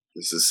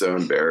This is so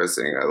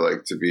embarrassing. I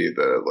like to be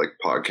the like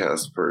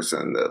podcast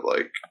person that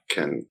like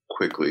can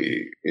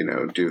quickly,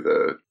 do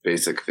the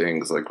basic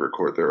things like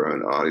record their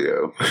own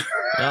audio.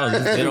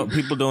 No,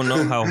 people don't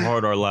know how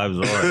hard our lives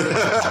are.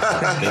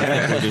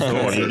 They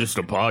think you're just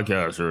a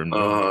podcaster. And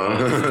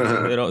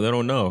they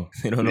don't know.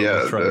 They don't know.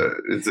 Yeah,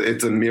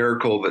 it's a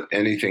miracle that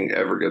anything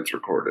ever gets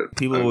recorded.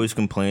 People always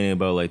complaining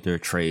about like their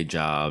trade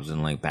jobs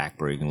and like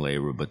backbreaking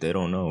labor, but they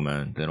don't know,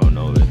 man. They don't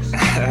know this.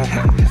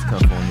 It's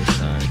tough on this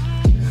side.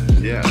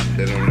 Yeah,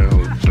 they don't know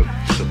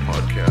the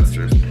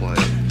podcasters play.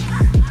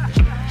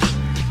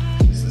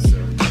 This is so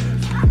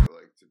embarrassing. I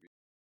like to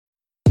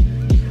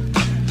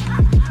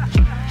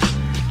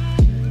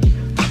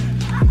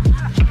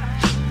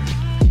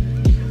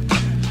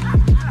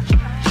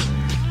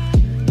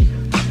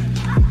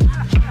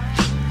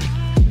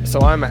be.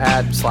 So I'm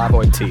at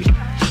Slavoid T.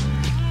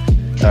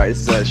 All right,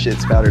 this is Shit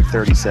Spouter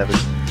 37.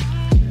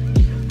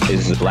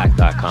 This is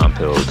Black.com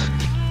build.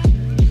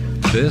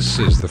 This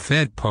is the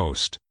Fed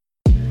Post.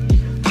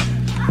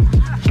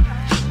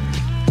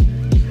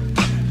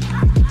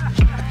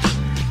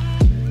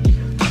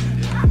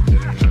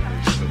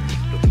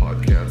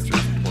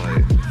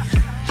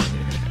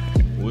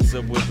 What's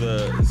up with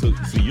so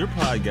your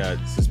pod got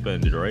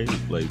suspended, right?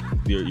 Like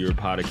your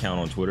pod account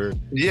on Twitter?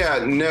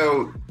 Yeah,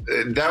 no,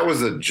 that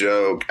was a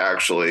joke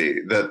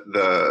actually, that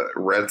the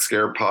Red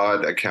Scare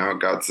pod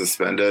account got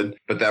suspended,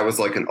 but that was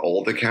like an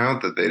old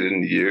account that they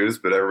didn't use,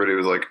 but everybody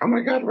was like, oh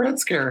my God, Red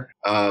Scare.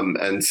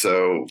 And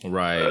so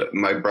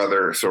my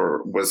brother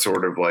was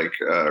sort of like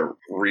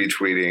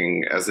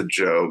retweeting as a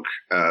joke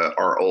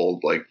our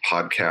old like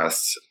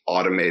podcast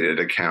automated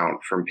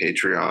account from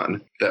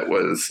Patreon that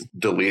was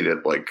deleted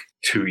like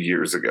 2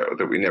 years ago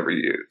that we never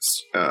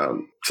used.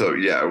 So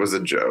yeah, it was a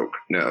joke.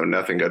 No,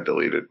 nothing got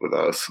deleted with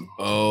us.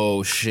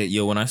 Oh shit,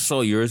 yo! When I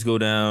saw yours go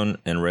down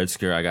and Red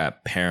Scare, I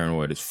got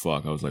paranoid as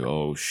fuck. I was like,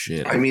 oh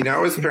shit. I mean, I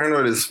was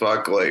paranoid as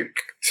fuck like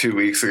 2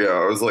 weeks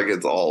ago. I was like,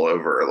 it's all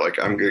over. Like,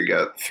 I'm gonna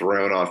get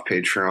thrown off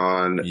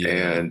Patreon,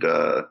 and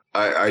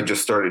I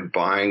just started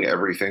buying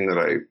everything that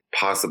I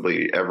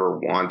possibly ever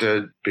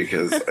wanted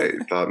because I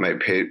thought my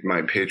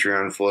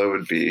Patreon flow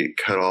would be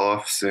cut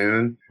off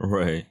soon.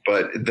 Right.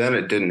 But then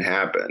it didn't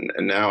happen,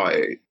 and now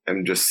I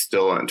am just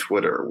still on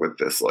Twitter with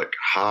this like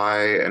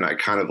high, and I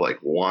kind of like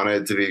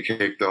wanted to be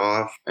kicked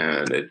off,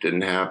 and it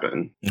didn't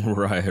happen.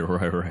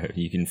 Right.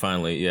 You can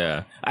finally,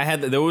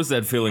 there was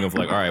that feeling of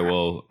like, all right,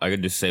 well, I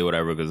could just say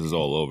whatever because it's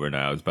all over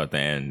now. It's about to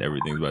end.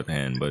 Everything's about to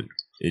end, but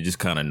it just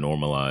kind of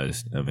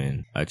normalized. I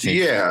mean, I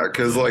changed. Yeah,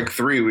 because like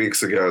 3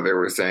 weeks ago they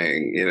were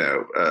saying,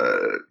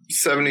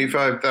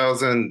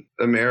 75,000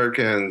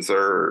 Americans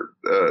are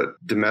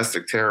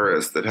domestic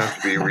terrorists that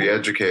have to be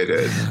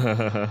re-educated.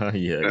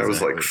 Yeah, and I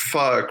was like,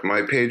 fuck,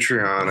 my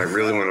Patreon. I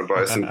really want to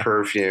buy some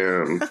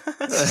perfume.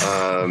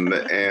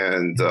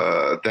 And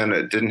then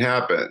it didn't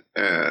happen.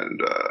 And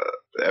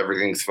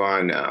everything's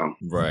fine now.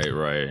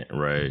 Right.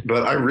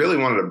 But I really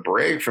wanted a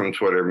break from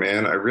Twitter,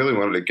 man. I really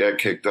wanted to get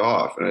kicked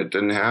off, and it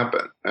didn't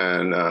happen.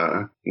 And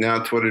now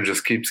Twitter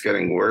just keeps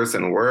getting worse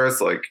and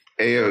worse. Like,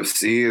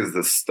 AOC is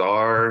the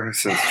star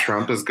since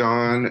Trump is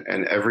gone,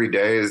 and every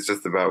day is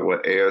just about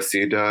what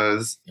AOC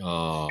does.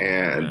 Oh,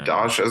 and man.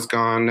 Dasha's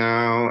gone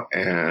now,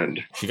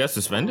 and she got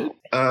suspended?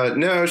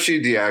 No,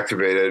 she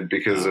deactivated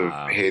because of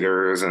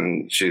haters,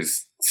 and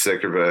she's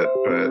sick of it.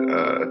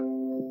 But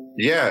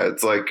yeah,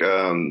 it's like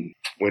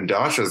when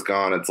Dasha's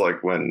gone, it's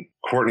like when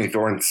Courtney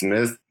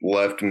Thorne-Smith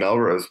left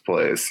Melrose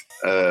Place.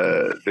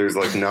 There's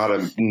like not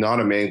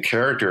a main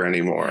character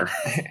anymore.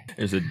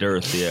 There's a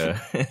dearth, yeah.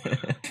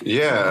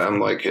 Yeah,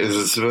 I'm like, is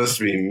it supposed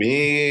to be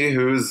me?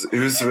 Who's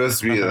supposed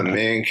to be the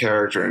main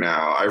character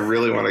now? I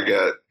really want to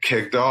get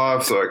kicked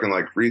off so I can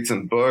like read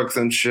some books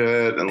and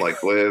shit and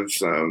like live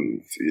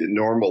some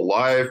normal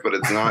life, but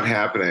it's not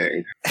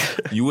happening.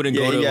 You wouldn't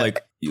go to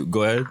like.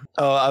 Go ahead.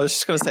 Oh, I was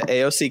just going to say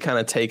AOC kind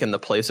of taking the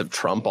place of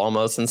Trump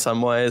almost in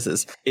some ways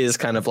is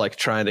kind of like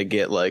trying to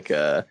get like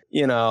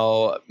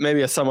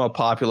maybe a somewhat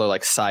popular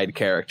like side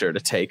character to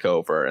take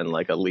over in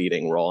like a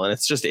leading role, and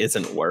it just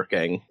isn't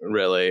working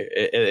really.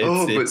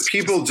 But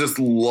people just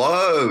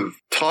love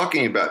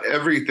talking about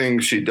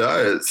everything she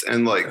does,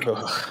 and like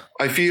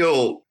I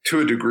feel to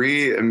a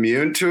degree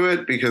immune to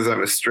it because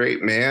I'm a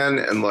straight man,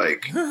 and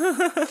like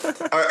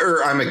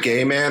or I'm a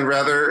gay man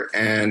rather,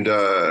 and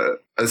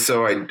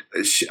so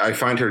I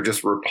find her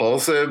just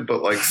repulsive,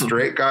 but like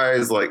straight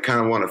guys like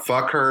kind of want to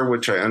fuck her,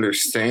 which I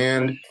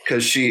understand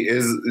because she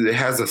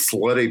has a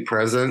slutty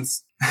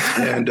presence.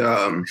 And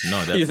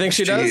you think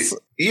she does?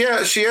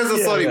 Yeah, she has a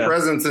slutty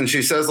presence, and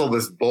she says all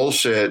this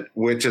bullshit,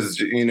 which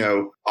is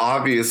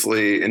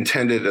obviously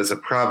intended as a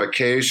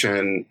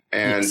provocation,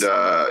 and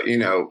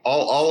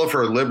all of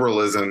her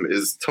liberalism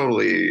is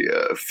totally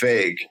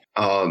fake.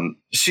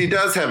 She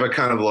does have a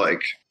kind of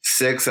like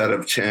 6 out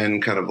of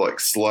 10 kind of like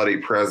slutty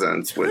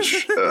presence,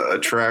 which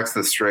attracts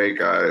the straight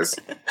guys.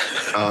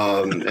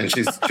 And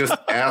she's just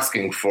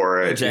asking for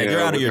it. Jack,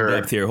 you're out of your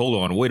depth here.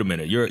 Hold on. Wait a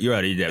minute. You're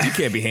out of your depth. You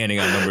can't be handing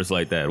out numbers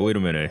like that. Wait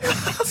a minute.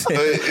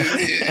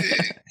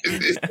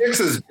 6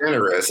 is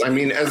generous. I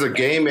mean, as a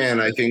gay man,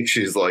 I think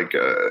she's like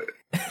a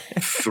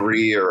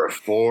 3 or a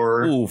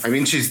 4. Oof. I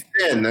mean, she's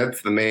thin.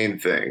 That's the main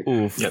thing.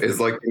 Oof. Is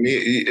like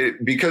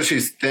because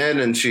she's thin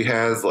and she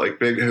has like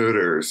big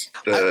hooters.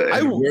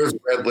 And wears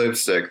red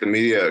lipstick. The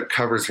media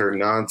covers her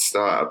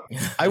nonstop.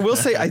 I will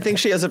say, I think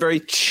she has a very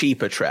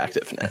cheap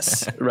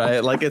attractiveness,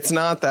 right? Like, it's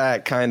not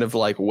that kind of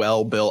like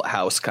well-built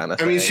house kind of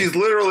thing. I mean, she's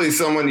literally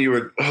someone you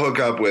would hook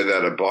up with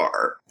at a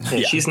bar.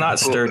 Yeah. She's not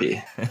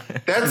sturdy.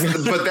 That's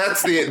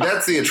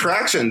the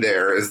attraction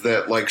there, is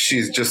that like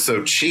she's just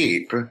so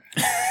cheap.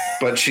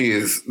 But she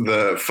is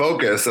the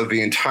focus of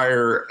the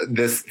entire,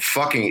 this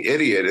fucking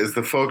idiot is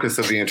the focus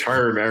of the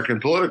entire American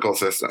political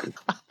system.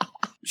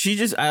 She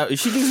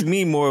gives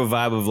me more a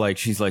vibe of like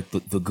she's like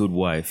the good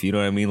wife, you know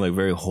what I mean? Like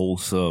very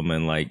wholesome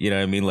and like, you know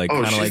what I mean? Like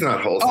she's like,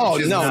 not wholesome. Oh,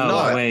 she's no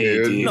way,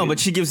 dude. No, but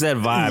she gives that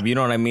vibe, you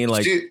know what I mean?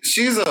 Like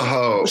she's a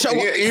hoe.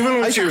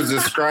 Even when she was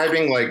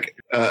describing like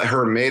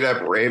her made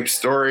up rape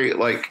story,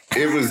 like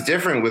it was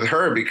different with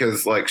her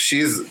because like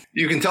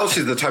you can tell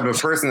she's the type of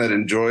person that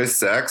enjoys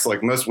sex.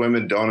 Like most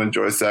women don't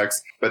enjoy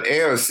sex, but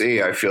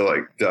AOC I feel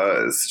like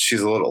does. She's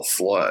a little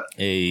slut.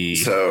 Hey.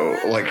 So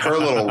like her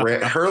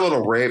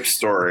little rape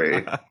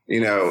story,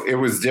 you know, it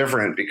was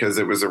different because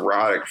it was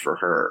erotic for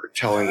her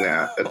telling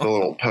that at the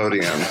little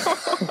podium.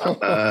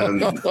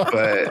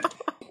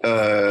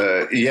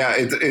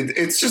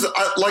 It's just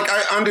like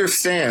I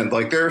understand.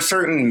 Like there are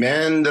certain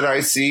men that I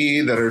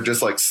see that are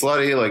just like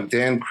slutty, like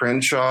Dan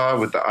Crenshaw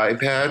with the eye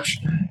patch.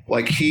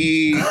 Like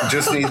he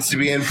just needs to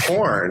be in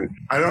porn.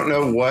 I don't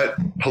know what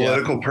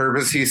political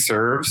purpose he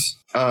serves.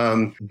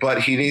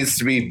 But he needs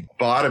to be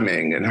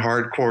bottoming in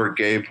hardcore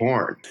gay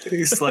porn.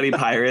 Slutty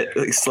pirate,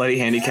 like slutty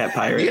handicap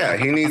pirate. Yeah,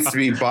 he needs to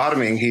be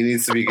bottoming. He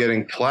needs to be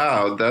getting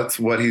plowed. That's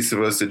what he's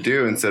supposed to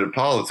do instead of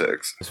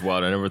politics. It's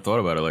wild. I never thought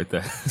about it like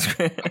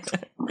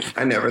that.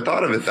 I never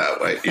thought of it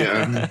that way.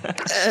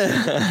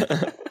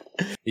 Yeah.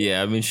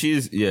 Yeah, I mean,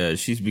 she's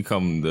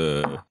become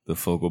the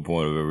focal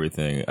point of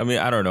everything. I mean,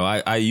 I don't know.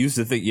 I used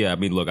to think, I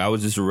mean, look, I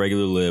was just a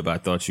regular lib. I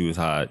thought she was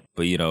hot,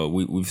 but you know,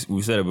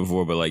 we've said it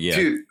before, but like, yeah,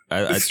 dude,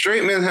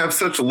 straight men have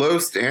such low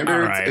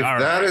standards.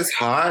 That is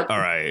hot, all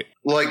right.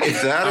 Like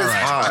if that is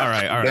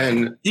hot,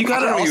 then you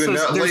gotta also.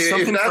 Know. There's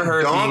something if that for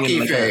her donkey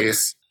being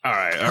face.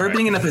 Her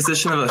being in a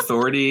position of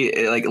authority,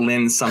 it like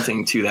lends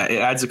something to that. It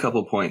adds a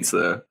couple points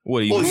though. What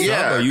are you?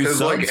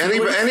 Because like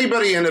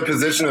anybody in a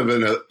position of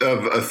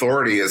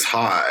authority is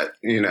hot,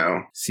 you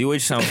know. COH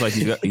sounds like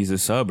he's a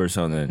sub or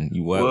something.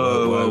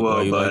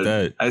 Whoa, you like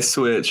that? I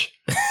switch.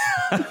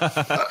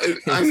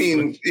 I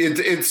mean,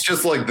 it's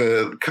just like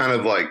the kind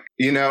of like,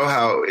 you know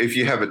how if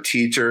you have a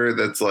teacher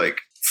that's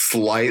like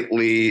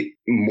slightly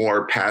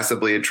more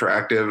passively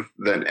attractive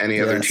than any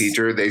other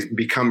teacher, they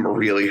become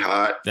really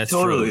hot. That's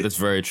true. That's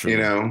very true. You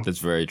know, that's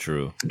very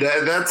true.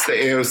 That's the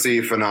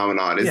AOC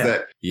phenomenon. Is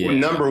that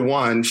number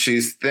one,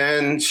 she's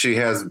thin, she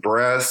has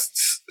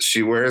breasts,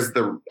 she wears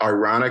the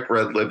ironic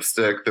red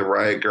lipstick, the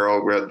Riot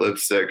Girl red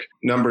lipstick.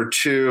 Number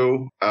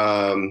two,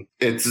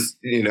 it's,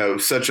 you know,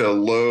 such a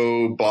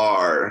low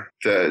bar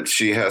that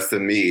she has to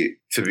meet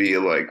to be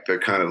like the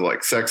kind of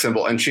like sex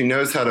symbol. And she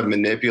knows how to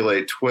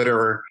manipulate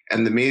Twitter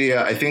and the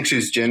media. I think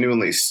she's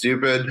genuinely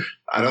stupid.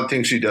 I don't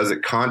think she does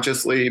it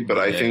consciously, but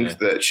I think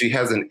that she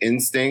has an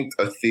instinct,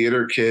 a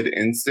theater kid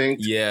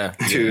instinct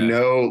to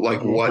know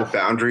like what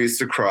boundaries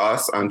to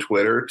cross on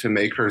Twitter to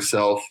make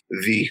herself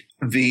the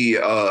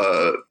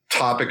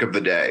topic of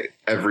the day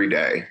every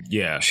day.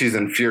 Yeah. She's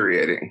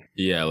infuriating.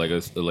 Yeah.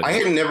 I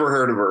had never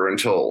heard of her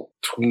until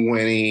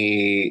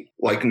November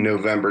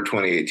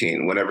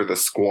 2018, whenever the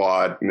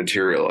Squad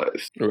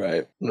materialized.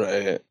 Right.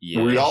 Yeah.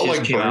 Were y'all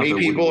like Bernie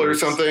people or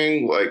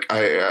something? Like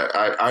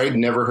I'd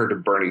never heard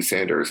of Bernie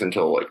Sanders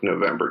until like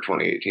November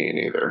 2018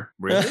 either.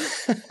 Really?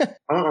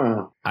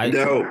 No, I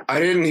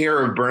didn't hear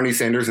of Bernie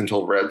Sanders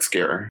until Red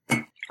Scare.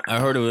 I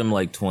heard of him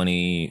like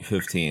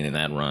 2015 in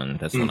that run.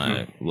 That's when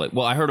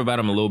I heard about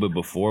him a little bit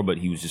before, but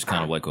he was just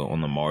kind of like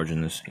on the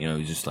margins. You know,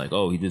 he's just like,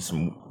 he did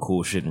some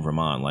cool shit in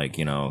Vermont. Like,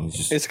 you know,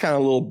 it's kind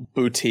of a little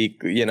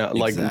boutique, you know,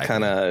 like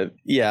kind of,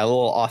 a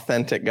little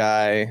authentic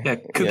guy. Yeah,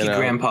 cookie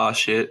grandpa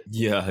shit.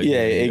 Yeah.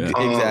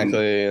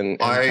 Exactly. And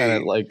kind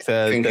of like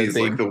that. I think he's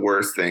like the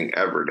worst thing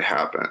ever to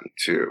happen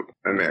to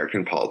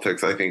American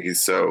politics. I think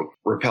he's so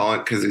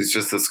repellent because he's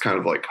just this kind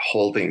of like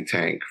holding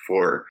tank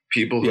for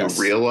people who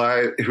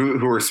realize,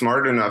 who are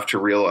smart enough to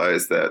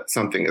realize that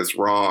something is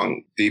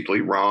wrong, deeply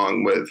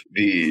wrong with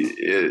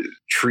the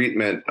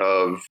treatment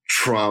of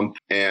Trump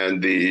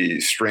and the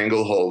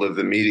stranglehold of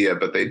the media,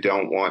 but they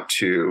don't want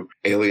to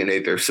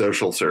alienate their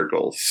social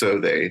circles. So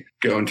they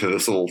go into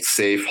this little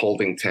safe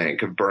holding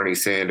tank of Bernie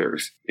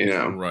Sanders, you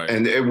know? Right.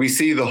 And we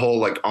see the whole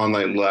like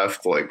online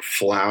left like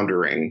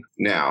floundering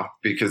now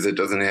because it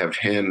doesn't have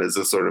him as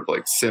a sort of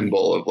like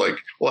symbol of like,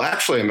 well,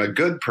 actually I'm a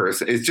good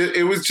person.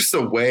 It was just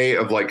a way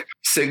of like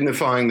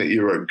signifying that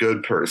you're a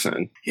good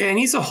person. Yeah, and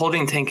he's a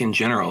holding tank in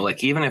general.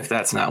 Like even if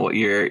that's not what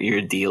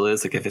your deal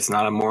is, like if it's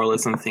not a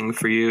moralism thing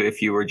for you,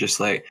 if you were just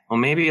like, well,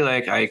 maybe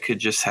like I could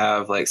just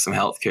have like some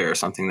healthcare or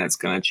something that's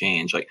going to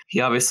change. Like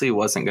he obviously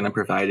wasn't going to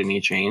provide any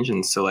change.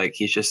 And so like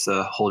he's just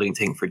a holding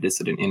tank for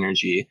dissident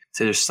energy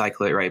to just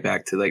cycle it right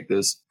back to like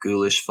those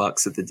ghoulish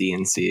fucks at the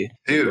DNC.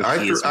 Dude,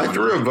 I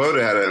threw a vote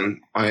at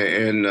him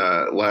in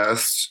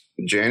last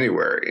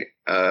January,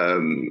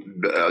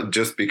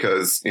 just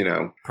because, you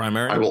know,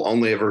 primary. I will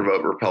only ever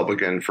vote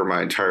Republican for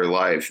my entire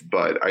life,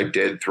 but I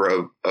did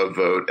throw a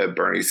vote at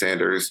Bernie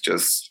Sanders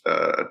just,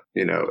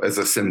 you know, as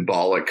a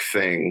symbolic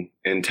thing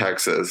in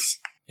Texas.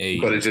 Hey.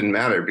 But it didn't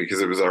matter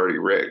because it was already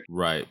rigged.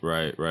 Right.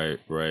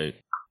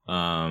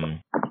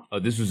 Oh,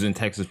 this was in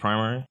Texas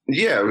primary?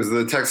 Yeah, it was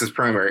the Texas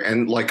primary.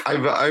 And like I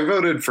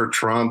voted for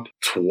Trump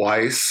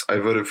twice. I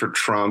voted for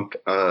Trump,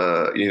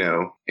 you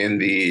know, in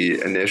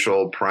the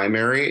initial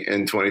primary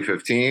in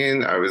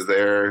 2015. I was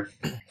there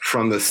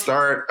from the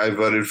start. I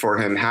voted for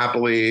him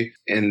happily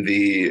in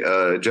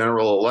the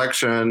general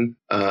election.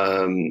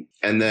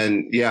 And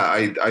then, yeah,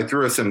 I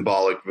threw a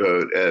symbolic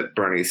vote at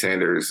Bernie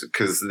Sanders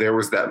because there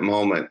was that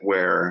moment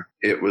where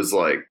it was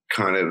like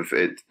kind of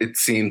it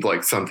seemed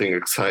like something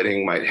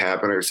exciting might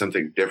happen or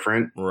something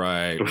different.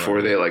 Right.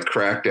 Before they like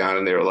cracked down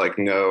and they were like,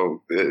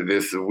 no,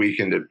 this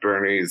weekend at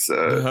Bernie's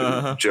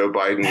Joe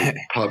Biden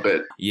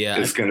puppet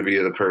is going to be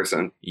the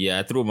person. Yeah,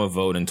 I threw him a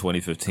vote in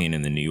 2015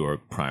 in the New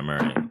York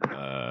primary.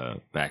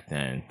 Back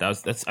then, I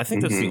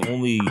think that's the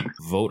only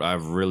vote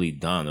I've really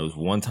done. There was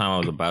one time I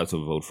was about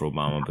to vote for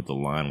Obama, but the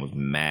line was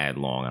mad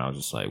long, and I was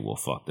just like, "Well,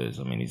 fuck this."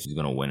 I mean, he's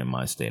gonna win in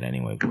my state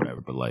anyway,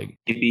 whatever. But like,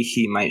 maybe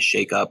he might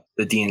shake up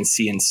the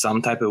DNC in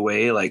some type of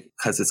way, like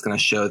because it's gonna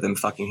show them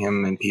fucking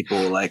him, and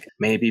people like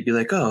maybe be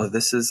like, "Oh,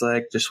 this is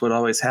like just what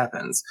always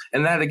happens."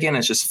 And that again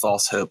is just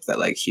false hope that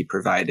like he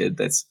provided.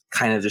 That's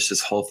kind of just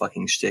his whole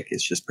fucking shtick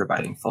is just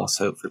providing false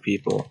hope for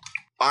people.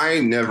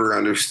 I never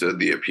understood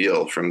the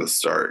appeal from the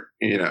start,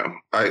 you know,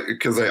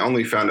 because I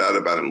only found out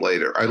about him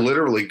later. I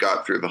literally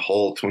got through the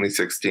whole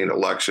 2016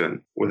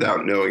 election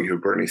without knowing who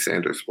Bernie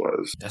Sanders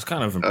was. That's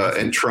kind of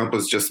impressive. And Trump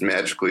was just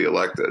magically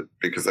elected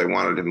because I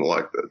wanted him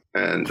elected.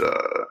 And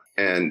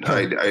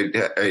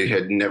I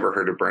had never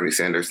heard of Bernie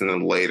Sanders. And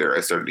then later I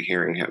started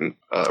hearing him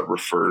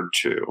referred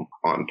to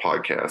on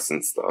podcasts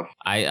and stuff.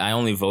 I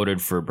only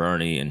voted for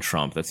Bernie and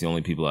Trump. That's the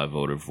only people I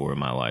voted for in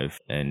my life.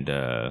 And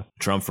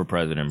Trump for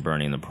president,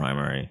 Bernie in the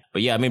primary.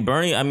 But yeah, I mean,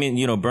 Bernie,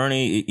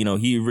 Bernie, you know,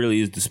 he really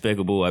is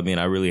despicable. I mean,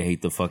 I really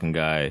hate the fucking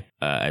guy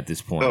at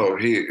this point. Oh,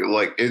 he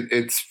like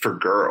it's for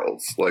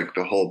girls. Like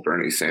the whole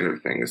Bernie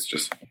Sanders thing is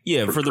just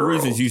for the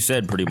reasons you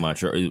said, pretty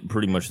much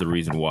the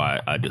reason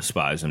why I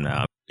despise him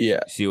now.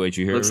 Yeah. See what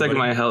you hear? Looks like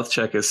my health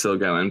check is still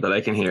going, but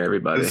I can hear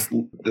everybody.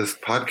 This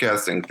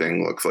podcasting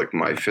thing looks like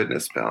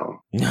MyFitnessPal.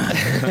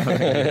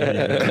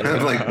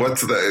 Like,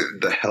 what's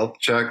the health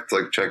check? It's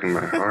like checking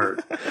my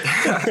heart.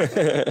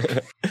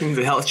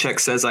 The health check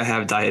says I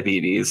have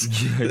diabetes.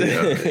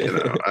 Yeah, you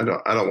know, I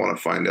don't want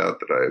to find out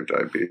that I have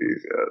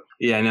diabetes yet.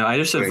 Yeah, no, I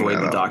just avoid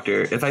the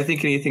doctor. If I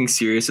think anything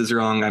serious is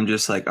wrong, I'm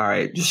just like, all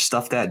right, just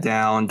stuff that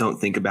down. Don't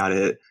think about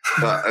it.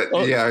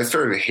 Yeah, I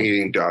started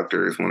hating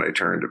doctors when I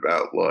turned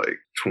about like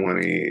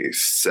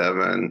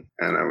 27,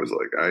 and I was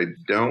like, I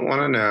don't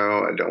want to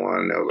know. I don't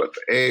want to know about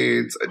the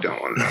AIDS. I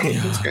don't want to know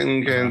about the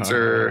skin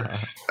cancer.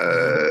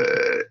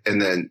 And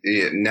then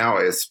now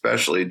I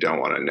especially don't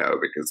want to know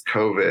because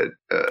COVID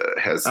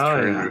has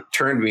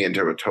turned me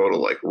into a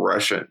total like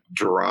Russian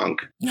drunk.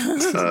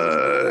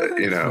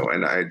 You know,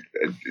 and I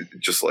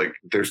just like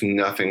there's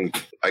nothing.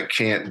 I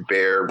can't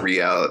bear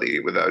reality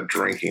without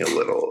drinking a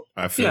little.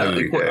 I feel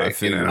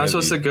I'm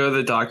supposed to go to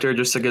the doctor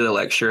just to get a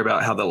lecture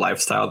about how the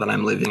lifestyle that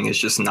I'm living is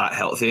just not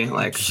healthy.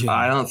 Like,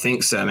 I don't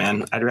think so,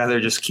 man. I'd rather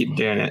just keep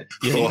doing it.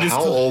 Well,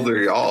 how old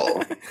are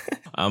y'all?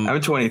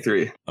 I'm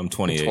 23. I'm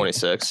 28.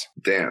 26.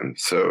 Damn.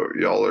 So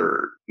y'all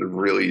are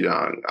really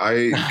young.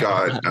 I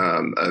got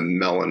a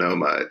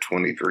melanoma at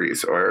 23,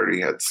 so I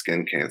already had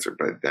skin cancer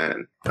by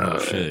then.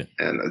 Shit.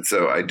 And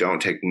so I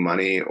don't take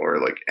money or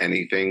like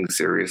anything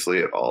seriously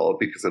at all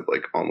because I've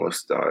like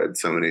almost died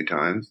so many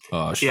times.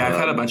 Oh, shit. Yeah, I've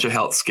had a bunch of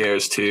health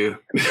scares too.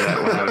 When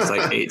I was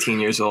like 18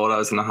 years old, I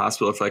was in the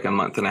hospital for like a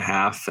month and a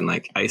half and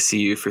like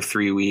ICU for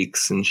 3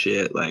 weeks and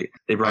shit. Like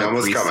they brought. I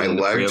almost got my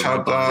leg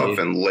chopped off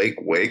in Lake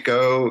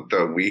Waco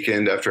the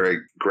weekend after I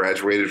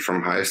graduated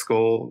from high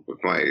school with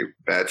my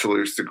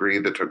bachelor's degree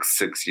that took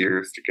 6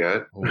 years to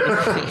get.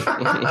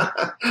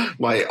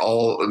 my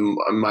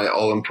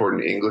all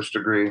important English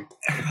degree.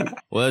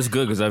 Well, that's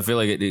good because I feel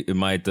like it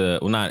might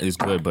not as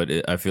good, but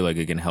I feel like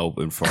it can help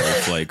in far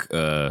as like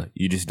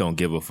you just don't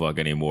give a fuck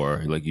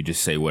anymore. Like you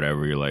just say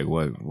whatever. You're like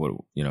what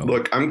you know.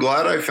 Look, I'm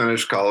glad I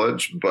finished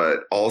college,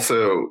 but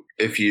also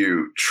if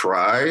you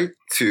try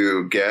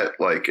to get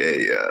like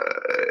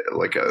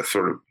a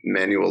sort of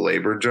manual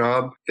labor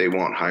job, they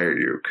won't hire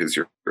you because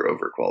you're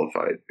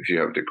overqualified if you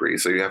have a degree.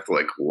 So you have to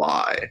like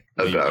lie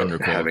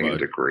about having a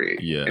degree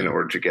in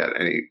order to get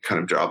any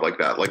kind of job like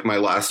that. Like my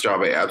last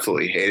job, I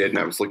absolutely hated, and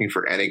I was looking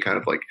for any kind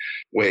of like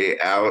way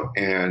out.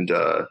 And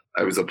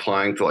I was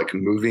applying to like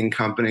moving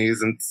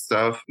companies and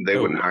stuff, they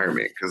wouldn't hire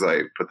me because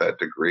I put that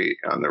degree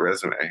on the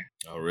resume.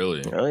 Oh,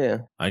 really? Oh, yeah.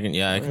 I can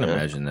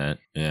imagine that.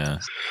 Yeah.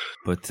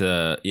 But,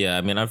 yeah,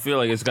 I mean, I feel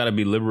like it's got to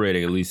be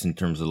liberating, at least in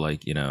terms of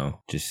like, you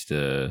know, just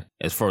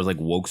as far as like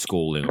woke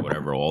schooling or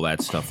whatever, all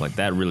that stuff, like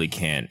that really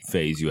can't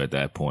phase you at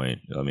that point.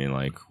 I mean,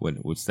 like,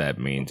 what's that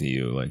mean to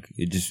you? Like,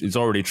 it's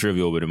already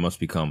trivial, but it must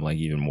become like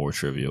even more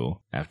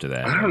trivial after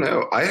that. I don't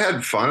know. I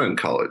had fun in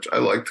college. I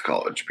liked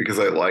college because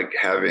I like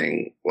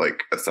having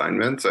like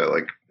assignments. I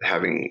like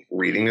having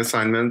reading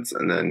assignments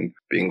and then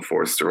being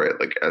forced to write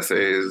like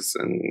essays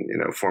and, you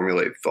know,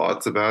 formulate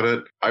thoughts about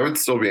it. I would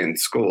still be in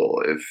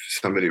school if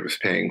somebody was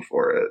paying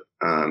for it.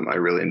 I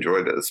really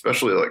enjoyed it,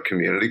 especially like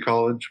community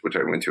college, which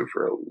I went to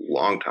for a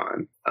long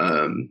time.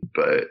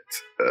 But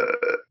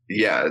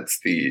yeah, it's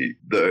the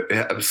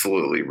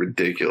absolutely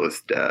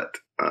ridiculous debt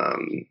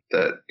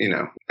that, you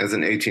know, as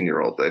an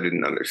 18-year-old, I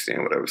didn't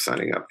understand what I was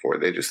signing up for.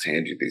 They just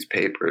hand you these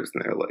papers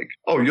and they're like,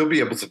 oh, you'll be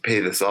able to pay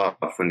this off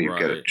when you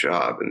get a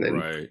job. And then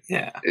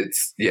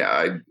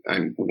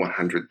I'm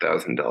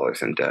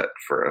 $100,000 in debt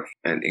for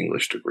an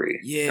English degree.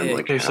 Yeah. And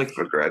like half of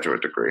a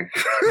graduate degree.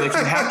 Like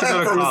you have to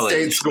go to From college.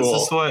 state school.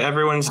 This is what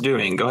everyone's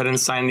doing. Go ahead and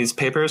sign these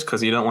papers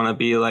because you don't want to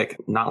be like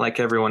not like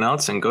everyone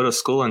else and go to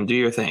school and do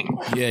your thing.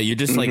 Yeah, you're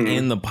just like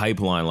in the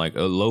pipeline, like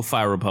a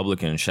lo-fi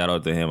Republican. Shout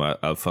out to him.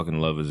 I fucking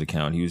love his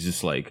account. He was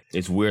just like,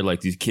 it's weird.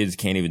 Like these kids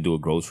can't even do a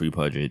grocery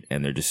budget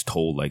and they're just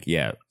told like,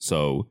 yeah,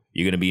 so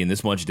you're going to be in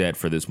this much debt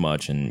for this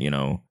much and, you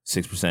know,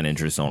 6%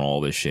 interest on all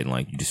this shit. And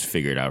like, you just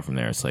figure it out from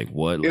there. It's like,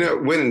 what? You know,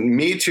 when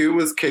Me Too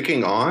was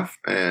kicking off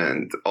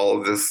and all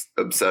of this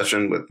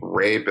obsession with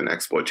rape and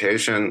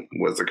exploitation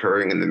was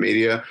occurring in the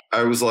media,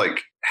 I was like,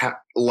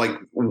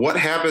 what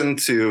happened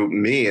to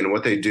me and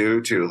what they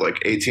do to like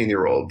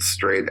 18-year-olds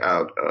straight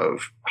out of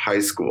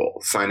high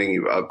school, signing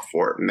you up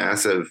for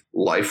massive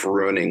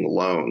life-ruining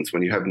loans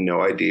when you have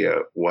no idea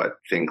what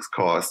things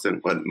cost and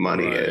what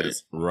money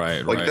is.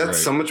 Right. Like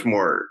that's so much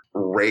more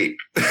rape.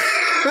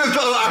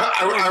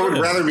 I would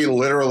rather be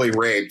literally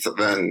raped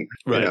than,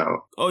 you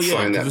know,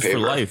 sign that it's paper.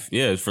 for life.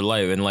 Yeah, it's for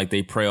life. And like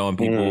they prey on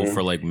people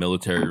for like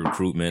military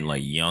recruitment,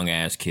 like young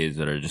ass kids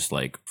that are just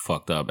like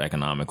fucked up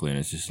economically. And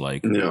it's just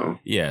like,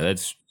 yeah,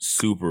 that's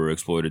super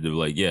exploitative.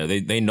 Like, yeah,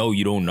 they know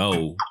you don't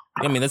know.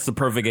 I mean, that's the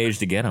perfect age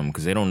to get them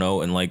because they don't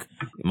know. And like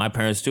my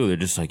parents too, they're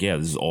just like, yeah,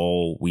 this is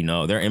all we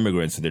know. They're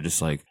immigrants. So they're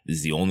just like, this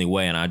is the only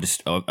way. And I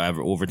just,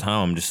 over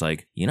time, I'm just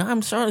like, you know,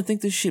 I'm starting to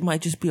think this shit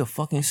might just be a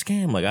fucking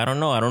scam. Like, I don't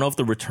know. I don't know if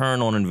the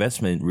return on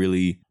investment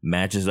really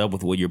matches up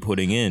with what you're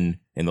putting in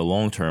the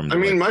long term. I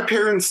mean, my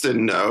parents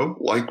didn't know.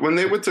 Like when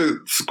they went to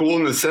school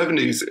in the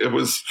 70s, it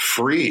was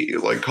free.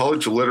 Like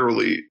college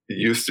literally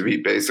used to be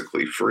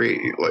basically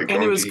free. Like,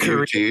 and it was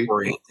career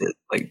oriented,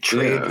 like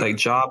trade, like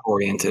job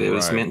oriented. It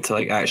was meant to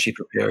like actually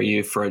prepare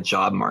you for a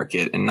job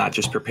market and not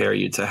just prepare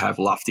you to have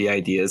lofty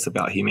ideas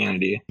about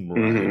humanity.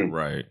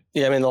 Right.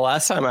 Yeah, I mean, the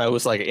last time I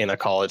was like in a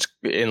college,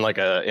 in like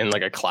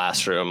a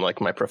classroom, like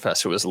my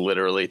professor was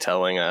literally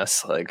telling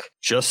us, like,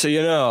 just so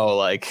you know,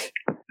 like,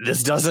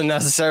 this doesn't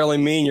necessarily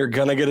mean you're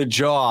gonna get a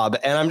job.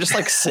 And I'm just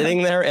like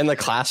sitting there in the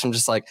classroom,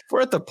 just like,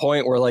 we're at the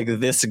point where like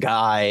this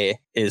guy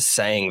is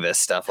saying this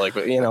stuff. Like,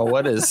 you know,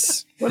 what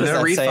is no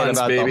that refunds, saying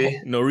about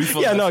baby? No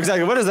refunds. Yeah, no,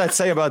 exactly. What does that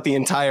say about the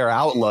entire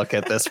outlook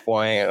at this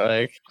point?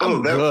 Like,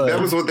 that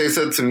was what they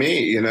said to me.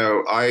 You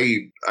know,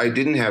 I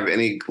didn't have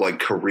any like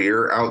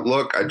career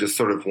outlook. I just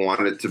sort of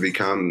wanted to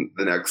become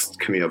the next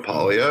Camille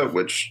Paglia,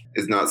 which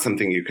is not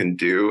something you can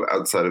do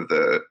outside of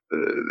the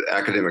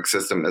academic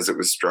system as it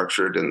was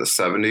structured in the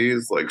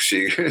 70s. Like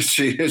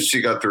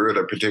she got through at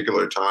a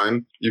particular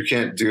time. You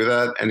can't do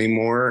that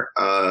anymore.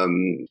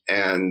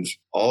 And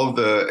all of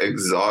the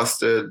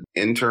exhausted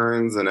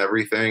interns and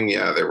everything,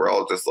 they were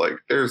all just like,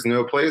 there's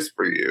no place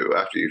for you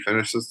after you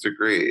finish this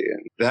degree.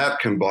 And that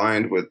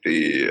combined with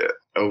the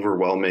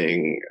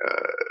overwhelming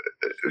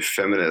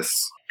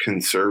feminist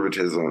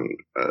conservatism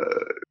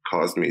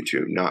caused me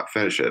to not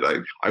finish it.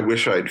 I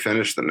wish I'd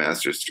finished the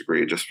master's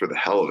degree just for the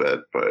hell of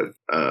it, but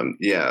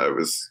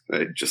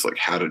I just like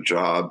had a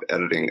job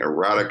editing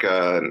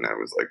erotica, and I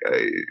was like,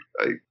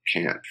 I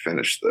can't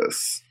finish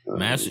this. I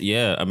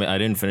mean, I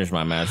didn't finish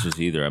my master's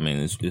either. I mean,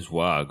 it's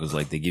wild because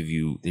like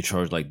they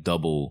charge like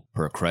double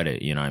per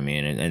credit, you know what I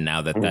mean? And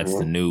now that's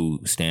the new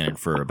standard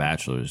for a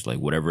bachelor's, like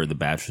whatever the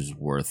bachelor's is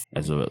worth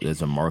as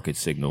a market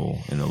signal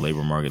in the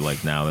labor market,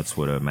 like now that's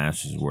what a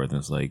master's is worth. And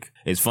it's like,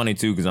 it's funny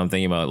too, because I'm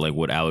thinking about like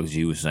what Alex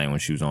G was saying when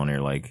she was on here,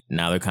 like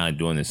now they're kind of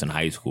doing this in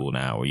high school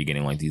now, where you're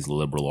getting like these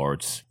liberal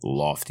arts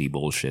lofty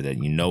bullshit that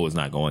you know is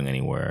not going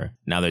anywhere.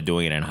 Now they're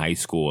doing it in high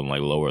school and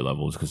like lower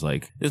levels because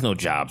like there's no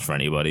jobs for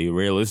anybody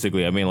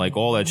realistically. I mean, like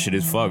all that shit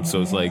is fucked.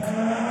 So it's like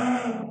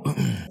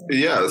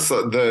Yeah,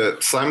 so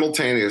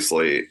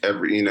simultaneously,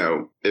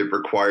 it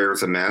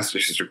requires a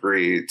master's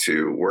degree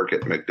to work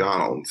at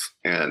McDonald's,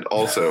 and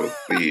also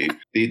the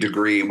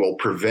degree will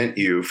prevent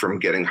you from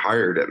getting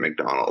hired at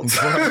McDonald's.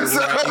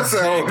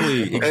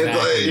 Exactly.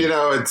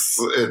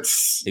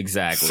 It's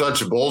exactly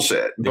such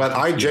bullshit. But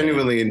I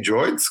genuinely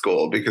enjoyed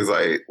school because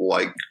I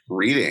like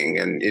reading,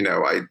 and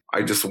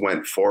I just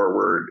went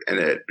forward in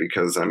it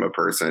because I'm a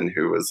person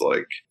who was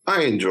like,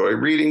 I enjoy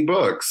reading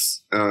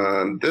books.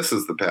 This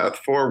is the path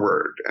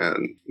forward,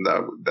 and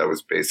that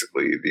was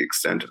basically the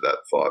extent of that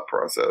thought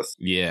process.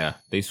 Yeah,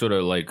 they sort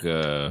of like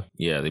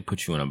they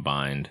put you in a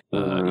bind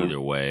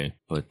either way.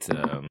 But I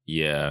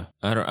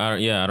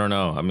don't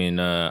know. I mean,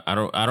 I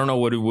don't know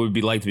what it would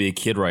be like to be a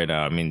kid right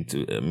now.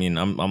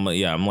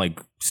 I'm like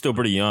still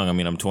pretty young. I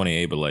mean, I'm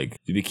 28, but like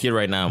to be a kid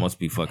right now must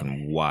be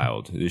fucking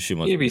wild. This shit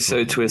must You'd be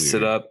so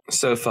twisted up,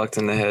 so fucked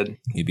in the head.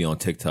 You'd be on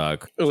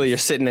TikTok. Well, you're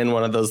sitting in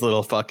one of those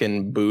little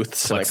fucking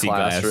booths in a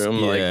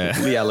classroom, like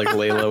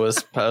Layla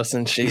was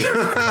posting. Jesus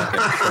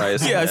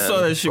Christ, I saw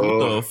that shit.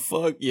 What the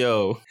fuck,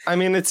 yo? I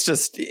mean, it's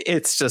just.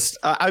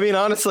 I mean,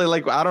 honestly,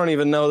 like I don't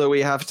even know that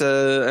we have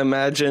to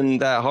imagine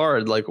that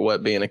hard, like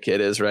what being a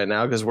kid is right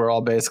now, because we're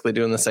all basically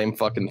doing the same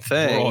fucking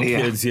thing. We're all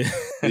kids, yeah,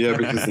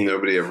 because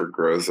nobody ever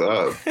grows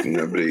up.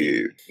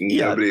 Nobody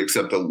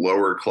except the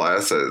lower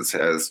classes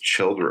has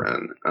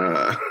children.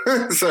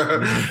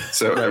 So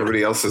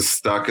everybody else is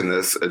stuck in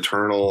this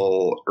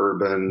eternal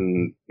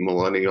urban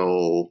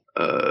millennial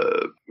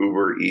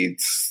Uber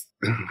Eats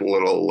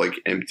little like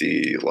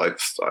empty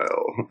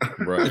lifestyle.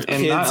 Right.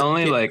 And not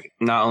only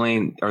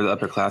are the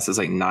upper classes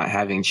like not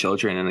having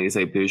children and these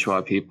like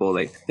bourgeois people,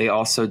 like they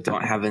also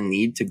don't have a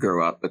need to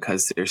grow up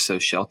because they're so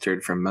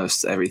sheltered from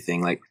most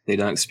everything. Like they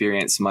don't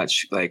experience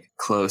much like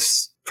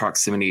close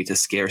proximity to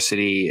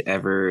scarcity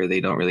ever.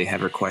 They don't really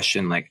ever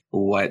question like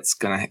what's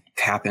going to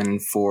happen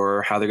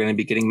for how they're going to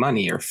be getting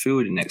money or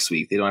food next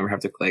week. They don't ever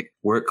have to like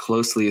work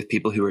closely with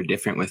people who are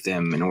different with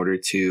them in order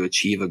to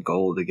achieve a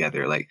goal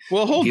together. Like,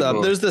 well, hold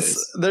up. There's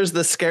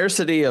the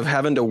scarcity of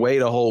having to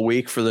wait a whole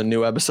week for the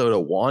new episode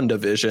of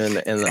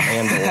WandaVision and The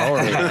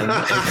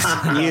Mandalorian.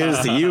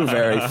 Excuse you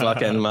very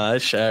fucking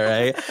much. All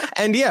right.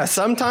 And yeah,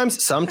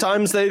 sometimes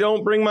they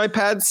don't bring my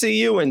pad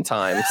CU in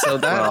time. So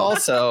that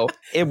also,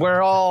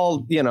 we're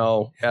all,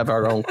 have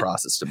our own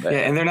crosses to bear. Yeah,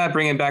 and they're not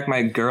bringing back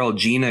my girl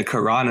Gina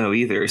Carano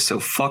either, so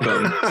fuck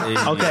them.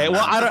 Okay,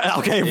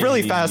 well,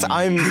 really fast.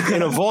 I'm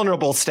in a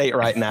vulnerable state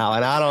right now,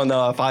 and I don't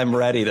know if I'm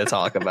ready to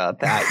talk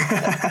about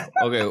that.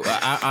 Okay,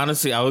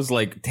 honestly, I was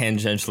like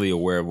tangentially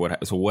aware of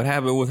what. So what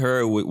happened with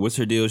her? What's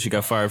her deal? She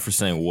got fired for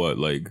saying what?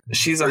 Like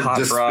she's a hot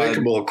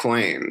despicable broad.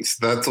 Claims.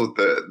 That's what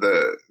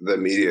the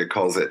media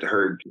calls it.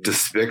 Her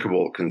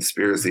despicable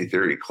conspiracy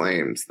theory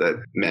claims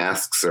that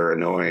masks are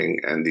annoying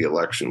and the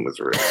election was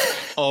rigged.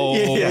 Oh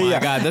my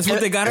God, that's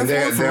what they got her for.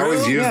 They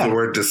always use the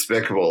word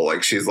despicable,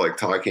 like she's like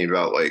talking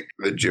about like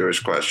the Jewish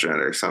question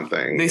or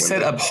something. They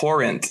said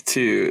abhorrent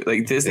too.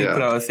 Like Disney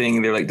put out a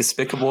thing. They're like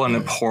despicable and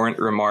abhorrent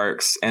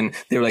remarks, and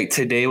they're like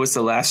today was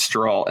the last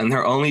straw. And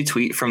their only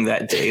tweet from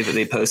that day that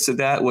they posted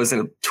that was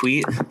a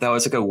tweet that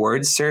was like a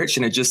word search,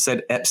 and it just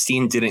said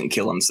Epstein didn't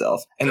kill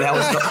himself, and that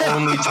was the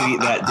only tweet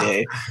that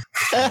day.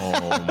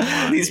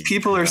 These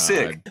people are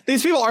sick.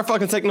 These people are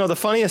fucking sick. No, the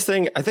funniest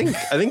thing,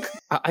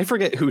 I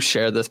forget who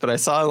shared this, but I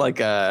saw like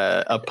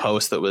a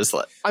post that was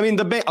like, I mean,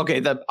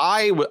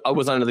 I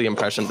was under the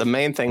impression the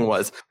main thing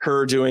was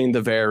her doing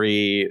the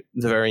very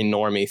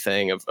normie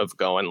thing of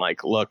going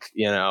like, look,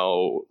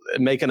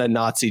 making a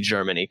Nazi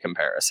Germany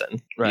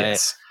comparison, right?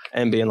 Yes.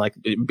 And being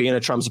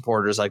a Trump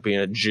supporter is like being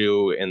a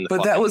Jew in the.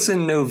 But that was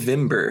in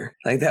November.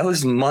 Like that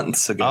was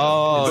months ago.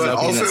 Oh, but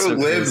also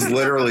libs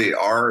literally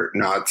are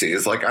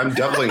Nazis. Like I'm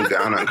doubling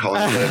down on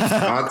calling libs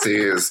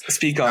Nazis.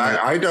 Speak on it.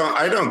 I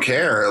don't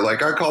care.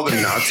 Like I call them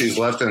Nazis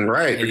left and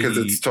right because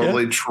it's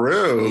totally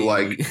true.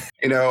 Like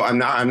I'm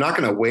not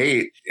going to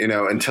wait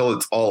until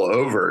it's all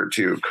over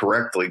to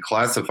correctly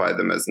classify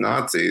them as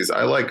Nazis.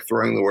 I like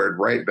throwing the word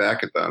right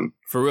back at them.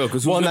 For real,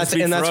 because when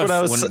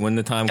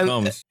the time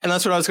comes, and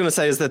that's what I was going to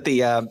say is that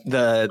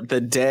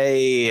the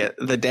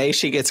day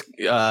she gets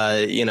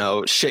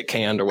shit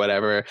canned or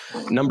whatever,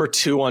 number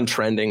 2 on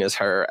trending is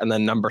her, and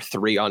then number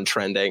 3 on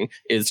trending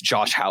is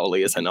Josh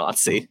Hawley as a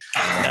Nazi.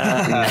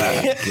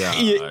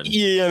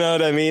 You know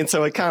what I mean?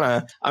 So it kind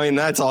of,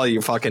 that's all you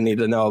fucking need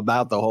to know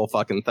about the whole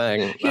fucking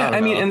thing. Yeah,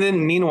 and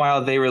then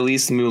meanwhile they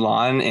released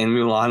Mulan, and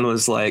Mulan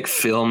was like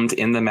filmed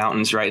in the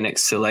mountains right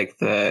next to like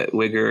the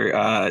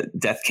Uyghur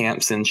death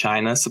camps in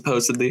China.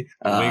 Supposedly,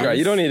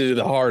 you don't need to do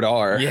the hard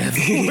R. Yeah,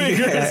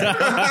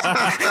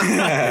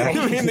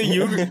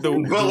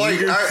 but like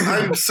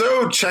I'm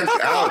so checked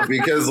out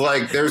because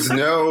like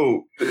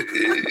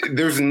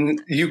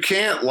you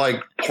can't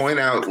like point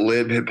out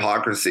lib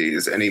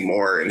hypocrisies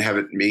anymore and have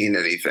it mean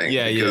anything.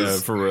 Yeah,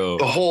 for real.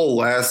 The whole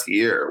last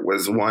year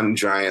was one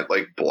giant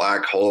like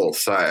black hole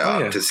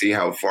psyop to see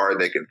how far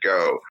they could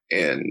go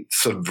in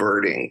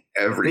subverting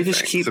everything. They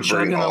just keep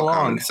subverting all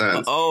along. common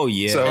sense. Oh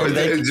yeah. So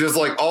it's just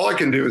like all I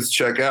can do is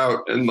check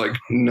out and like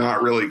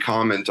not really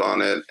comment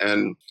on it.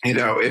 And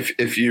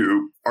if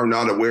you are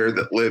not aware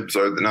that libs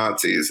are the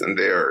Nazis and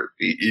they are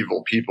the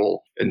evil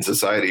people in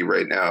society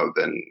right now,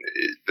 then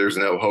there's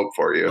no hope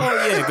for you.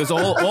 Oh yeah, because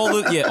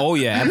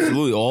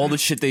absolutely, all the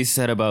shit they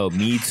said about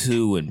Me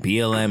Too and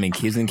BLM and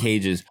kids in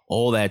cages,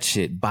 all that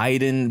shit.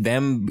 Biden,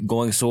 them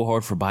going so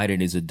hard for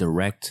Biden is a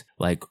direct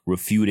like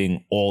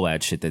refuting all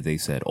that shit that they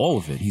said, all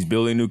of it. He's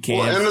building new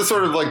camps. Well, and the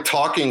sort of like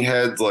talking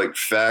heads, like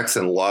Facts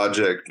and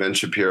Logic, Ben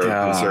Shapiro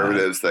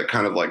conservatives that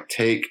kind of like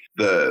take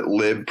the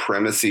lib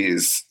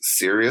premises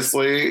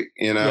seriously,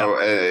 you know,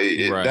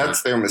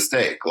 that's their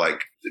mistake.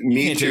 Like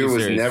Me Too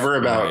was never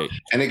about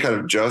any kind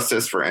of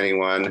justice for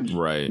anyone.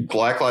 Right.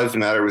 Black Lives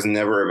Matter was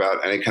never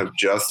about any kind of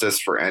justice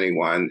for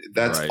anyone.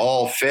 That's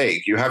all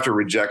fake. You have to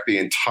reject the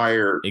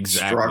entire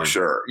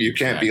structure. You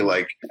can't be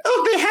like,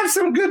 oh, they have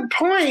some good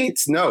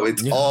points. No,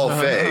 it's all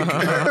fake.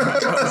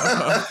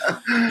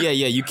 Yeah.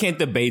 You can't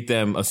debate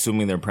them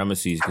assuming their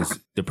premises because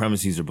the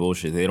premises are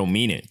bullshit. They don't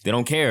mean it. They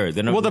don't care.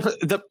 Well,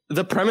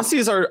 the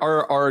premises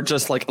are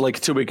just like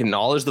to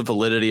acknowledge the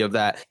validity of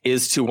that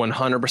is to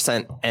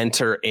 100%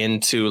 enter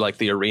into like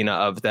the arena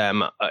of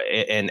them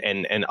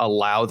and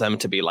allow them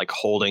to be like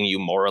holding you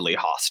morally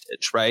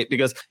hostage, right?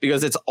 Because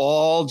it's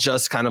all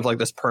just kind of like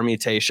this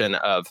permutation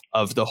of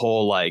the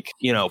whole like,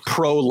 you know,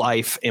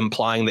 pro-life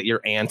implying that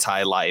you're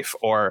anti-life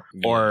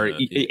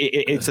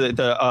it's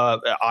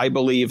I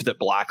believe that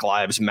Black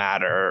Lives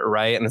Matter,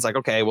 right? And it's like,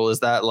 okay, well, is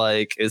that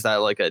like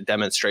a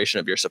demonstration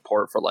of your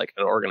support for like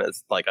an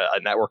a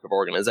network of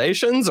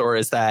organizations, or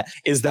is that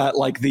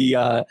like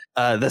the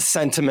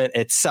sentiment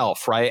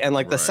itself, right? And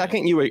like the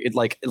second you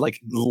like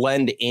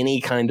lend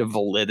any kind of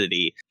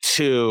validity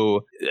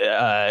to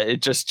they're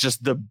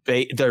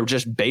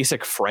just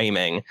basic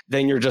framing,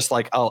 then you're just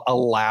like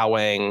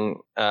allowing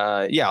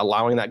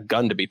that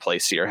gun to be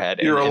placed to your head.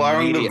 You're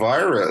allowing the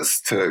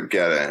virus to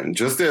get in,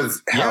 just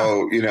as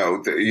how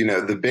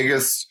the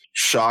biggest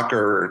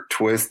shocker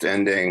twist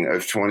ending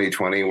of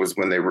 2020 was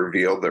when they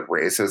revealed that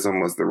racism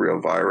was the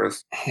real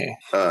virus.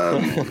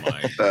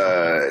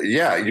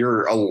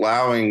 You're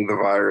allowing the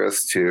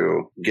virus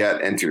to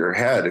get into your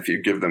head if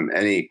you give them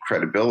any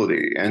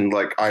credibility. And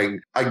like, I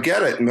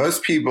get it.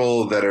 Most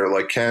people that are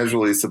like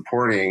casually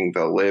supporting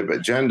the lib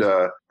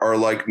agenda are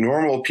like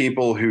normal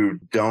people who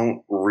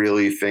don't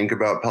really think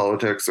about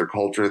politics or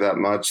culture that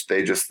much.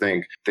 They just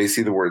think they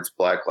see the words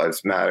Black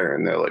Lives Matter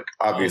and they're like,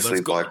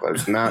 obviously Black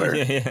Lives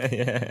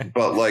Matter.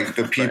 But like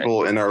the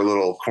people in our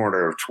little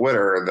corner of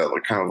Twitter that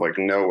like kind of like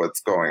know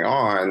what's going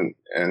on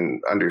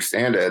and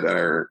understand it and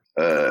are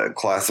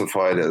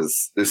classified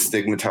as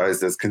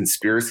stigmatized as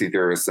conspiracy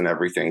theorists and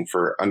everything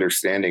for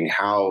understanding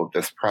how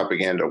this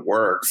propaganda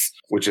works,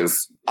 which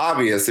is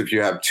obvious if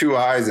you have two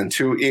eyes and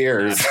two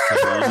ears.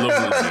 Absolutely.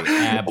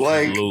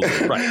 Like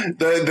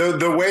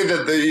the way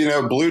that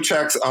the blue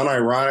checks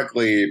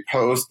unironically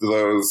post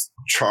those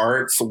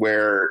charts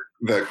where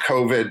the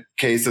COVID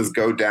cases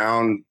go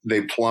down,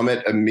 they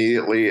plummet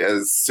immediately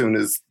as soon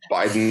as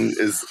Biden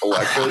is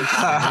elected.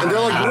 And they're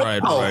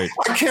like,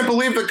 I can't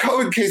believe the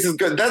COVID cases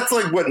go. That's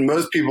like what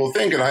most people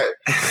think. And I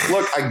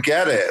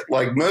get it.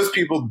 Like most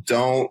people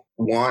don't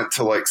want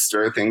to like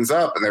stir things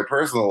up in their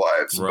personal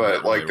lives,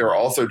 but like they're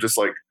also just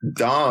like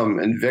dumb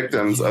and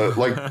victims of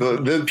like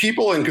the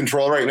people in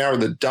control right now are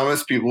the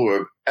dumbest people who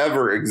have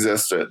ever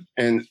existed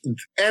in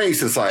any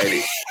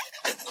society.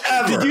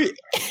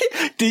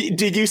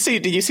 Did you see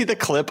the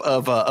clip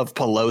of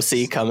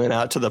Pelosi coming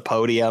out to the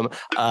podium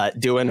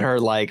doing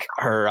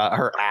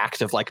her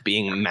act of like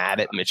being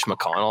mad at Mitch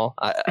McConnell?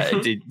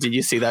 Did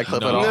you see that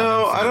clip at all?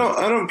 No,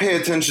 I don't pay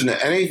attention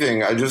to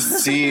anything. I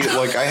just see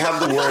like I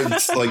have the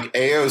words like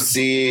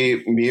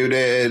AOC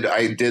muted.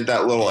 I did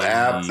that little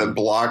app that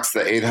blocks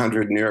the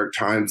 800 New York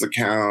Times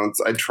accounts.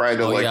 I try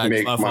to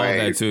make I my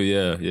that too.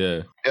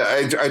 Yeah.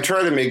 I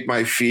try to make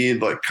my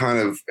feed like kind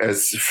of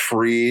as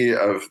free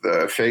of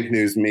the fake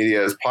news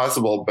media as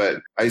possible,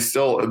 but I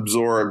still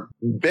absorb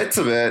bits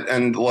of it.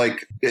 And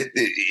like,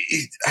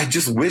 I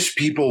just wish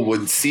people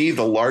would see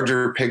the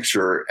larger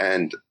picture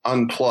and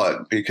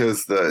unplug,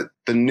 because the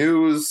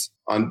news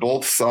on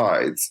both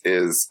sides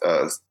is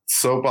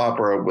soap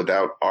opera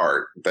without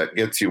art that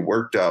gets you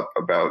worked up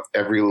about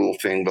every little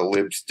thing the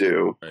libs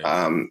do,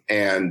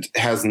 and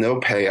has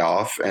no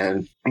payoff.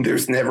 And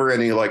there's never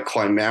any like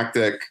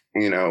climactic,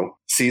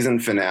 season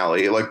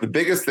finale. Like the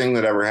biggest thing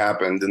that ever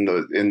happened in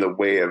the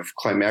way of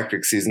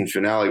climactic season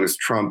finale was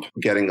Trump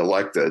getting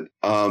elected.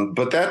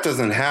 But that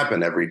doesn't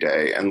happen every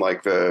day. And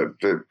like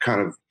the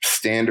kind of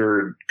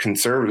standard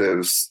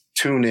conservatives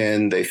tune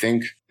in. They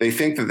think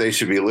that they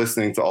should be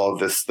listening to all of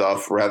this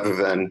stuff rather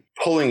than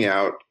pulling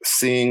out,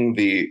 seeing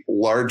the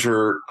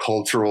larger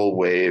cultural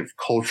wave,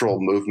 cultural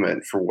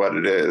movement for what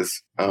it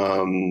is. I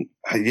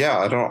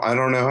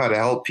don't know how to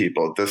help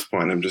people at this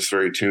point. I'm just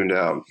very tuned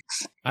out.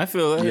 I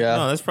feel that. Yeah.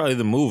 No, that's probably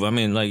the move. I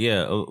mean, like,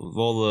 of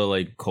all the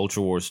like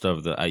culture war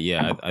stuff that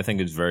I think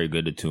it's very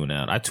good to tune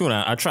out. I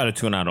try to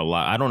tune out a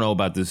lot. I don't know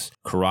about this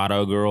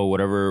Corrado girl,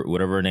 whatever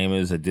her name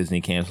is, that Disney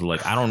canceled.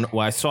 Like, I don't know.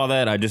 When I saw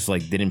that, I just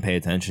like didn't pay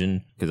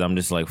attention because I'm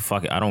just like,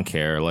 fuck it. I don't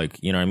care. Like,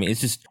 you know what I mean?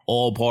 It's just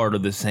all part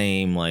of the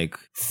same, like,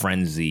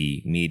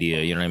 frenzy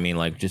media. You know what I mean?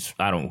 Like, just,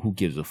 who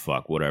gives a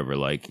fuck? Whatever.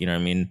 Like, you know what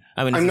I mean?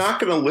 I'm not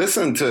going to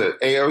listen to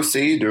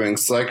AOC doing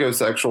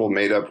psychosexual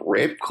made up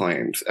rape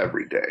claims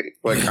every day.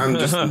 Like,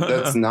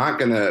 that's not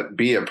going to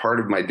be a part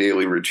of my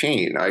daily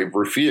routine. I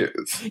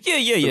refuse.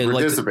 Yeah. To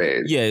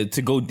participate.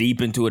 To go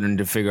deep into it and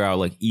to figure out,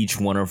 like, each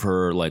one of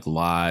her, like,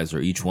 lies or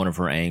each one of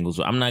her angles.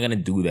 I'm not going to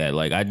do that.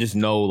 Like, I just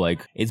know,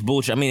 like, it's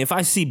bullshit. I mean, if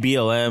I see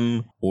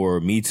BLM or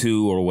Me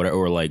Too or whatever,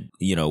 or like,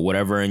 you know,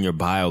 whatever in your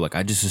bio, like,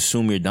 I just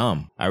assume you're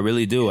dumb. I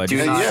really do. I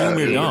just assume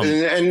you're dumb.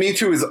 And Me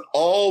Too is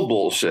all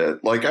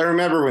bullshit. Like, I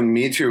remember when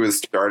Me Too was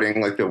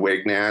starting, like, the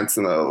Wignats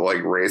and the, like,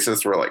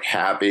 racists were, like,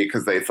 happy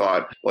because they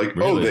thought, like,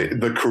 really?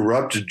 The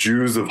corrupt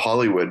Jews of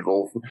Hollywood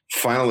will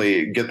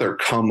finally get their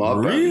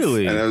comeuppance.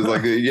 Really? And it was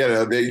like,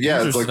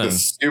 it's like the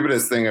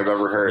stupidest thing I've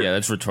ever heard. Yeah,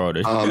 that's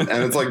retarded.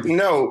 And it's like,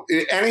 no,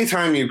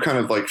 anytime you kind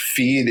of, like,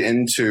 feed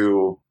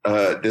into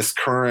this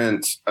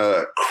current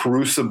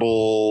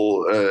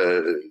crucible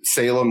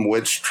Salem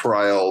witch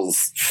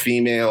trials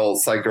female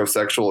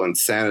psychosexual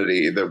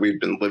insanity that we've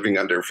been living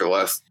under for the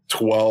last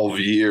 12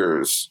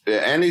 years.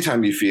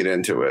 Anytime you feed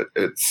into it,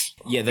 it's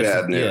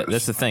bad news. Yeah,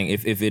 that's the thing.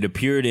 If it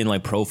appeared in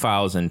like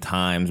profiles in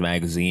Times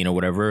Magazine or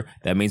whatever,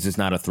 that means it's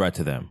not a threat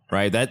to them,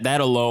 right?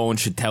 That alone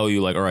should tell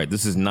you, like, all right,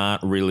 this is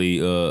not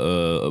really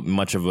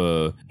much of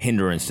a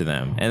hindrance to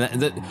them.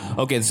 And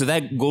okay, so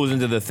that goes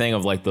into the thing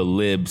of like the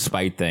lib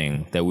spite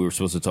thing that we were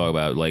supposed to talk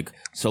about. Like,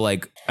 so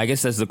like, I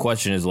guess that's the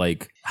question is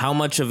like, how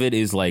much of it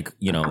is like,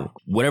 you know,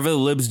 whatever the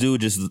libs do,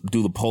 just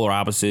do the polar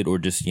opposite, or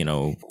just, you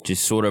know,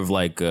 just sort of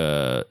like,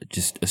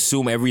 just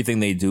assume everything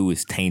they do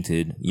is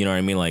tainted. You know what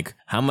I mean? Like,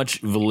 how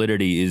much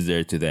validity is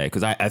there to that?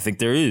 Because I think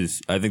there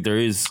is. I think there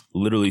is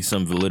literally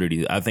some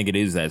validity. I think it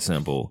is that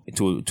simple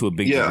to a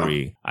big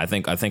degree. I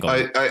think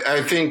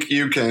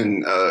you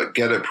can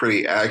get a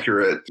pretty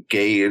accurate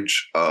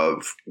gauge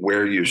of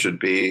where you should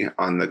be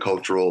on the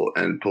cultural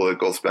and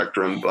political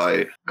spectrum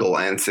by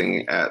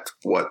glancing at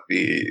what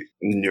the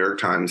New York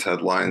Times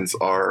headlines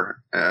are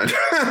and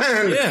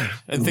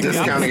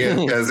discounting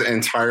it as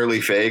entirely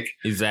fake.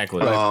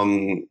 Exactly.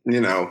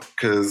 You know,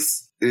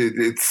 because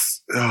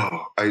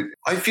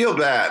I feel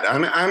bad.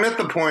 I'm at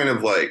the point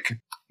of like,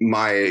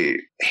 my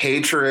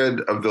hatred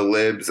of the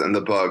libs and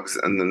the bugs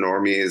and the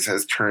normies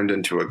has turned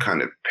into a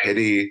kind of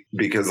pity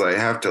because I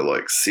have to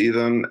like see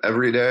them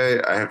every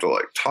day. I have to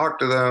like talk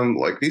to them.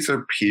 Like, these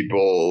are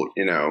people,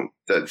 you know,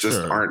 that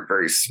just aren't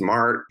very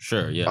smart.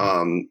 Sure,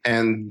 yeah.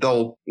 And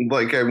they'll,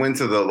 like, I went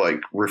to the like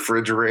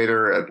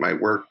refrigerator at my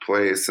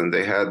workplace and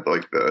they had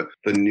like the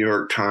New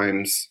York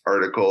Times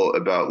article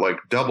about like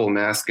double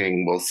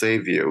masking will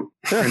save you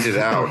printed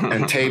out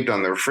and taped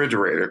on the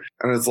refrigerator.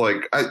 And it's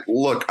like, I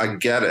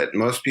get it.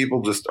 Most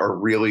people just are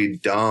really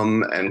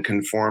dumb and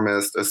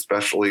conformist,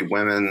 especially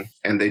women,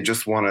 and they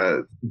just want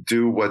to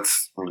do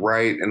what's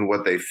right and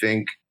what they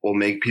think will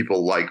make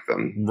people like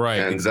them. Right.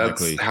 And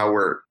exactly. That's how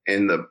we're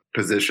in the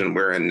position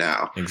we're in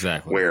now.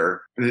 Exactly.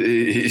 Where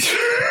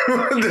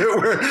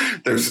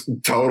there's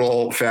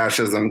total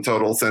fascism,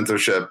 total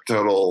censorship,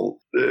 total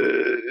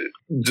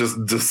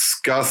just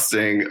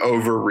disgusting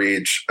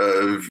overreach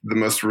of the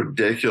most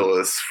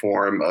ridiculous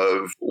form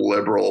of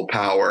liberal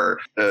power,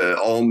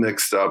 all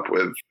mixed up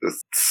with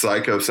this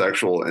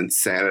psychosexual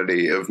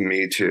insanity of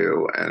Me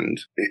Too.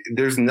 And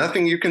there's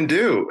nothing you can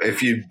do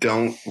if you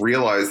don't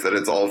realize that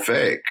it's all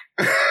fake.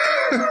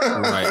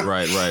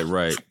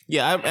 Right.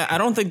 Yeah, I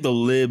don't think the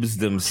libs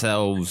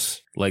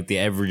themselves, like the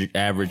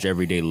average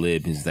everyday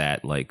lib, is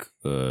that like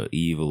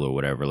evil or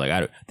whatever.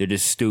 Like, they're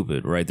just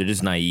stupid, right? They're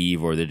just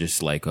naive, or they're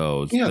just like,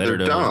 they're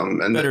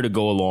dumb and better to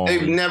go along.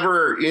 They've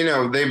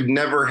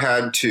never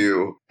had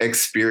to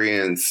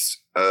experience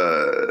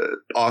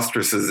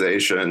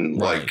ostracization,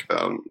 right,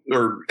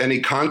 or any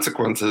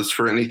consequences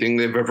for anything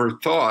they've ever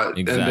thought.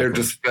 Exactly. And they're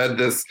just fed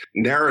this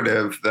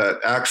narrative that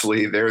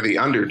actually they're the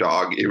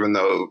underdog, even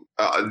though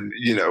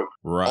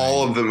right,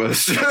 all of the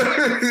most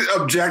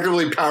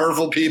objectively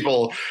powerful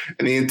people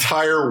in the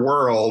entire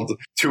world,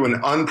 to an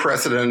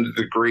unprecedented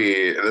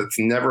degree that's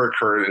never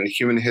occurred in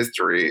human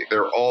history,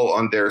 they're all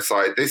on their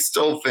side. They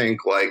still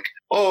think like,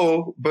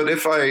 oh, but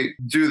if I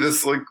do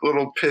this like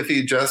little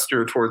pithy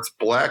gesture towards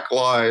Black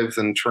lives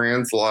and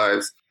trans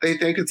lives, they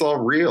think it's all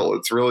real.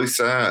 It's really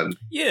sad.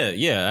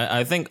 Yeah.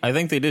 I think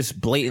they just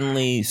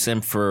blatantly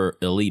simp for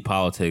elite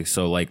politics.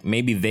 So like,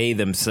 maybe they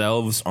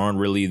themselves aren't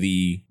really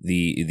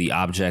the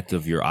object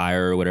of your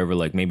ire or whatever.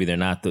 Like, maybe they're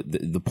not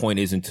the point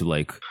isn't to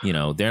like, you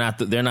know, they're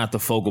not the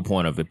focal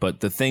point of it. But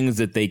the things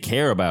that they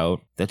care about,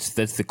 that's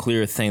the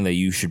clear thing that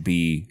you should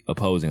be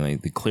opposing.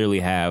 Like, they clearly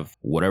have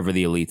whatever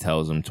the elite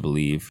tells them to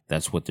believe.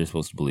 That's what they're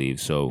supposed to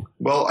believe. So,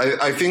 well,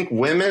 I think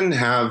women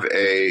have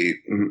a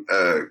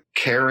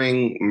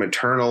caring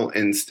maternal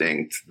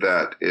instinct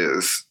that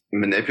is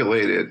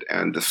manipulated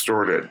and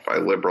distorted by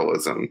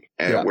liberalism,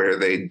 and where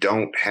they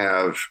don't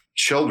have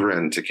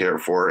children to care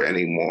for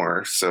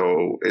anymore.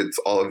 So it's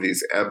all of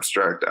these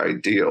abstract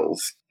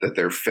ideals that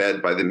they're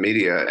fed by the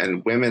media.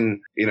 And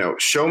women,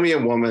 show me a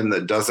woman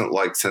that doesn't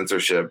like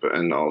censorship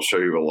and I'll show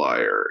you a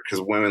liar,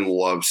 because women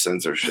love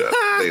censorship.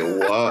 They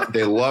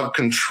love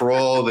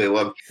control. They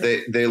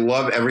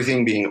love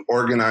everything being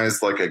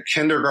organized like a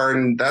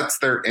kindergarten. That's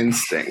their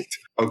instinct.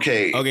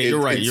 Okay,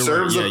 you're right. It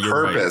serves a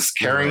purpose,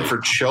 caring for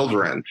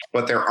children,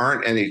 but there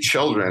aren't any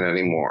children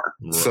anymore.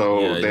 Right.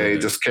 So they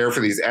just care for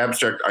these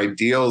abstract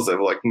ideals of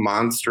like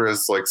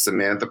monstrous, like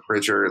Samantha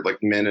Pritchard, like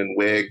men in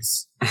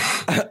wigs.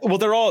 Well,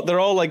 they're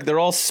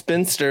all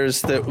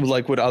spinsters that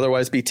like would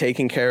otherwise be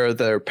taking care of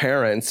their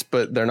parents,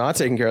 but they're not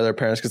taking care of their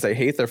parents because they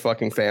hate their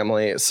fucking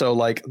family. So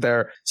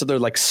they're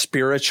like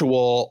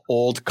spiritual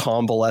old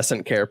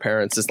convalescent care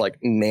parents is like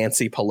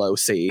Nancy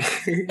Pelosi,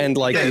 and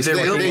like they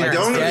don't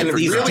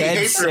really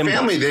hate their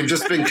family. They've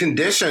just been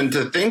conditioned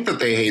to think that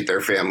they hate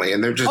their family,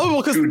 and they're just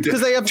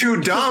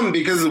too dumb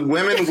because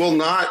women will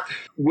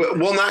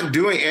not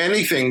doing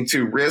anything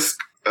to risk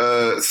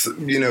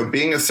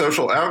being a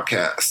social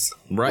outcast.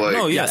 Right. Like,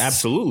 no, yeah,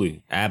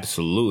 absolutely.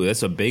 Absolutely.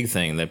 That's a big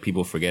thing that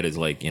people forget is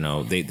like,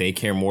 they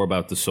care more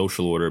about the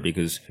social order,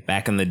 because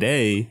back in the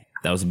day,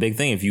 that was a big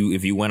thing. If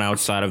you went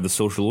outside of the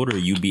social order,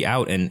 you'd be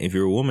out. And if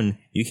you're a woman,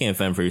 you can't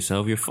fend for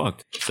yourself. You're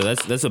fucked. So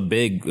that's a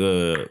big,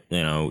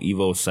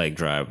 Evo psych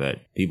drive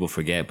that people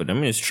forget. But I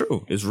mean, it's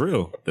true. It's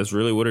real. That's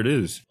really what it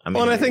is. I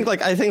mean, and I think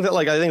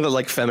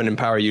that feminine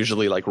power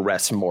usually like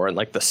rests more in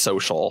like the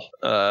social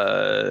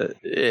kind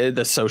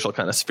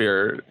of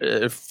sphere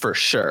for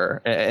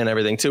sure, and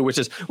everything too, which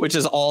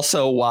is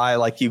also why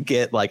like you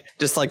get like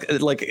just like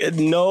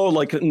no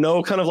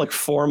kind of like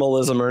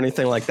formalism or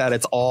anything like that.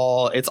 It's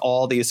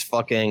all these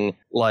fucking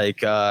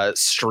like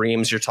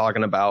streams you're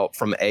talking about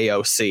from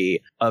AOC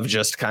of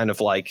just kind of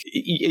like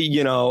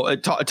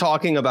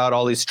talking about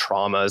all these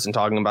traumas and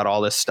talking about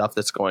all this stuff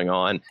that's going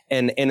on,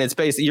 and it's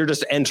basically you're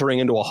just entering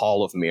into a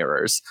hall of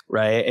mirrors,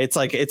 right? It's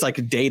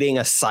like dating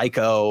a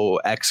psycho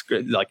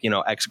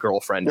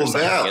ex-girlfriend. Well,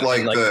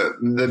 that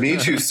the Me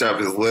Too stuff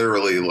is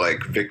literally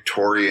like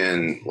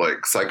Victorian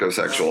like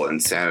psychosexual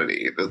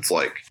insanity. That's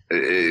like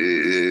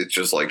it's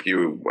just like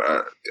you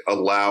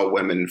allow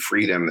women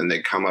freedom and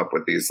they come up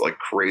with these like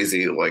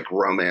crazy like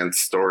romance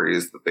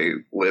stories that they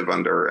live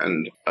under,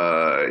 and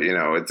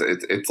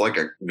it's like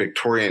a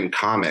Victorian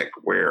comic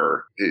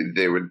where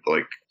they would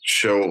like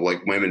show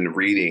like women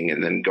reading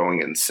and then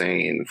going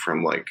insane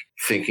from like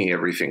thinking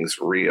everything's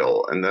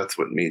real, and that's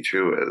what Me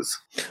Too is.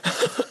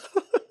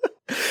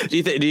 Do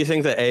you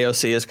think that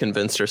AOC has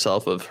convinced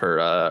herself of her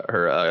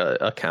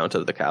account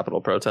of the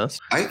Capitol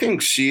protest? I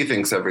think she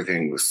thinks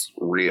everything's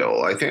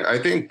real. I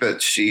think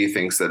that she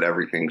thinks that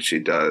everything she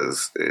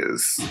does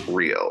is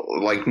real.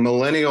 Like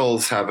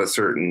millennials have a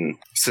certain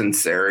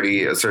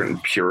sincerity, a certain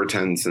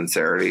Puritan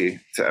sincerity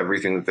to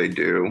everything that they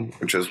do,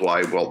 which is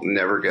why we'll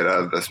never get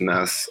out of this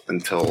mess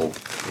until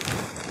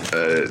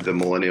the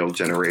millennial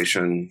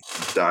generation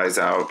dies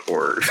out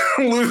or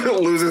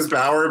loses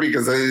power,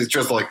 because it's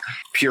just like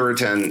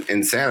Puritan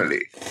insanity.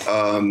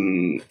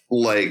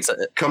 Like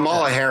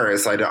Kamala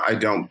Harris, I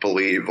don't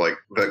believe like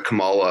the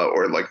Kamala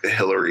or like the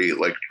Hillary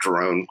like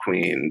drone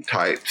queen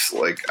types.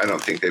 Like I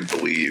don't think they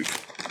believe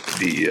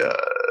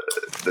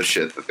the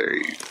shit that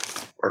they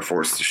are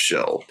forced to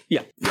shill.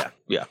 Yeah.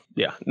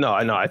 No,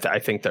 I know. I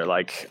think they're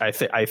like, I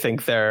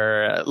think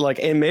they're like,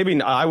 and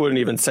maybe I wouldn't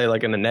even say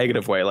like in a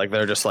negative way. Like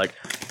they're just like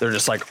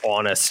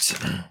honest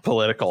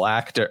political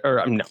actor,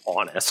 or I'm not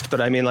honest, but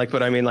I mean like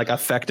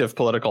effective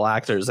political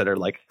actors that are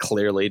like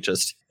clearly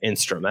just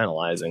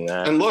instrumentalizing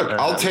that. And look,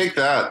 I'll take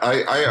that.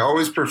 I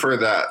always prefer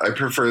that. I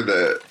prefer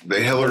the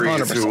Hillarys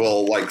 100%. Who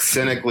will like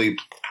cynically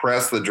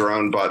press the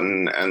drone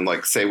button and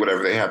like say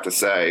whatever they have to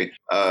say.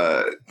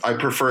 I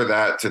prefer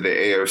that to the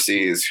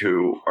AOCs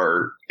who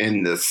are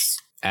in this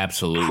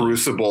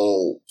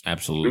crucible,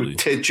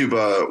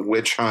 Tituba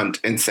witch hunt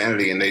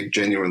insanity, and they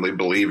genuinely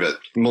believe it.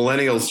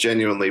 Millennials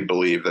genuinely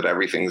believe that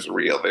everything's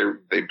real.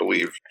 They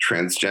believe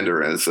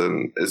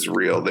transgenderism is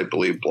real. They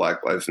believe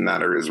Black Lives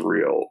Matter is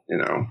real.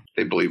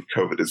 They believe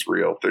COVID is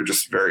real. They're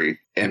just very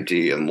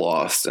empty and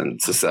lost and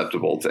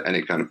susceptible to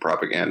any kind of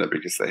propaganda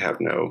because they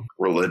have no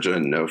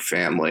religion, no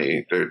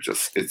family.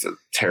 It's a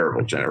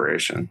terrible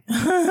generation.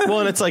 Well,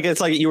 and it's like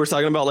you were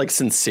talking about like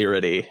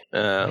sincerity.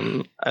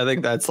 I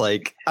think that's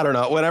like, I don't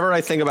know. Whenever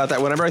I think about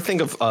that, whenever I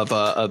think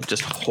of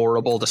just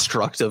horrible,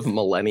 destructive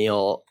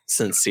millennial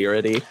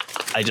sincerity,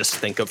 I just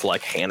think of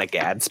like Hannah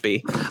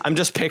Gadsby. I'm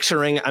just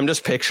picturing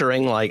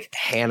like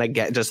Hannah,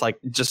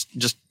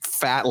 just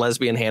fat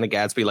lesbian Hannah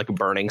Gadsby like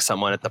burning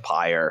someone at the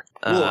pyre.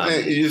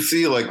 Well, you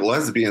see, like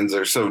lesbians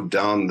are so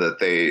dumb that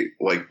they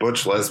like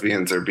butch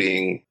lesbians are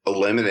being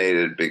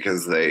eliminated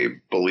because they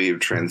believe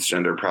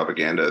transgender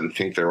propaganda and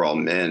think they're all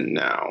men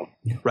now.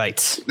 Right.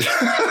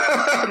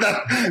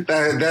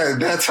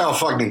 That's how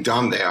fucking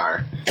dumb they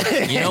are.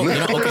 Okay.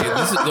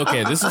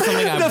 This is something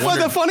I've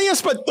wondered.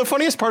 The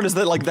funniest part is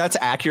that like that's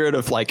accurate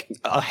of like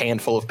a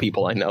handful of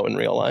people I know in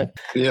real life.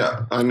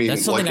 Yeah, I mean,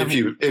 like if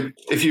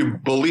you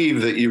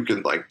believe that you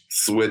can like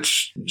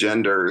switch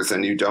genders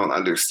and you don't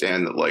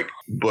understand that like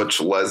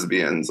butch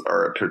lesbians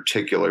are a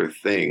particular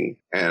thing,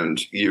 and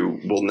you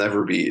will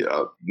never be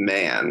a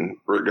man.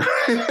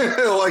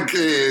 Like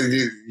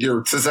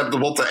you're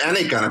susceptible to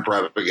any kind of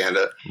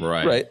propaganda.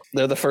 Right.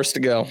 They're the first to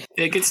go.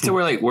 It gets to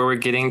where we're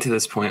getting to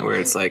this point where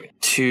it's like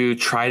to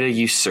try to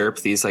usurp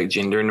these like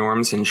gender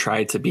norms and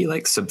try to be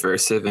like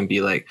subversive and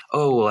be like,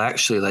 oh, well,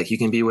 actually, like you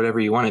can be whatever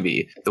you want to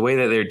be. The way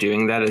that they're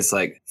doing that is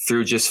like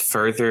through just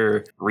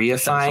further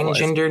reifying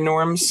gender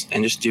norms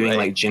and just doing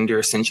like gender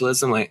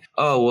essentialism. Like,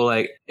 oh, well,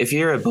 like if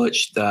you're a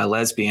butch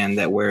lesbian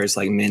that wears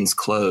like men's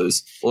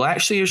clothes, well,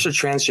 actually, you're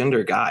just a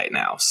transgender guy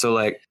now. So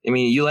like, I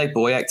mean, you like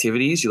boy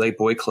activities, you like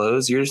boy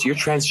clothes, you're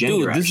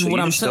transgender. Dude, this is what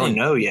I'm saying. Don't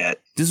know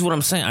yet. This is what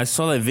I'm saying. I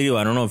saw that video.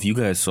 I don't know if you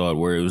guys saw it,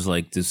 where it was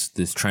like this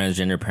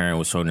transgender parent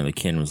was talking to the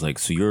kid and was like,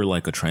 so you're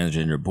like a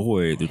transgender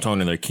boy. They're talking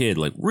to their kid,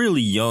 like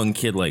really young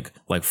kid, like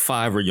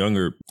 5 or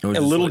younger. A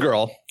little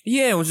girl.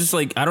 Yeah, it was just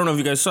like, I don't know if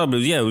you guys saw it, but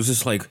it was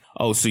just like,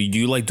 oh, so do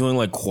you like doing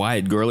like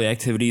quiet girly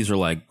activities or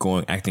like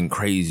acting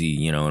crazy,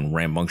 you know, and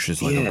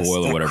rambunctious like a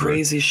boy or whatever?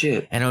 Crazy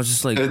shit. And I was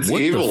just like, it's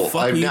what evil. the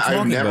fuck are you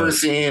talking about?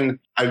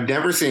 I've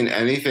never seen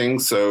anything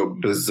so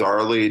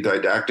bizarrely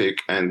didactic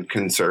and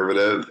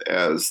conservative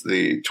as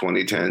the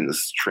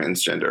 2010s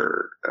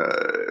transgender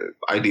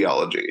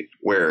ideology,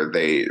 where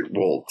they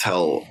will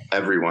tell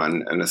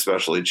everyone, and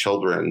especially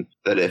children,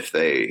 that if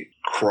they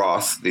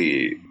cross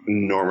the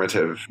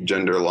normative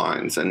gender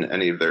lines and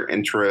any of their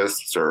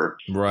interests or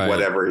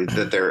whatever,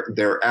 that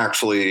they're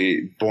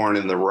actually born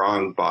in the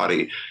wrong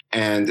body.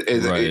 And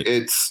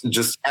it's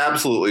just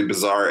absolutely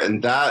bizarre.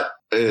 And that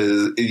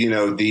is, you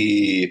know,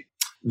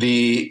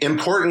 the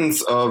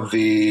importance of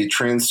the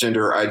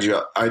transgender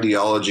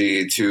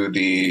ideology to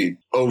the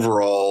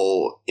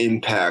overall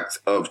impact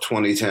of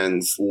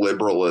 2010's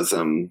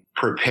liberalism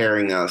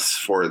preparing us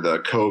for the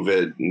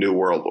COVID New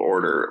World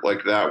Order.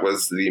 Like that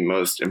was the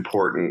most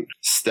important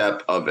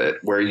step of it,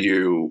 where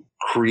you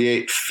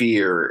create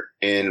fear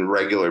in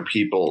regular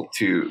people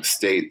to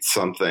state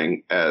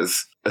something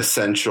as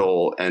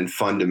essential and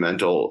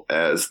fundamental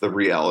as the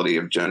reality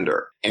of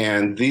gender.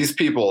 And these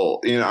people,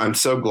 you know, I'm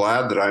so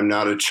glad that I'm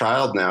not a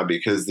child now,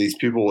 because these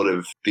people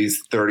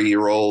these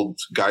 30-year-old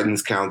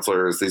guidance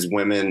counselors, these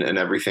women and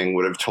everything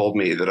would have told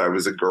me that I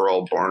was a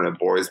girl born in a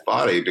boy's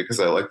body because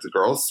I liked the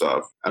girl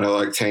stuff and I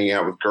liked hanging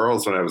out with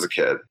girls when I was a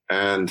kid.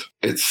 And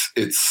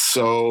it's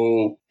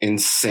so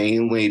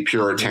insanely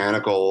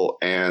puritanical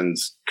and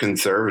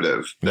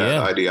conservative, that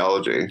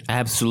ideology.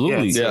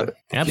 Absolutely.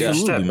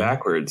 Absolutely. Step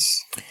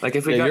backwards. Like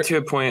if we got to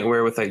a point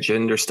where with like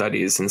gender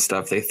studies and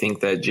stuff, they think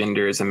that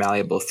gender is a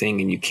malleable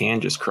thing and you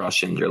can just cross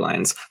gender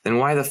lines, then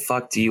why the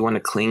fuck do you want to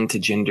cling to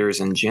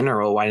genders in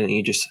general? Why don't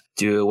you just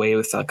do away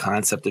with the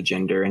concept of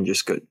gender and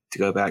just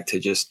go back to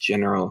just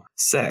general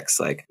sex?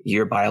 Like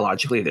you're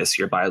biologically this,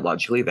 you're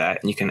biologically that,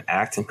 and you can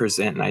act and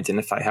present and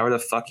identify however the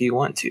fuck you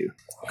want to.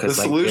 The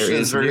solution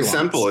is very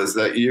simple, is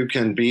that you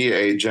can be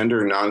a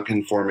gender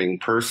non-conforming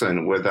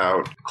person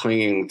without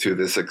clinging to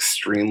this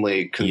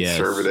extremely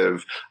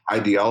conservative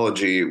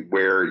ideology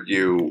where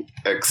you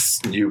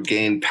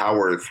gain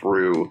power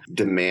through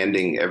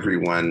demanding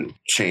everyone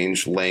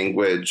change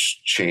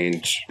language,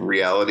 change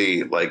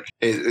reality. Like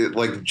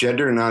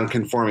gender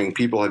non-conforming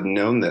people have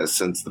known this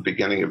since the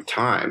beginning of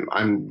time.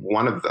 I'm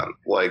one of them.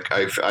 Like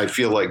I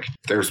feel like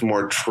there's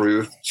more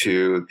truth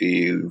to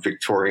the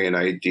Victorian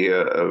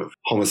idea of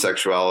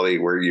homosexuality,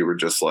 where you were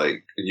just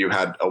like, you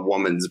had a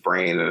woman's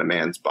brain in a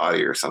man's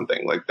body or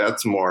something. Like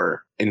that's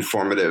more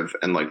informative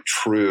and like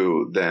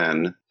true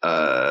than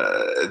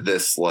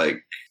this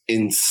like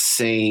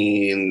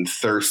insane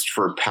thirst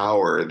for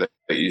power that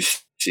you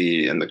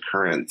see in the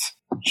current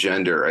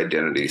gender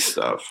identity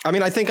stuff. I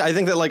mean, I think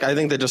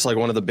that just like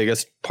one of the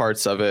biggest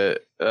parts of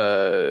it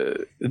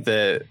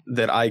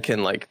that I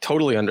can like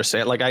totally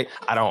understand. Like I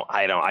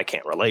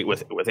can't relate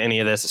with any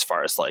of this as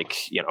far as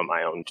like, you know,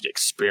 my own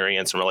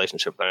experience and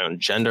relationship with my own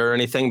gender or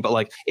anything. But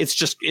like it's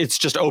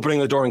just opening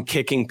the door and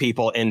kicking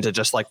people into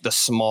just like the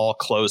small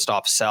closed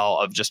off cell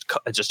of just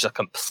a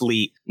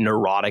complete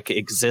neurotic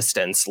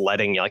existence,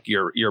 letting like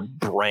your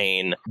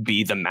brain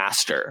be the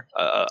master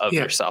of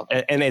yourself.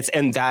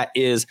 And that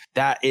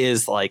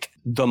is like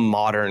the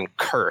modern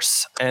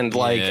curse. And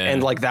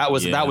like that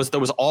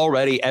was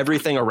already,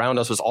 everything around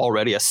us was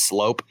already a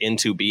slope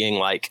into being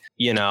like,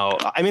 you know,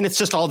 I mean, it's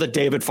just all the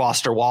David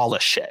Foster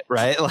Wallace shit,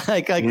 right?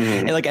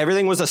 And like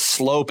everything was a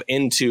slope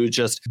into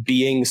just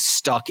being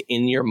stuck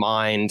in your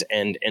mind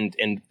and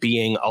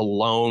being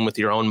alone with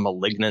your own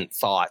malignant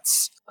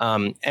thoughts.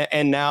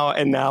 And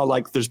now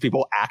like there's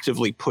people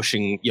actively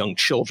pushing young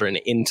children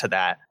into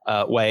that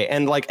way.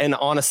 And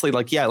honestly,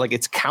 like, yeah, like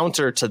it's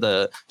counter to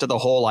the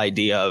whole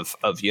idea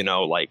of, you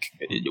know, like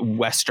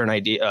Western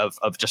idea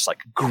of just like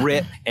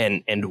grit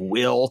and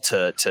will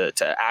to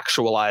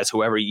actualize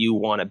whoever you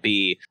want to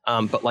be.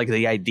 But like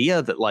the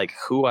idea that like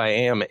who I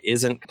am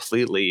isn't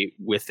completely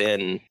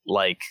within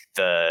like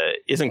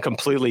isn't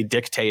completely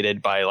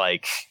dictated by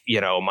like, you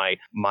know, my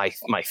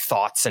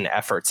thoughts and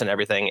efforts and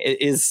everything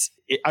is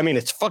I mean,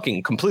 it's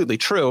fucking completely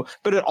true,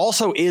 but it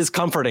also is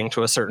comforting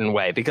to a certain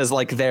way because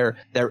like there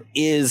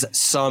is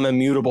some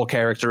immutable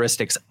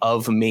characteristics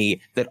of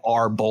me that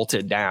are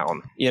bolted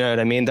down. You know what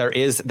I mean? That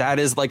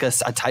is like a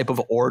type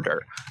of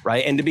order,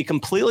 right? And to be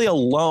completely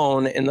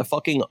alone in the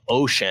fucking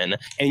ocean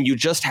and you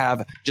just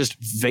have just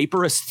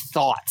vaporous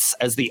thoughts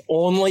as the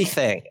only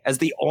thing, as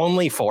the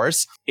only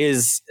force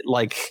is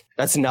like,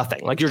 that's nothing.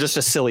 Like you're just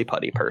a silly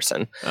putty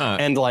person.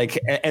 And like,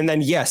 and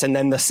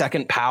then the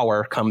second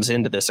power comes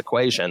into this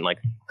equation. Like,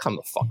 come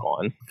the fuck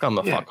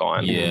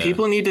on. Yeah.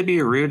 People need to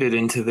be rooted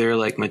into their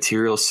like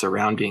material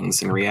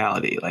surroundings and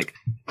reality. Like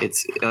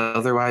it's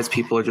otherwise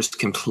people are just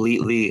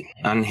completely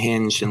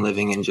unhinged and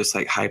living in just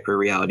like hyper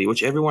reality,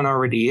 which everyone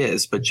already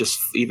is, but just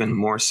even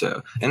more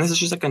so. And this is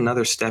just like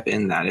another step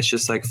in that. It's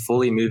just like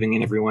fully moving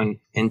in everyone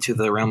into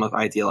the realm of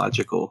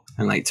ideological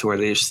and like to where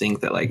they just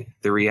think that like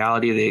the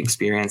reality they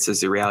experience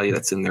is the reality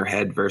that's in their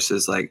head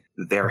versus like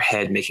their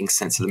head making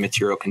sense of the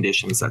material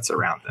conditions that's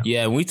around them.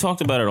 Yeah, we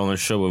talked about it on the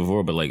show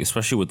before, but like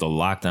especially with the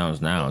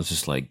lockdowns now, it's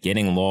just like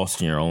getting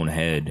lost in your own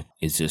head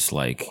is just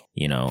like,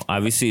 you know,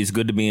 obviously it's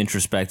good to be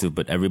introspective,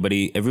 but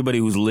everybody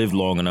who's lived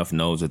long enough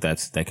knows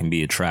that can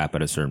be a trap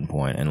at a certain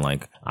point. And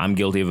like I'm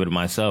guilty of it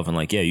myself. And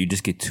like, yeah, you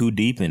just get too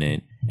deep in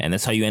it. And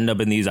that's how you end up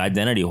in these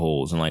identity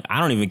holes. And like,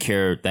 I don't even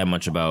care that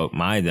much about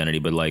my identity,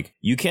 but like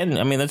you can,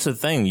 I mean, that's the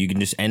thing. You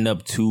can just end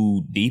up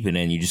too deep in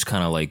it and you just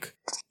kind of like,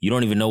 you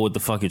don't even know what the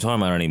fuck you're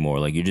talking about anymore.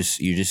 Like you're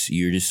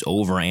just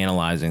over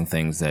analyzing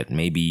things that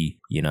maybe,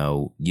 you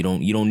know, you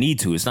don't need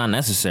to. It's not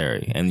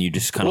necessary. And you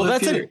just kind of. Well,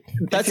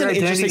 that's an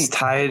interesting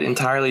tied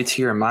entirely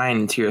to your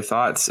mind, to your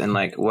thoughts and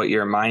like what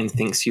your mind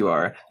thinks you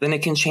are, then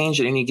it can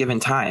change at any given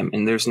time.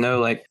 And there's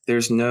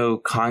no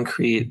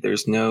concrete,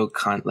 there's no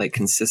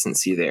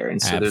consistency there.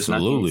 And so there's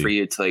nothing for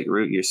you to like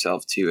root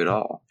yourself to at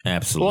all.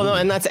 Absolutely. Well, no,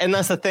 and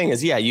that's the thing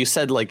is, yeah, you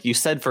said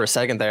for a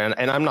second there,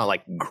 and I'm not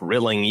like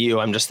grilling you.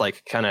 I'm just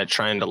like kind of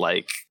trying to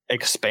like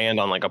expand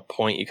on like a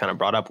point you kind of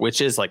brought up,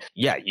 which is like,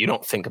 yeah, you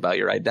don't think about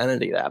your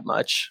identity that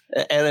much.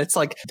 And it's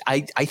like,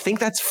 I think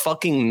that's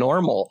fucking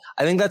normal.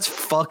 I think that's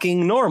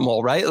fucking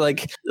normal, right?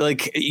 Like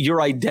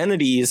your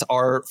identities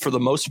are for the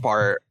most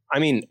part, I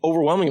mean,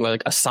 overwhelmingly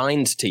like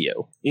assigned to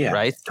you. Yeah,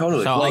 right.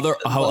 Totally.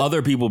 How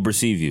other people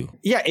perceive you.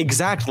 Yeah,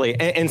 exactly.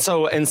 And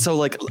so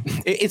like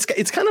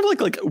it's kind of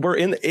like we're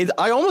in it.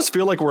 I almost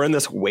feel like we're in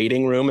this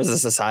waiting room as a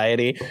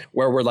society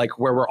where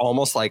we're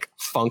almost like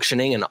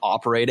functioning and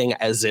operating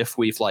as if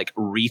we've like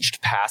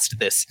reached past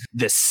this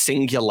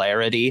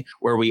singularity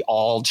where we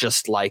all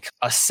just like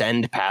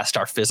ascend past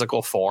our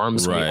physical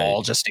forms. Right. We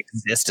all just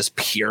exist as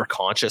pure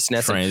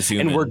consciousness.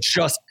 And we're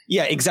just,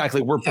 yeah,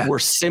 exactly. We're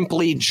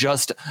simply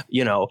just,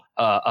 you know,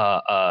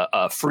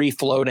 free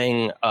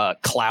floating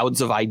clouds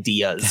of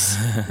ideas,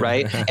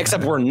 right?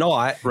 Except we're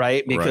not,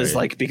 right? Because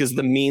because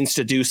the means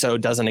to do so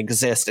doesn't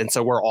exist, and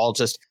so we're all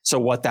just. So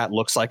what that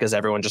looks like is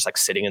everyone just like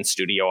sitting in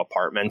studio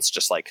apartments,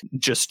 just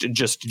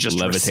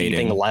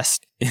receiving less.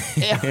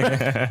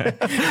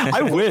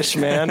 I wish,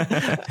 man.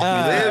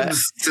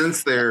 Libs,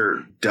 since they're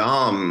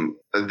dumb,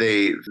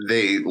 they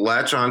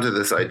latch onto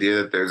this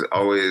idea that there's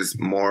always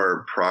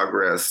more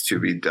progress to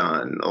be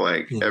done.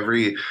 Like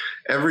every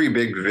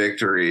big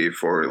victory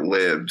for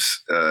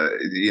libs,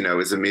 you know,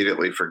 is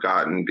immediately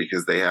forgotten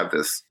because they have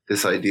this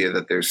idea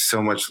that there's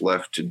so much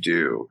left to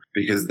do,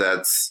 because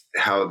that's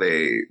how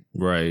the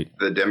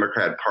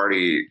Democrat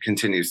Party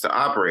continues to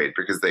operate,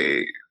 because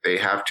they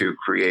have to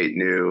create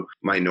new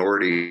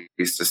minorities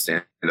to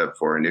stand up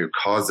for, new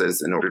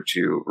causes in order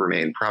to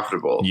remain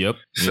profitable.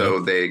 So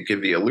they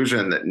give the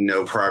illusion that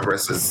no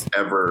progress is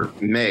ever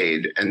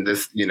made. And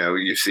this, you know,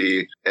 you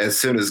see, as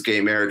soon as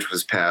gay marriage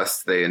was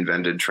passed, they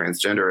invented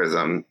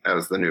transgenderism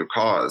as the new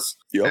cause.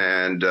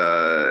 And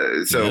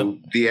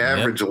the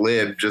average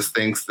lib just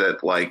thinks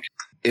that, like,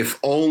 if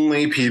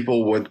only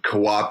people would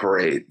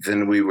cooperate,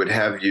 then we would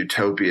have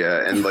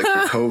utopia. And like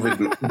the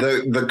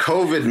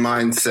COVID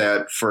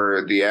mindset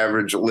for the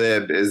average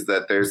lib is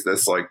that there's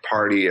this like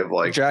party of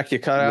like, Jack, you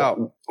cut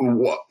out.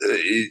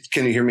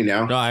 Can you hear me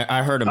now? No,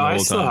 I heard him the whole time.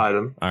 I still heard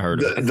him. I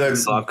heard him. The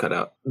SLAV cut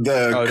out.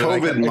 The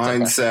COVID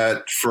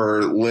mindset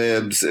for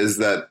libs is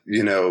that,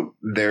 you know,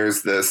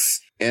 there's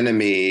this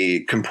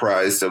enemy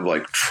comprised of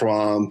like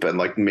Trump and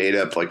like made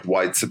up like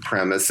white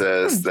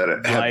supremacists that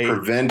have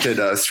prevented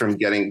us from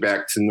getting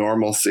back to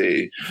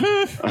normalcy.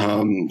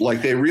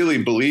 Like they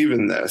really believe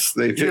in this.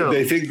 They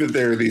think that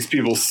there are these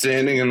people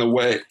standing in the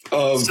way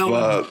of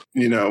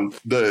you know,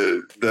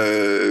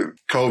 the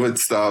COVID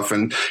stuff,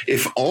 and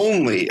if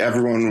only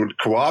everyone would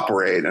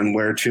cooperate and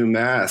wear 2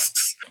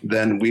 masks,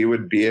 then we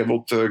would be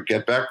able to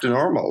get back to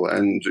normal.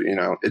 And, you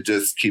know, it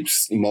just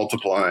keeps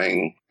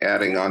multiplying,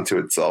 adding onto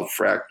itself,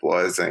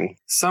 fractalizing.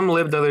 Some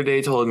lib the other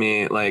day told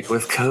me, like,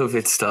 with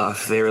COVID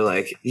stuff, they were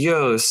like,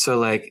 yo, so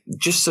like,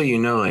 just so you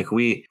know, like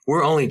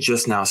we're only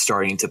just now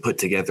starting to put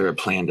together a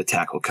plan to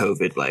tackle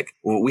COVID. Like,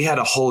 we had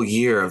a whole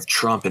year of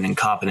Trump and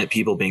incompetent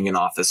people being in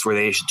office where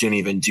they didn't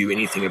even do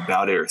anything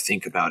about it or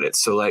think about it.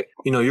 So like,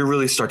 you know, you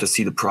really start to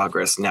see the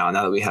progress now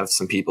that we have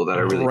some people that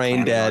are really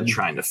brain dead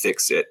trying to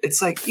fix it.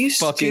 It's like, you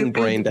fucking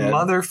brain dead.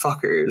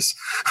 Motherfuckers.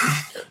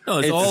 No,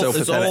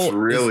 it's all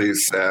really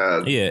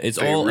sad. Yeah, it's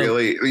they all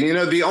really.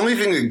 The only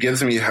thing that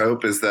gives me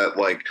hope is that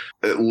like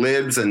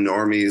libs and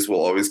normies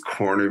will always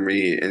corner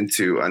me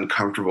into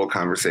uncomfortable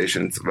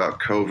conversations about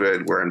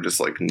COVID, where I'm just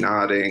like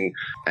nodding,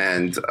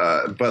 and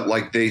but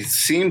like they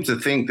seem to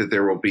think that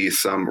there will be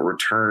some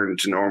return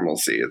to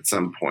normalcy at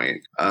some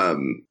point.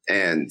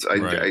 And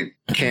I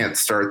can't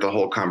start the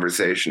whole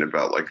conversation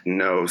about like,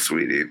 no,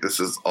 sweetie, this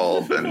has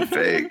all been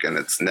fake and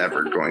it's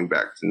never going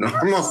back to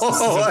normal.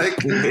 Like,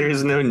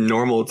 there's no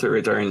normal to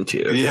return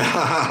to.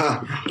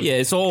 Yeah. Yeah,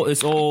 it's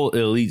all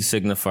elite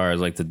signifiers.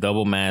 Like the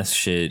double mask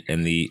shit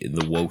and the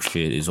woke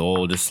shit is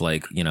all just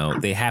like,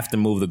 they have to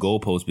move the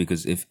goalpost,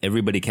 because if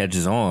everybody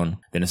catches on,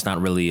 then it's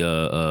not really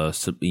a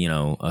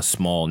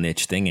small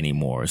niche thing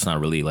anymore. It's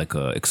not really like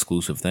a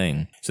exclusive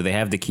thing. So they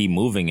have to keep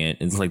moving it.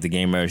 It's like the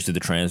gay marriage to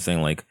the trans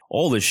thing, like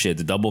all this shit,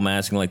 the double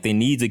masking, like they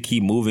need to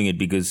keep moving it,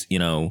 because,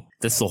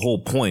 that's the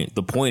whole point.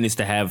 The point is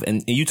to have,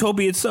 and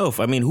utopia itself.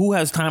 I mean, who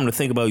has time to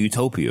think about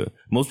utopia?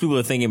 Most people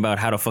are thinking about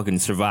how to fucking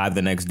survive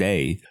the next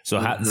day.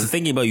 So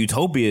thinking about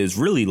utopia is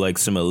really like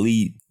some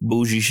elite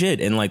bougie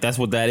shit. And like, that's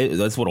what that is.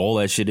 That's what all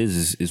that shit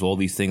is all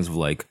these things of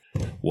like,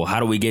 well,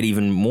 how do we get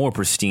even more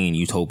pristine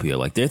utopia?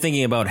 Like they're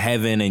thinking about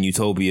heaven and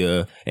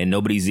utopia, and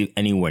nobody's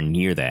anywhere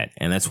near that.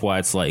 And that's why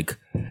it's like,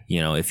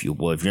 if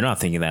you're not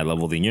thinking that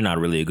level, then you're not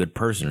really a good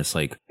person. It's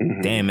like,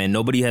 damn, man,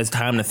 nobody has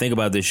time to think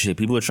about this shit.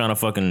 People are trying to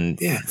fucking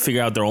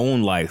figure out their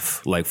own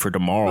life, like for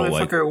tomorrow.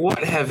 Motherfucker,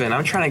 what heaven?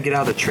 I'm trying to get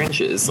out of the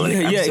trenches. Like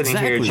I'm sitting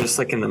here just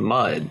like in the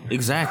mud.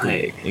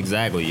 Exactly. Like,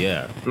 exactly.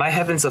 Yeah. My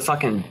heaven's a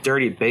fucking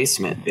dirty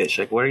basement, bitch.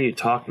 Like, what are you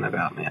talking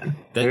about, man?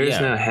 There's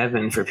no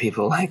heaven for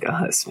people like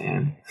us,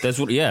 man. That's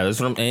what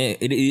I'm.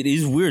 It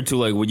is weird too.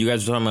 Like what you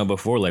guys were talking about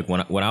before. Like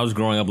when I was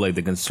growing up, like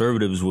the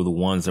conservatives were the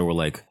ones that were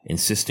like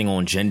insisting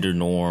on gender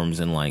norms,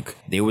 and like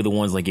they were the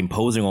ones like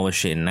imposing all this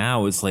shit. And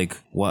now it's like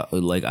what?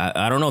 Like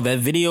I don't know, that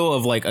video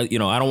of like I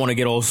don't want to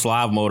get all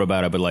Slav mode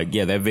about it, but like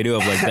that video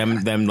of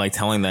like them like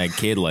telling that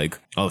kid like,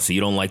 oh, so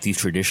you don't like these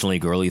traditionally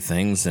girly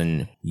things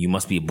and you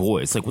must be a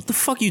boy. It's like, what the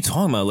fuck are you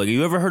talking about? Like,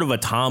 you ever heard of a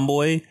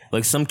tomboy?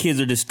 Like, some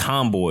kids are just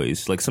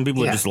tomboys. Like, some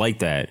people are just like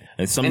that.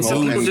 And some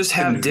people just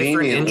have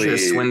different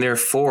interests when they're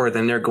 4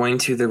 than they're going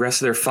to the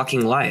rest of their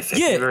fucking life. Have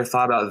you ever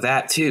thought about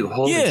that, too?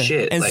 Holy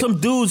shit. And like, some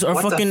dudes are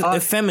fucking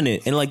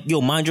effeminate and like,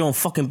 yo, mind your own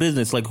fucking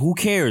business. Like, who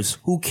cares?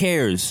 Who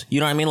cares? You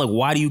know what I mean? Like,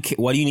 why do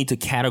you need to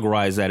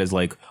categorize that as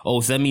like,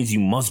 oh, so that means you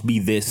must be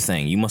this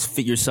thing. You must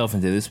fit yourself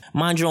into this.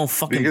 Mind your own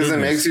fucking business. Because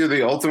it makes you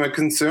the ultimate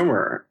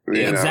consumer.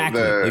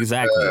 Exactly.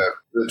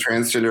 The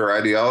transgender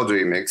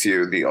ideology makes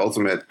you the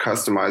ultimate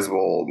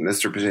customizable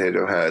Mr.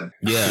 Potato Head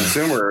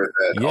consumer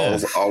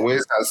that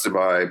always has to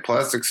buy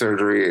plastic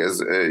surgery,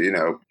 is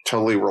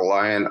totally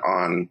reliant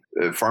on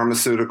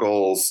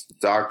pharmaceuticals,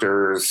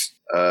 doctors.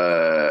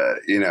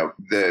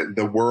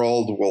 The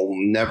world will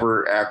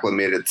never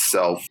acclimate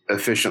itself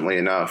efficiently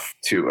enough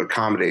to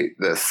accommodate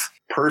this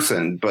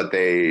person, but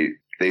they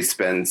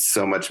spend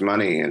so much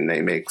money and they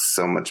make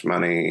so much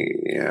money,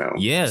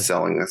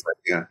 selling this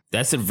idea.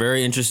 That's a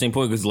very interesting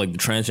point, because like the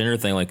transgender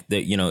thing, like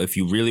that, if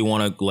you really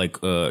want to like,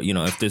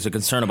 if there's a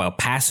concern about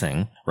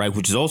passing, right,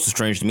 which is also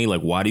strange to me,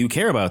 like, why do you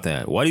care about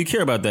that? Why do you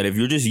care about that? If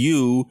you're just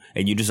you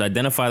and you just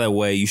identify that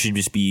way, you should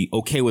just be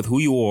okay with who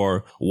you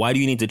are. Why do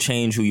you need to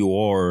change who you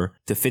are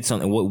to fit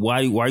something?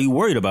 Why are you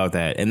worried about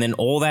that? And then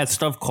all that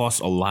stuff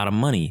costs a lot of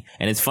money.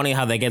 And it's funny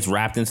how that gets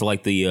wrapped into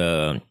like the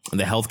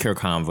healthcare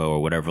convo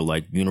or whatever,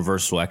 like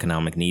universal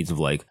economic needs of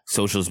like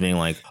socialists being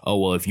like, oh,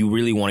 well, if you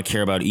really want to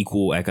care about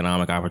equal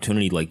economic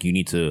opportunity, like you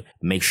need to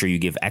make sure you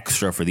give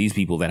extra for these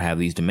people that have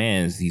these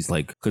demands, these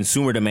like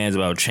consumer demands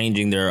about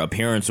changing their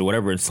appearance or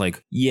whatever. It's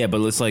like, yeah,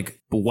 but it's like,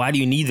 but why do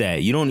you need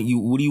that?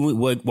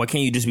 Why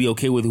can't you just be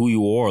okay with who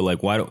you are? Like,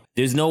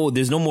 there's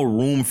no more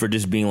room for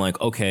just being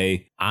like,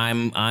 okay,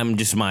 I'm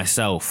just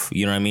myself.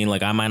 You know what I mean?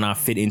 Like, I might not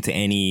fit into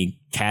any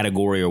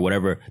category or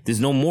whatever. There's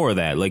no more of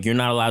that. Like, you're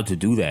not allowed to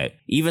do that.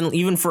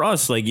 Even for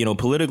us, like,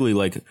 politically,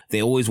 like,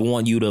 they always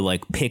want you to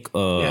like pick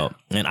an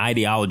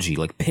ideology,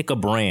 like pick a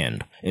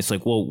brand. It's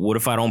like, well, what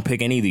if I don't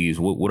pick any of these?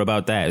 What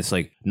about that? It's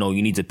like, no,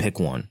 you need to pick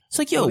one. It's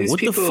like, yo,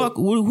 what the fuck?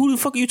 Who the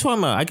fuck are you talking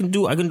about? I can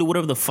do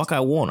whatever the fuck I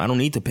want. I don't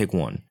need to pick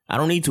one. I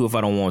don't need to if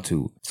I don't want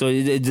to. So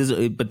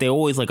but they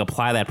always like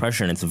apply that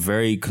pressure, and it's a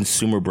very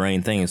consumer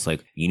brain thing. It's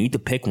like, you need to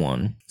pick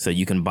one so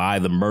you can buy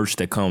the merch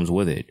that comes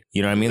with it.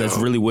 You know what I mean? That's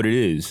really what it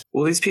is.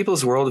 Well, these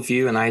people's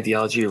worldview and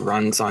ideology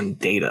runs on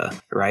data,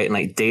 right? And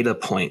like data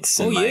points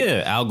and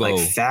algo, like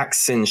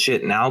facts and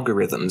shit and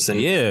algorithms. And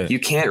you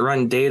can't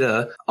run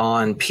data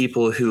on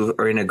people who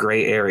are in a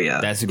gray area.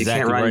 That's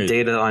exactly right. You can't run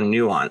data on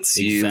nuance.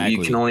 Exactly.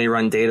 You can only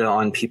run data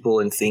on people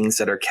and things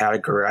that are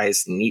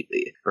categorized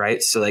neatly,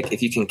 right? So like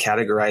if you can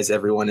categorize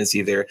everyone as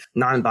either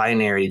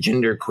non-binary,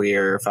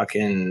 genderqueer,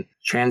 fucking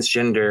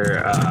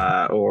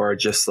transgender, or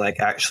just like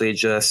actually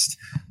just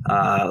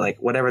like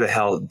whatever the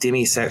hell,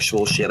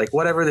 demisexual shit, like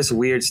whatever this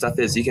weird stuff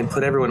is, you can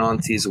put everyone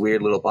onto these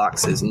weird little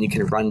boxes and you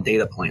can run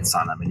data points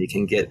on them, and you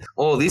can get,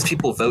 oh, these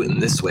people vote in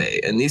this way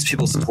and these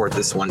people support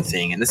this one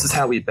thing, and this is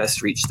how we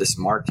best reach this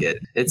market.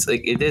 It's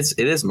like it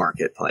is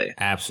market play.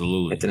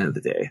 Absolutely. At the end of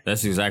the day.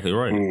 That's exactly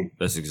right.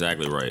 That's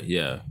exactly right.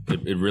 Yeah.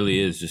 It really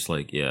is just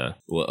like, yeah.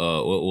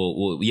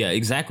 Well, yeah,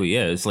 exactly.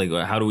 Yeah. It's like,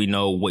 how do we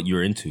know what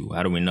you're into?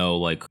 How do we know,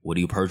 like, what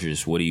do you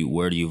purchase? How do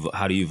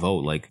you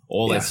vote? Like,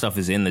 all that stuff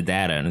is in the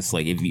data. And it's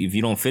like, if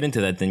you don't fit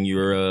into that, then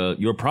you're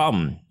a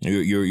problem.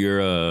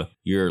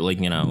 You're like,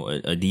 you know,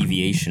 a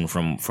deviation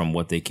from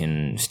what they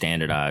can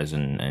standardize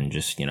and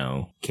just, you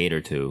know,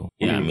 cater to.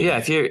 Yeah. I mean,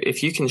 yeah.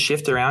 If you can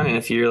shift around, and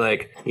if you're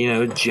like, you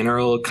know,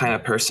 general kind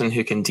of person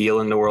who can deal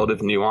in the world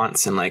of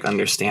nuance and like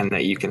understand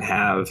that you can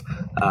have,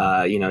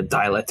 you know,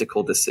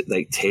 dialectical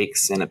like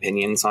takes and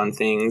opinions on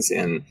things,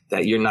 and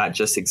that you're not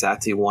just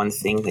exactly one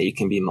thing, that you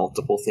can be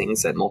multiple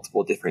things at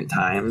multiple different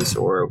times,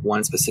 or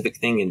one specific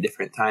thing in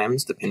different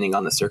times, depending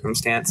on the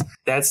circumstance.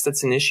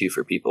 That's an issue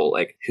for people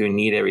like who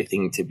need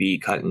everything to be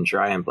cut and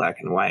dry and black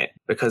and white,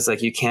 because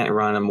like you can't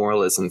run a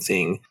moralism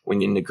thing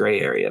when you're in the gray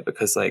area,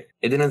 because like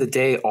at the end of the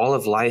day, all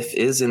of life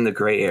is in the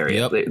gray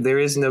area. Yep. There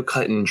is no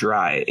cut and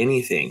dry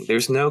anything.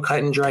 There's no cut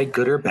and dry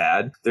good or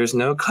bad. There's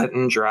no cut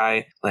and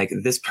dry like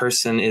this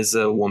person is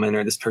a woman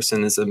or this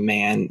person is a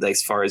man, like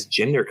as far as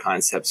gender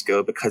concepts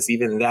go, because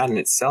even that in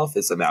itself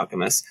is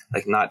amalgamous,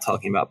 like not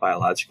talking about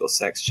biological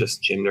sex,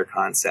 just gender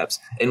concepts,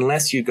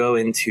 unless you go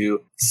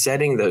into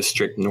setting those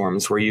strict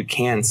norms where you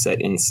can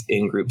set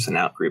in groups and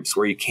out groups,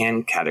 where you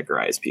can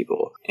categorize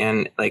people.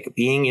 And like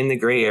being in the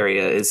gray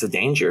area is a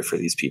danger for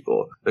these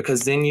people,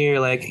 because then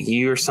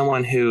you're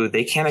someone who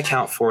they can't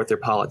account for with their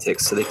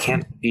politics, so they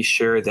can't be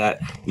sure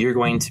that you're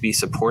going to be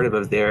supportive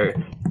of their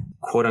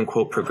quote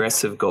unquote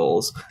progressive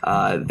goals.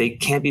 They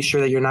can't be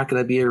sure that you're not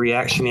going to be a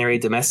reactionary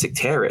domestic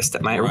terrorist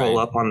that might roll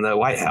up on the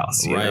White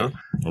House, you know?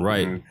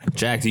 Right. Mm-hmm.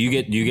 Jack, do you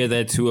get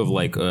that too, of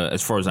like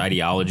as far as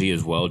ideology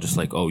as well, just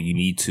like, oh, you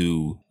need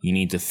to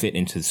fit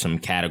into some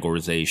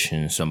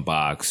categorization, some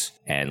box,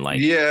 and like,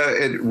 yeah,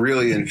 it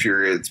really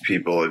infuriates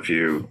people if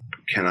you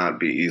cannot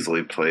be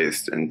easily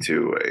placed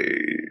into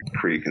a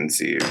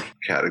preconceived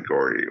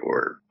category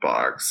or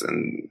box,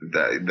 and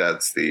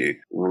that's the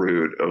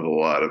root of a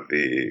lot of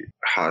the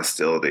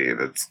hostility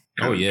that's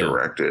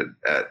directed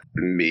at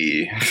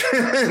me.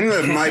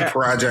 My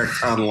project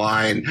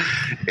online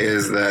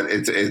is that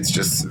it's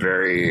just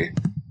very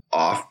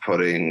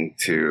off-putting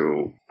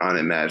to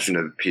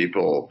unimaginative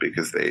people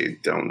because they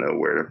don't know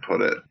where to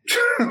put it.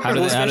 How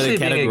do they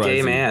being a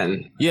gay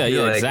man? Yeah,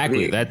 like,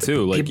 exactly. That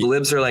too. Like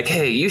libs are like,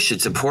 hey, you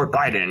should support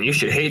Biden. You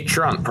should hate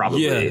Trump,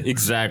 probably. Yeah,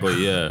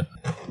 exactly. Yeah.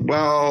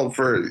 Well,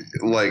 for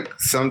like,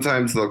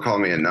 sometimes they'll call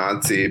me a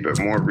Nazi, but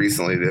more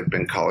recently they've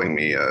been calling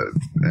me a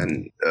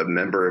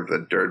member of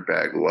the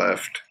dirtbag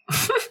left.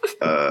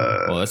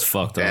 Well, that's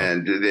fucked up.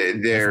 And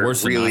they're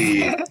really,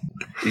 yeah,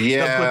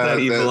 don't put that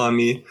evil on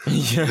me.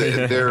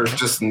 They're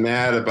just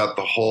mad about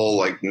the whole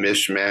like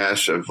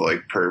mishmash of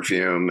like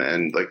Perfume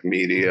and like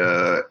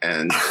media,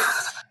 and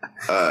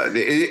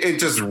it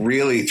just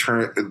really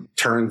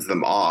turns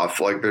them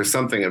off. Like there's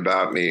something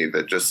about me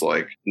that just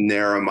like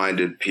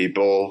narrow-minded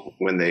people,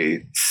 when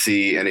they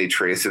see any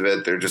trace of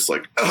it, they're just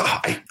like, oh,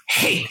 I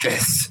hate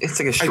this. It's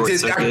like a short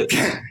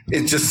circuit.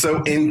 It's just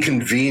so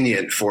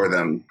inconvenient for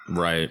them.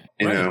 Right.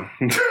 You know?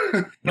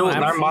 No,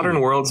 our modern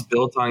world's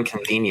built on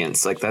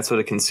convenience. Like that's what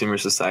a consumer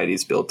society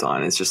is built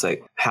on. It's just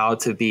like how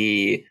to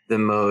be the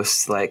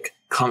most like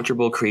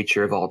comfortable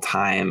creature of all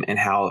time, and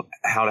how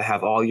to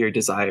have all your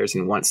desires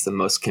and wants the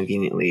most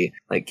conveniently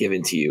like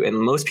given to you. And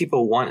most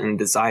people want and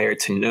desire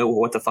to know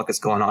what the fuck is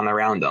going on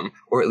around them,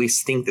 or at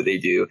least think that they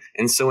do.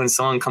 And so when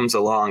someone comes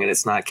along and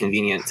it's not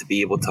convenient to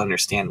be able to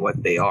understand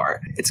what they are,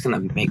 it's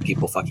gonna make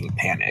people fucking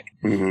panic.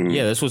 Mm-hmm.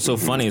 Yeah, that's what's so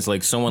funny. It's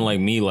like someone like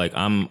me, like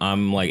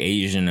I'm like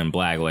Asian and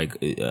black, like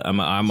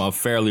I'm a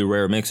fairly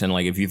rare mix, and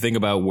like if you think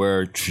about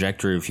where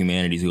trajectory of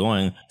humanity is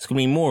going, it's gonna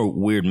be more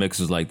weird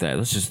mixes like that.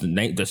 That's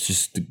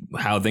just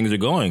how things are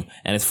going.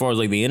 And as far as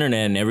like the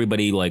internet and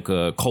everybody like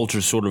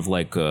culture sort of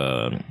like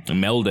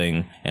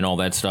melding and all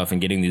that stuff, and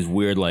getting these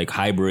weird like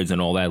hybrids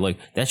and all that, like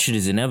that shit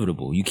is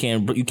inevitable. You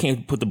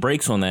can't put the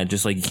brakes on that,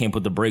 just like you can't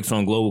put the brakes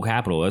on global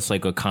capital. That's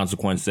like a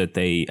consequence that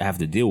they have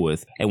to deal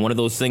with. And one of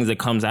those things that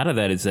comes out of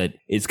that is that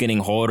it's getting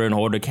harder and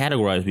harder to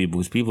categorize people,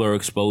 because people are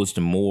exposed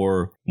to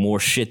more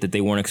shit that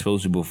they weren't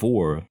exposed to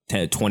before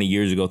 20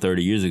 years ago,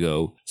 30 years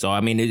ago. So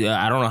I mean,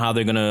 I don't know how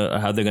they're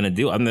gonna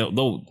do. I mean,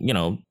 they'll, you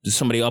know, there's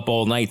somebody up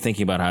all night thinking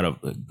about how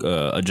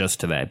to adjust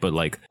to that, but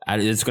like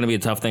it's going to be a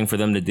tough thing for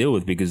them to deal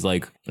with, because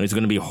like it's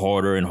going to be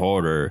harder and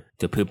harder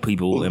to put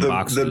people in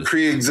boxes. The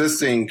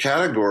pre-existing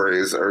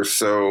categories are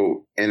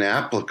so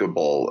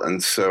inapplicable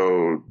and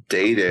so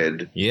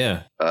dated,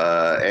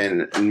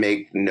 and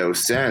make no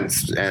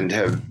sense, and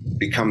have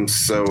become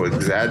so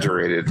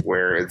exaggerated,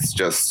 where it's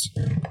just,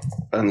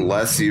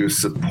 unless you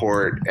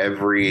support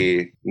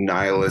every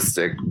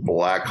nihilistic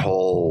black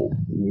hole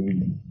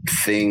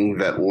thing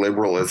that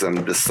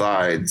liberalism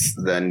decides,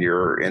 then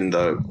you're in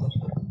the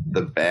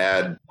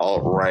bad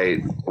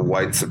alt-right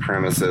white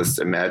supremacist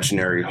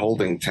imaginary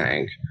holding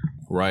tank.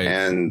 Right.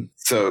 And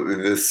so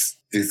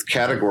these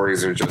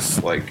categories are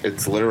just like,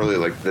 it's literally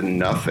like the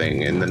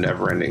nothing in the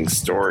never-ending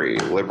story.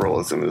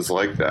 Liberalism is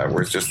like that,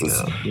 where it's just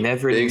this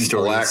big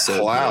black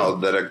cloud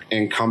that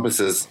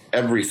encompasses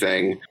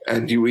everything,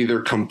 and you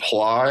either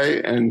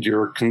comply and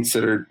you're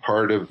considered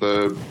part of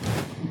the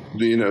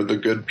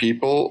good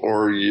people,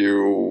 or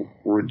you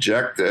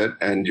reject it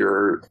and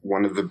you're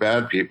one of the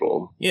bad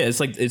people. Yeah,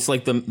 it's like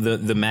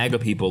the MAGA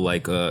people,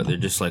 like they're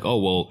just like, oh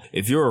well,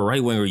 if you're a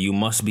right winger, you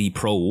must be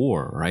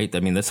pro-war, right?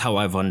 I mean, that's how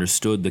I've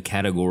understood the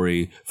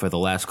category for the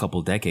last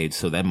couple decades,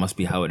 so that must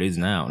be how it is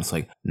now. And it's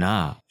like,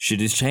 nah,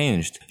 shit has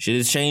changed.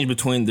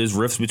 There's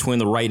rifts between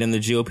the right and the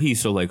GOP.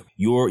 So like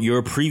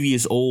your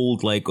previous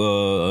old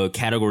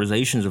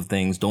categorizations of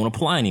things don't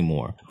apply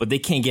anymore. But they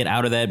can't get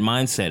out of that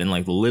mindset, and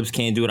like the libs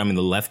can't do it. I mean,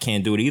 the left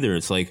can't do it either.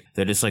 It's like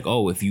they're just like,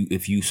 oh, if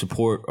you support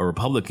a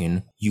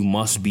Republican, you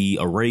must be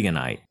a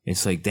Reaganite.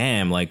 It's like,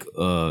 damn, like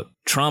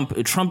Trump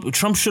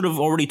should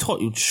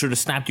have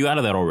snapped you out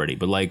of that already.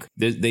 But like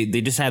they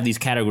just have these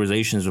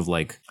categorizations of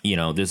like,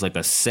 there's like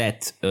a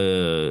set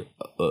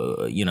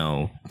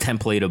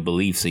template of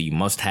beliefs that you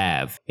must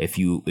have if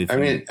you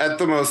at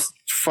the most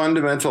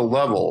fundamental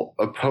level,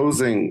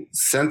 opposing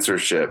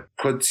censorship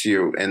puts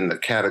you in the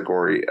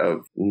category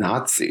of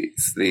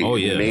Nazis, the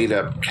made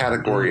up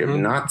category of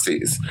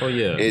Nazis. Oh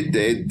yeah.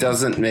 It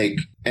doesn't make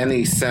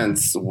any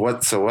sense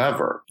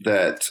whatsoever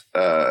that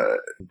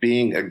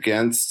being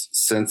against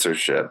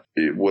censorship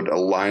would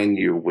align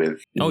you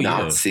with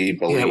Nazi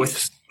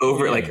beliefs.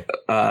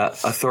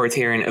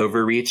 Authoritarian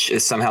overreach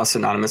is somehow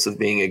synonymous with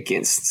being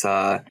against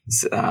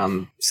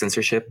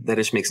censorship. That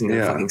just makes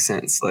no fucking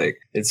sense. Like,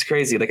 it's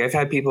crazy. Like, I've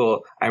had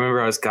people, I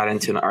remember I got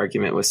into an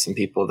argument with some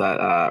people that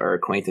are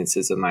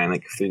acquaintances of mine,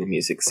 like through the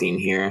music scene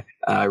here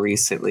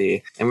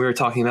recently. And we were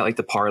talking about like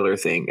the Parler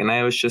thing. And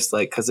I was just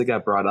like, cause it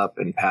got brought up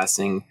in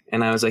passing.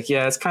 And I was like,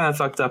 yeah, it's kind of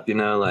fucked up,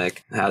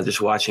 like how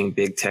just watching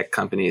big tech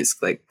companies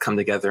like come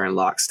together in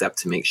lockstep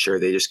to make sure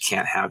they just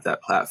can't have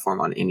that platform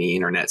on any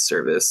internet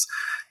service.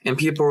 And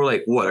people were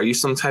like, what, are you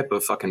some type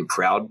of fucking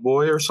Proud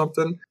Boy or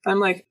something? I'm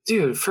like,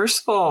 dude,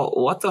 first of all,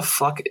 what the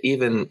fuck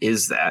even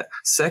is that?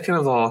 Second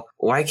of all,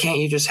 why can't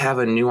you just have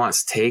a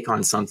nuanced take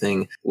on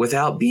something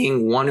without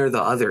being one or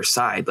the other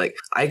side? Like,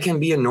 I can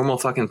be a normal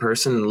fucking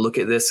person and look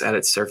at this at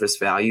its surface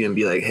value and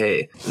be like,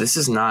 hey, this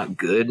is not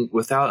good,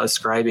 without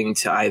ascribing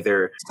to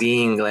either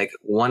being like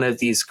one of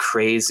these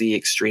crazy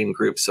extreme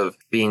groups of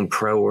being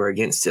pro or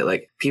against it.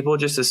 Like, people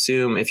just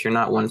assume if you're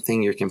not one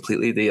thing, you're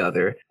completely the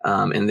other.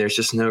 And there's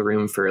just no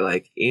room for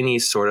like any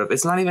sort of,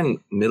 it's not even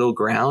middle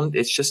ground.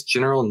 It's just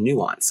general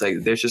nuance. Like,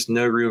 there's just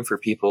no room for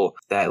people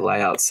that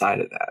lie outside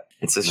of that.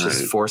 It's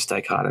just forced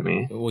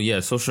dichotomy. Well, yeah,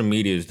 social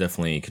media is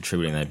definitely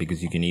contributing to that,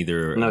 because you can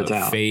either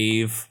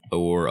fave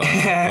or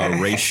a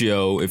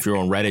ratio. If you're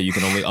on Reddit, you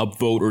can only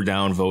upvote or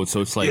downvote.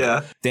 So it's like,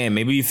 damn,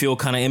 maybe you feel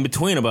kind of in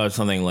between about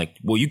something. Like,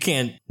 well, you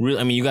can't really,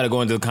 I mean, you got to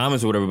go into the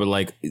comments or whatever, but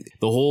like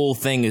the whole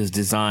thing is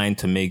designed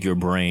to make your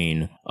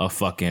brain a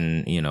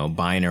fucking,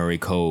 binary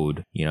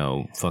code,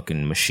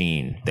 fucking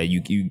machine that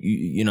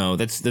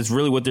that's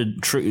really what they're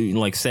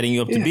like setting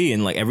you up to be.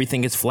 And like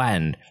everything is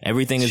flattened.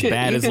 Everything is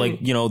bad as like,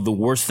 the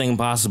worst thing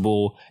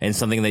possible, and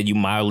something that you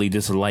mildly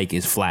dislike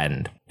is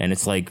flattened. And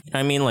it's like,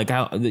 I mean, like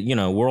how,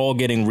 we're all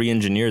getting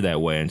re-engineered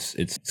that way. And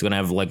it's going to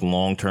have like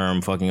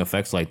long-term fucking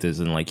effects like this.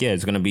 And like, yeah,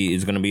 it's going to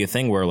be a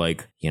thing where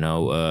like,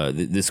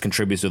 this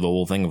contributes to the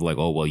whole thing of like,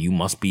 oh, well, you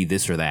must be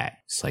this or that.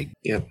 It's like,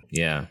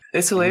 yeah.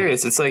 It's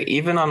hilarious. It's like,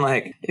 even on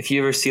like, if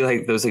you ever see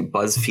like those like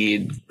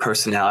BuzzFeed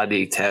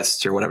personality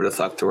tests or whatever the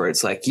fuck, where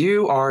it's like,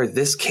 you are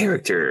this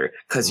character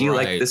because you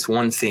like this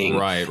one thing.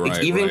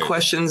 Like, even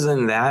questions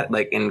in that,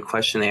 like in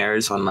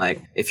questionnaires on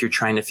like, if you're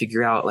trying to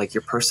figure out like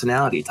your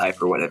personality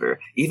type or whatever,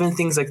 even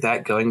things like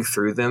that, going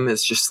through them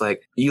is just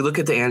like, you look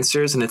at the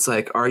answers and it's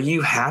like, are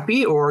you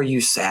happy or are you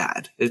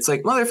sad? It's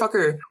like,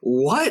 motherfucker,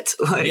 what?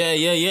 Like, yeah.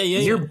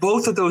 You're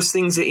both of those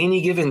things at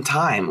any given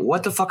time.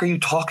 What the fuck are you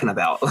talking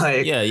about?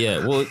 Like,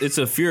 yeah. Well, it's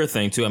a fear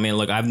thing too. I mean,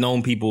 like, I've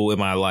known people in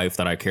my life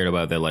that I cared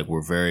about that like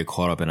were very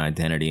caught up in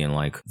identity and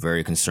like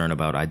very concerned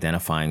about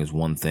identifying as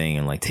one thing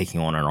and like taking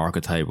on an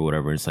archetype or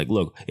whatever. It's like,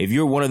 look, if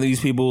you're one of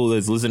these people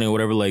that's listening or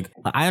whatever, like,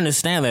 I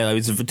understand that. Like,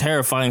 it's a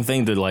terrifying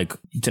thing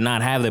to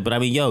not have that. But I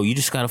mean, yo, you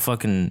just gotta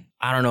fucking,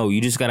 I don't know. You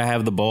just gotta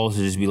have the balls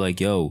to just be like,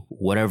 yo,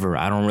 whatever.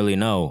 I don't really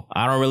know.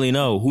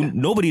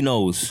 Nobody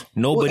knows.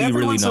 Nobody really knows.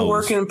 Everyone's a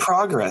work in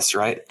progress,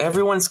 right?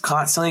 Everyone's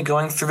constantly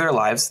going through their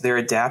lives. They're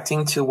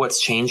adapting to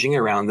what's changing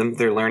around them.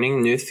 They're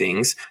learning new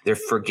things. They're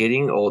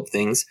forgetting old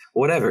things,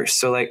 whatever.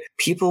 So like,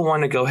 people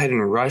want to go ahead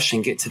and rush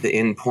and get to the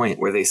end point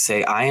where they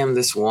say, I am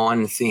this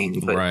one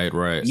thing. But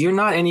right. You're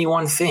not any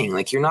one thing.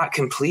 Like, you're not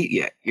complete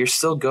yet. You're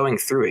still going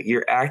through it.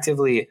 You're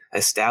actively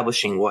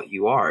establishing what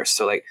you are.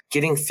 So like,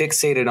 getting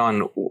fixated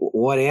on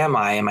what am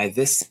I? Am I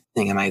this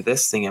thing? Am I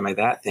this thing? Am I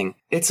that thing?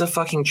 It's a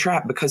fucking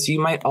trap because you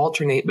might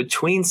alternate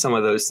between some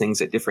of those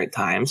things at different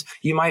times.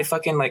 You might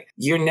fucking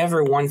you're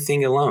never one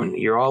thing alone.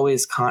 You're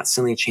always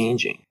constantly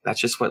changing. That's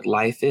just what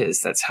life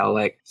is. That's how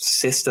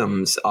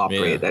systems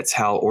operate. Yeah. That's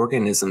how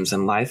organisms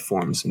and life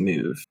forms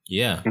move.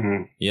 Yeah.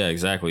 Mm-hmm. Yeah,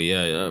 exactly.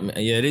 Yeah.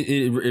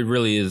 It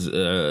really is.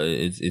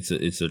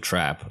 It's a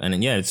trap.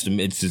 And yeah, it's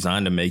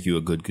designed to make you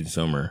a good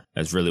consumer.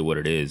 That's really what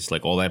it is.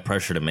 All that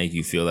pressure to make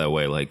you feel that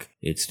way.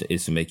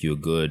 It's to make you a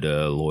good,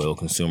 loyal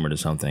consumer to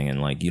something. And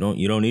you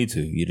don't need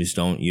to.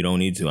 You don't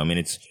need to. I mean,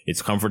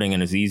 it's comforting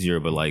and it's easier,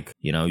 but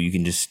you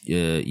can just,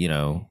 you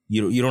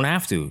don't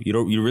have to.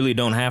 You really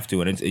don't have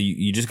to. And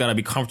you just gotta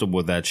be comfortable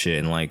with that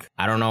shit. And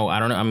I don't know.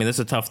 I mean, that's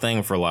a tough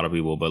thing for a lot of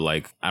people, but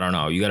I don't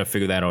know. You gotta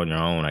figure that out on your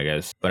own, I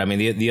guess. But I mean,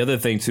 the other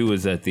thing too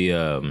is that the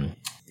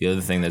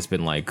other thing that's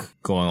been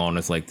going on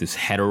is this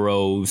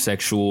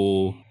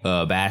heterosexual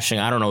bashing.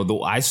 I don't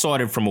know. I saw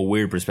it from a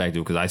weird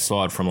perspective because I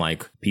saw it from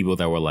people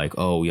that were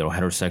oh,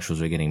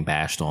 heterosexuals are getting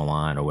bashed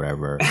online or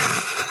whatever.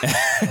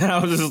 And I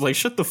was just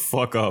shut the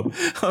fuck up.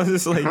 I was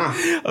just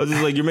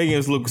you're making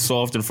us look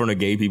soft in front of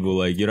gay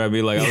people. You know what I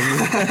mean?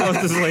 I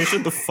was just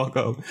shut the fuck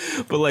up.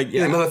 But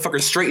yeah,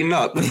 motherfucker, straighten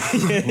up.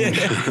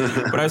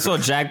 But I saw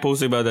Jack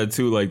posting about that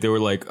too. There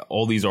were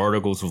all these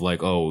articles of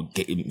oh,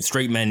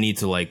 straight men need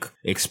to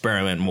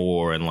experiment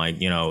more, and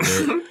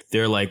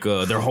they're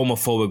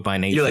homophobic by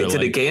nature. You're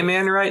did a gay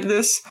man write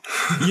this?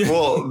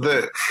 Well,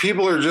 the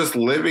people are just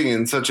living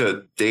in such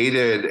a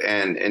dated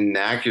and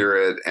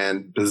inaccurate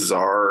and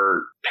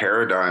bizarre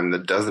paradigm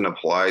that doesn't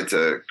apply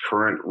to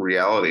current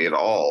reality at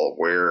all,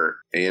 where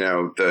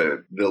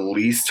the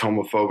least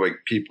homophobic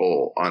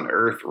people on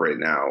earth right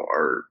now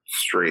are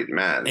straight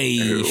men.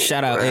 Hey,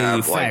 shout out,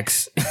 hey,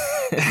 facts.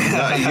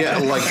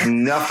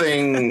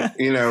 Nothing,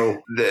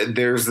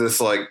 there's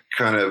this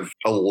kind of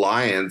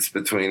alliance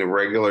between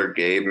regular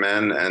gay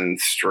men and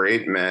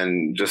straight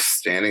men just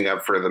standing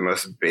up for the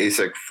most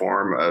basic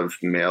form of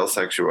male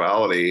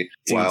sexuality,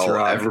 while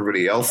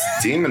everybody else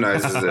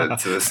demonizes it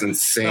to this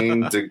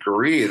insane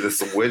degree,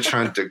 this witch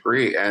hunt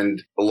degree.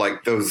 And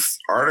those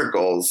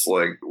articles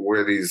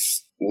where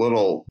these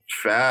little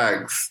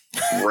fags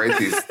write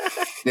these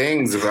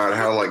things about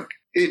how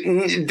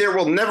there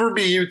will never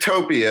be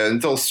utopia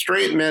until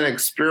straight men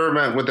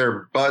experiment with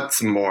their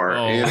butts more.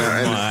 Oh, and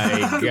my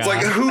God.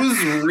 It's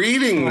who's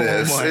reading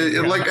this?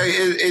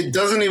 It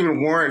doesn't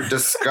even warrant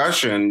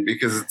discussion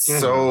because it's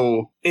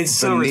so beneath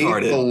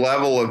retarded. The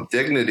level of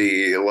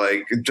dignity.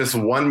 Just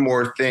one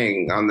more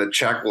thing on the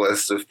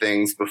checklist of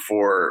things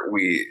before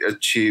we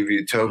achieve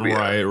utopia.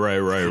 Right.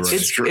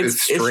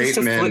 It's straight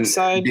men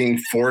being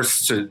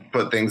forced to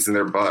put things in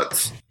their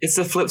butts. It's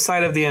the flip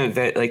side of the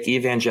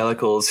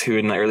evangelicals who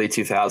in the early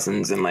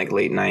 2000s and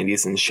late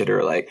 90s and shit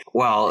are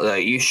well,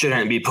 you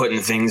shouldn't be putting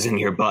things in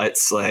your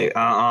butts. We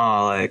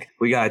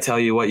gotta tell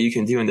you what you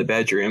can do in the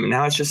bedroom. And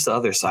now it's just the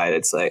other side.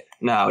 It's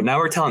no, now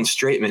we're telling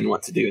straight men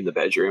what to do in the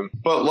bedroom.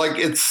 But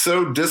it's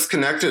so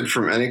disconnected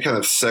from any kind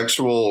of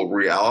sexual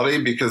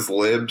reality because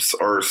libs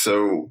are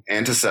so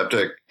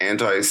antiseptic,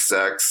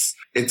 anti-sex.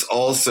 It's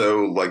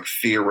also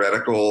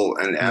theoretical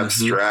and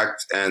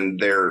abstract, and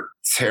they're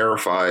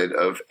terrified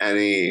of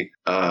any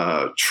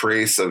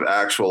trace of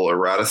actual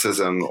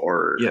eroticism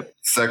or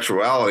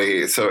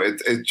sexuality. So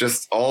it's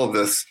just all of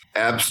this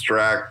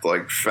abstract,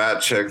 fat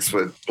chicks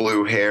with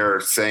blue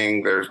hair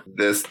saying there's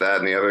this, that,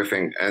 and the other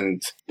thing.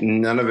 And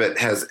none of it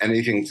has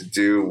anything to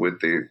do with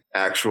the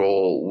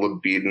actual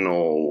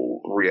libidinal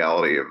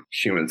reality of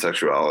human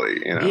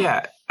sexuality,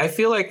 Yeah. I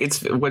feel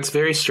it's what's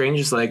very strange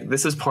is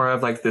this is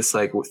part of this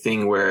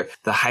thing where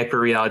the hyper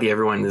reality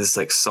everyone is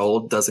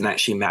sold doesn't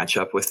actually match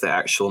up with the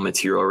actual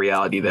material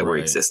reality that we're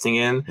existing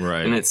in.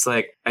 Right. And it's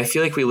I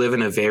feel we live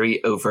in a very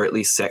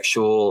overtly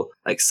sexual,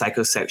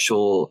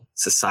 psychosexual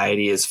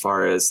society as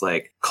far as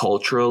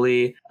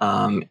culturally,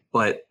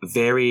 but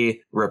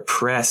very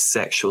repressed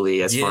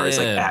sexually as far as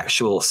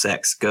actual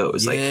sex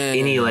goes.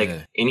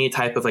 Any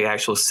type of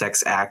actual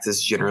sex act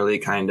is generally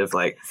kind of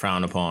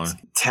frowned upon.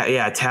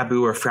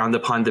 Taboo or frowned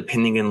upon,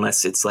 depending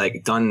unless it's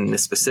done in a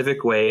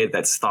specific way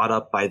that's thought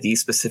up by these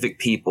specific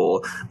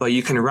people. But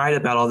you can write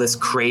about all this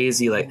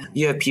crazy,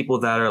 you have people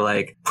that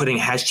are putting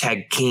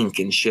hashtag kink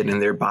and shit in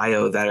their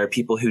bio that are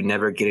people who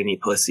never get any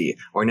pussy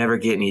or never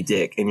get any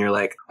dick. And you're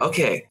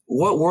okay,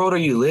 what world are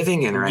you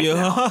living in right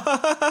now?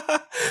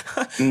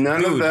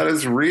 None of that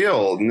is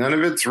real. None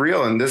of it's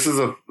real. And this is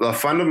a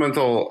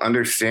fundamental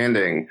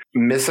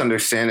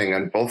misunderstanding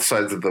on both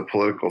sides of the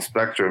political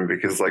spectrum,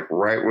 because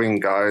right-wing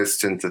guys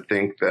tend to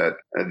think that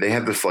they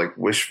have this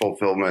wish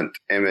fulfillment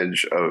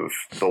image of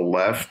the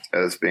left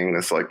as being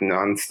this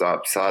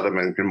nonstop Sodom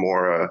and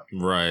Gomorrah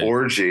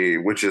orgy,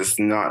 which is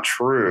not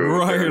true.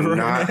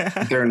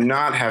 They're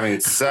not having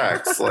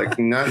sex.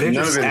 None of it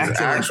is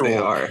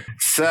actual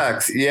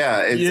sex.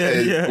 Yeah.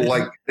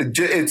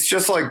 It's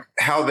just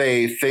how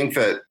they think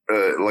that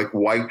like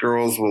white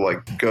girls will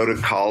like go to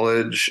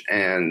college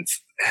and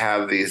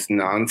have these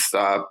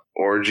nonstop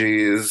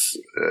orgies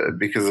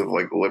because of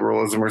like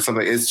liberalism or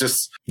something. It's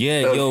just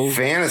a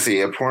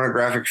fantasy, a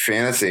pornographic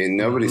fantasy.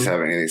 Nobody's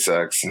having any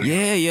sex.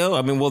 Yeah, yo.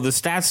 I mean, well, the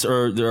stats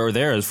are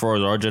there as far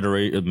as our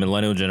generation,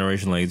 millennial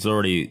generation. Like, it's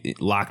already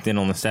locked in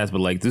on the stats. But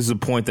like, this is a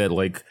point that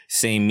like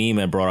same meme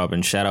had brought up,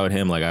 and shout out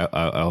him. Like,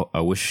 I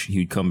wish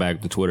he'd come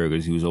back to Twitter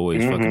because he was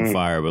always fucking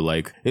fire. But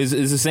like, it's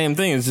the same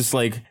thing. It's just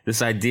like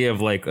this idea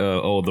of like,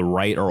 the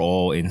right are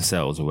all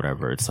incels or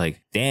whatever. It's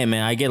like, damn,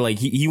 man, I get like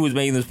he was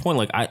making this point.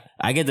 Like,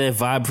 I get that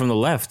vibe from the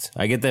left.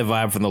 I get that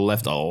vibe from the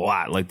left a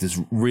lot. Like this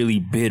really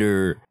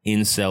bitter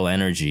incel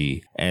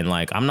energy. And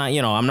like, I'm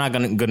not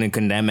gonna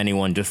condemn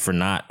anyone just for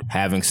not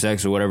having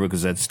sex or whatever,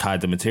 because that's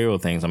tied to material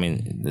things. I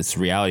mean, it's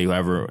reality.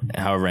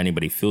 However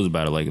anybody feels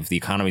about it. Like, if the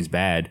economy's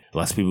bad,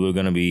 less people are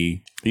gonna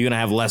be. You're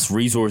gonna have less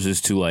resources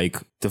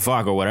to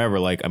fuck or whatever.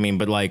 Like, I mean,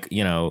 but like,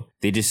 you know,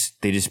 they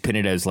just pin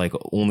it as like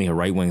only a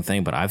right wing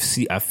thing. But I've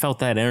felt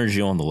that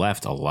energy on the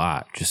left a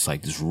lot. Just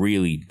like this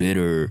really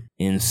bitter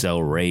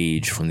incel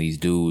rage from these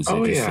dudes.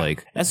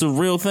 Like, that's a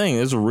real thing.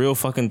 It's a real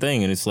fucking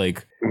thing. And it's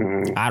like,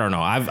 I don't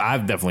know.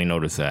 I've definitely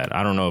noticed that.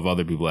 I don't know if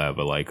other people have,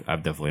 but like,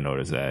 I've definitely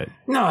noticed that.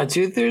 No,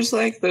 dude, there's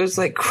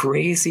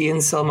crazy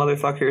incel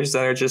motherfuckers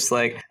that are just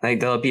like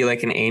they'll be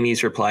like in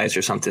Amy's replies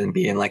or something,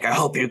 being like, I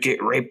hope you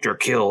get raped or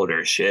killed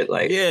or shit.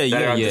 Like, that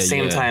are at the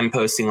same time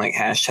posting like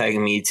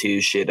hashtag Me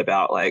Too shit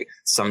about like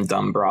some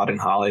dumb broad in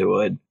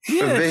Hollywood.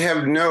 Yeah. They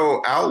have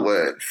no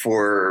outlet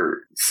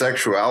for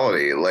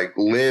sexuality. Like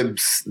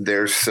libs,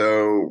 they're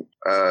so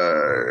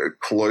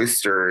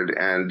cloistered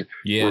and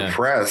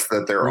repressed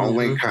that their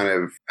only kind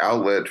of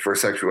outlet for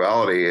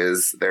sexuality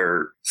is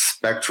their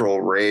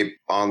spectral rape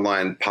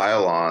online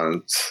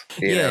pylons.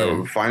 You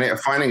know,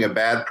 finding a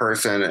bad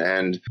person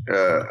and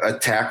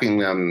attacking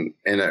them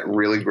in a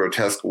really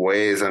grotesque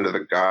ways under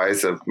the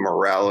guise of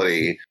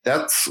morality.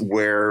 That's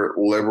where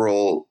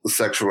liberal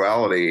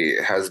sexuality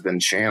has been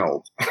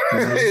channeled.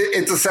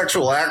 It's a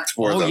sexual act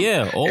for them.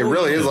 It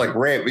really is like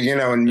rape, you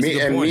know, and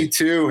Me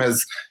Too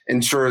has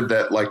ensured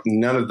that like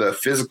none of the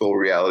physical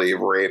reality of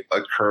rape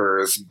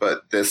occurs,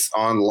 but this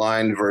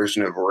online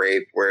version of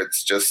rape where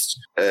it's just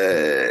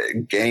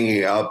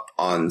ganging up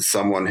on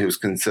someone who's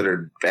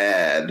considered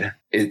bad.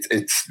 It's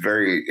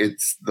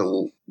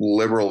the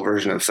liberal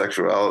version of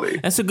sexuality.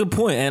 That's a good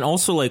point. And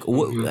also, like,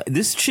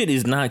 this shit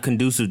is not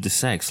conducive to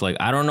sex. Like,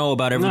 I don't know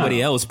about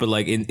everybody else, but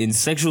like in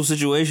sexual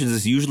situations,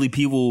 it's usually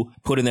people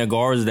putting their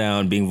guards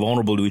down, being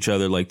vulnerable to each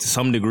other, like to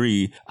some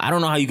degree. I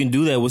don't know how you can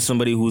do that with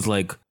somebody who's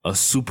like a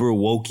super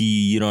wokey,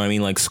 you know what I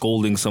mean? Like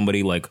scolding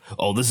somebody like,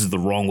 oh, this is the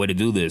wrong way to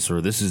do this,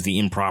 or this is the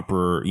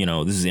improper, you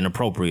know, this is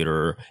inappropriate,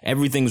 or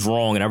everything's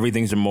wrong and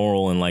everything's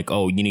immoral, and like,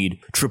 oh, you need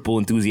triple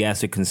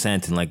enthusiastic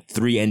consent and like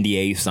 3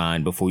 NDAs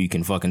signed before you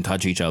can fucking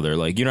touch each other.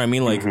 Like, you know what I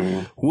mean? Like,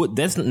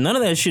 that's none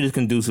of that shit is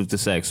conducive to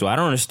sex. So I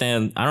don't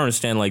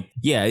understand. Like,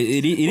 yeah,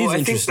 it is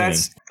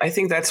interesting. I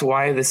think that's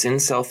why this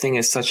incel thing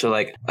is such a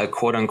like a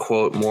quote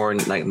unquote more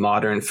like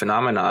modern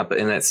phenomena,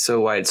 and that's so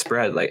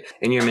widespread. Like,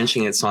 and you're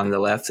mentioning it's on the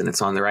left and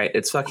it's on the right.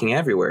 It's fucking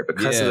everywhere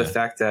because of the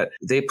fact that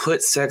they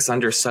put sex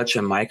under such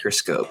a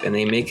microscope, and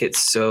they make it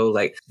so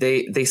like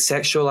they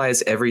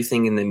sexualize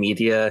everything in the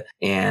media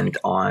and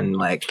on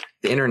like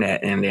the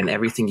internet and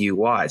everything you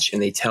watch.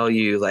 And they tell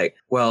you like,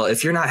 well,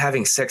 if you're not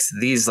having sex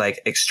these like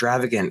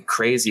extravagant,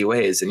 crazy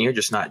ways, then you're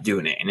just not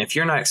doing it. And if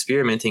you're not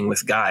experimenting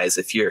with guys,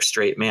 if you're a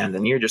straight man,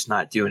 then you're just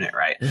not doing it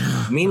right.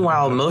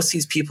 Meanwhile, most of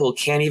these people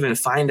can't even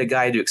find a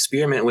guy to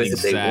experiment with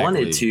if they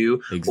wanted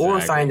to, or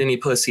find any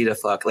pussy to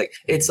fuck. Like,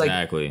 it's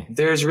like,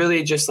 there's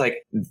really just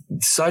like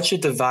such a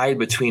divide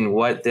between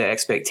what the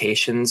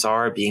expectations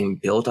are being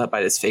built up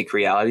by this fake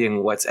reality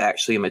and what's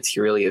actually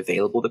materially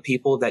available to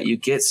people, that you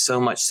get so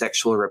much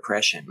sexual repression.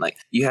 Like,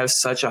 you have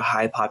such a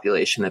high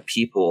population of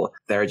people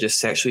that are just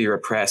sexually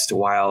repressed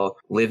while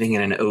living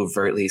in an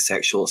overtly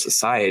sexual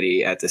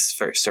society at this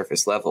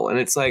surface level. And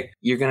it's like,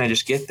 you're going to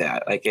just get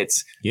that. Like,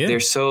 they're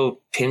so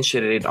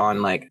pinch-hitted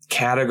on like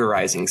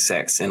categorizing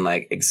sex and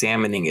like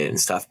examining it and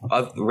stuff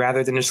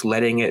rather than just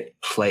letting it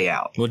play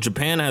out. Well,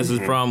 Japan has this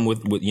problem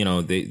with, you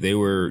know, they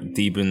were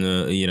deep in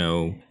the, you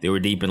know, they were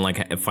deep in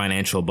like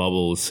financial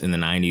bubbles in the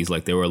 90s.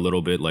 Like, they were a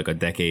little bit like a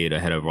decade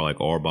ahead of like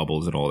our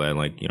bubbles and all that.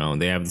 Like, you know,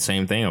 they have the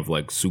same thing of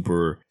like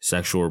super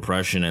sexual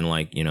repression and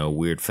like, you know,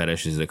 weird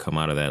fetishes that come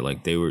out of that.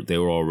 Like, they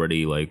were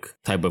already like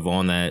type of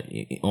on that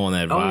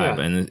vibe.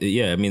 And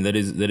I mean, that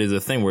is a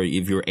thing where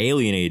if you're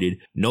alienated,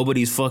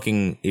 nobody's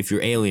fucking, if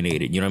you're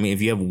alienated, you know what I mean?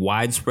 If you have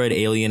widespread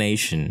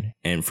alienation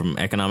and from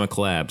economic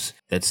collapse,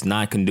 that's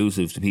not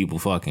conducive to people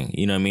fucking,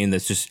 you know what I mean?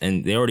 That's just,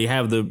 and they've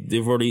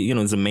already, you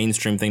know, it's a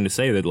mainstream thing to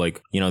say that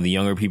like, you know, the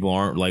younger people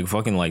aren't like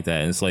fucking like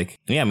that. And it's like,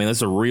 yeah, I mean,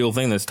 that's a real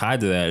thing that's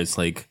tied to that. It's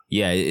like,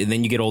 yeah, and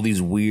then you get all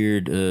these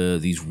weird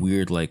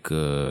like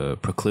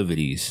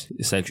proclivities,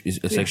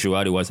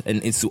 sexuality wise,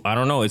 and it's, I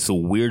don't know, it's the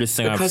weirdest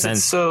thing because I've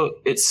sensed.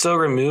 It's so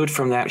removed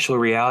from the actual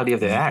reality of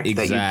the act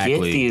that you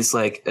get these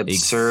like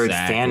absurd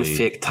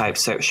fanfic type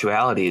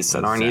sexualities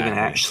that aren't even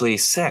actually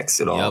sex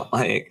at all.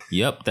 Like,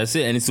 that's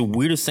it. And it's the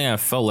weirdest thing I've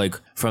felt like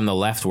from the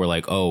left were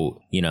like,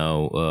 oh,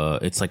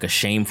 it's like a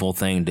shameful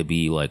thing to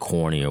be like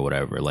horny or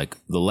whatever. Like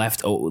the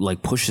left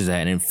like pushes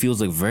that, and it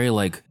feels like very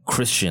like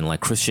Christian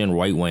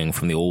right wing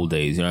from the old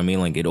days. You know what I mean?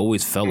 Like it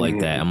always felt like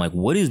that. I'm like,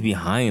 what is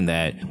behind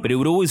that? But it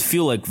would always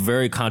feel like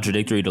very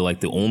contradictory to like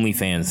the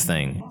OnlyFans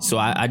thing. So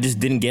I just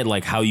didn't get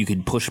like how you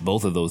could push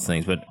both of those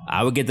things. But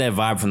I would get that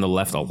vibe from the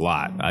left a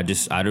lot. I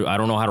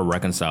don't know how to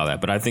reconcile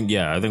that. But I think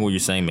what you're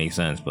saying makes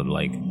sense. But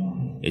like,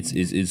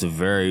 it's a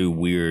very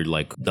weird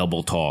like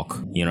double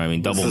talk. You know what I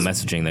mean? Double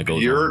messaging that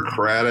goes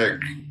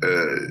bureaucratic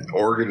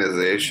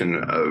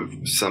organization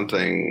of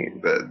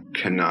something that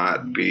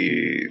cannot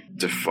be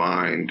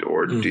defined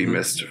or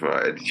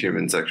demystified,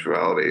 human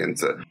sexuality. And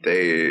so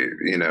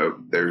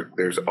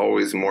there's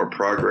always more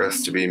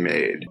progress to be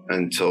made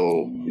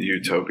until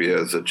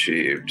utopia is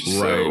achieved. Right.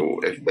 So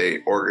if they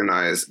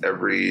organize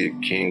every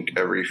kink,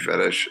 every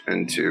fetish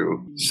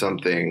into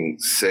something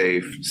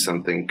safe,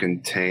 something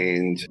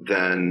contained,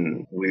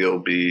 then we'll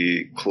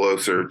be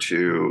closer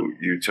to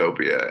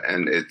utopia.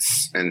 And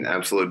it's an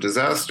absolute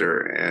disaster.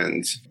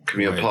 And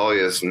Camille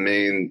Paglia's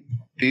main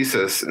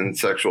thesis in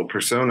Sexual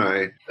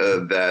Personae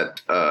that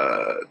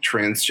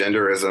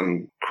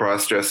transgenderism,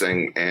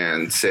 cross-dressing,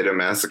 and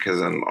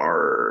sadomasochism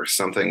are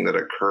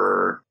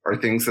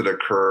things that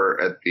occur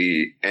at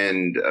the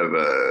end of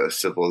a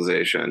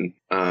civilization.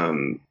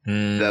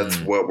 That's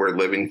what we're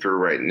living through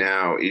right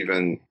now.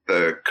 Even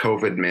the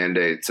COVID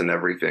mandates and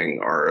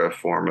everything are a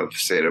form of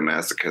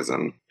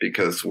sadomasochism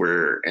because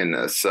we're in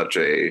such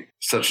an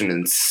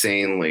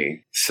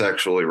insanely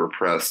sexually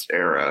repressed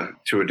era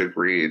to a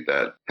degree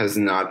that has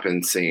not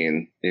been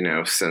seen,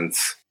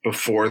 since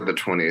before the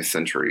 20th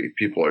century.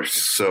 People are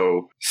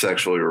so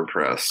sexually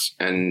repressed.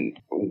 And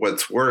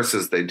what's worse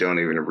is they don't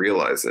even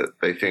realize it.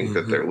 They think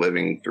that they're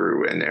living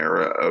through an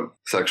era of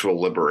sexual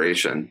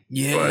liberation.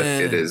 Yeah. But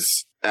it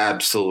is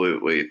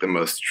absolutely the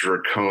most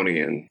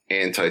draconian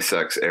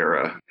anti-sex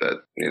era that,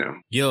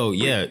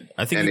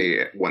 I think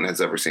anyone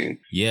has ever seen.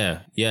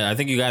 Yeah. I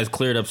think you guys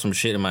cleared up some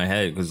shit in my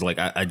head because like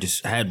I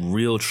just had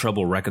real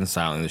trouble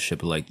reconciling this shit.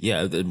 But like,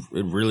 yeah, it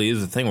really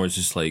is a thing where it's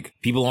just like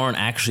people aren't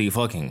actually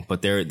fucking,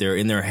 but they're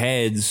in their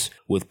heads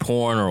with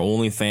porn or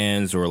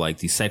OnlyFans or like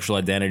these sexual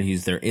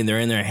identities. They're in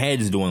their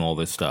heads doing all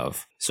this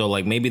stuff. So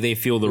like maybe they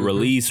feel the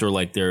release or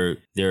like they're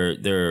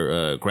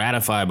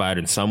gratified by it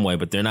in some way,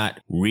 but they're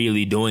not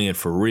really doing it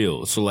for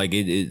real. So like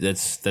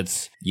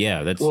that's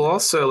well,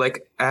 also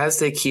like as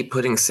they keep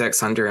putting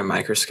sex under a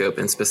microscope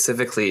and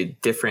specifically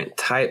different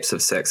types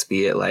of sex,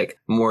 be it like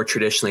more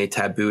traditionally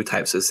taboo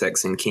types of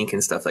sex and kink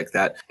and stuff like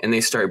that, and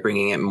they start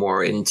bringing it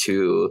more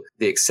into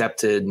the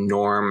accepted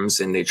norms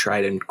and they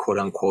try to quote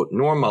unquote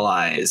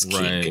normalize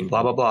kink and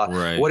blah blah blah.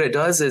 Right. What it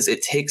does is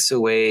it takes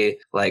away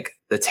like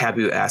the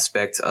taboo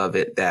aspect of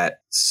it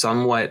that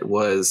somewhat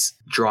was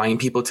drawing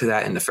people to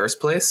that in the first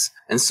place.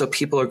 And so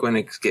people are going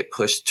to get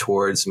pushed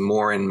towards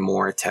more and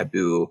more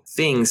taboo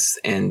things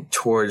and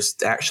towards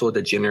the actual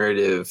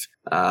degenerative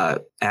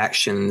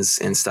actions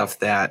and stuff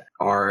that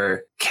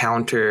are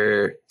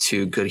counter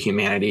to good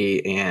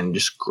humanity and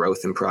just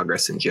growth and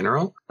progress in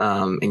general.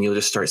 And you'll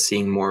just start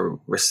seeing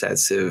more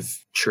recessive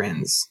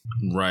trends.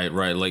 Right.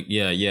 Like,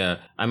 yeah.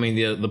 I mean,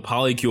 the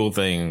polycule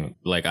thing,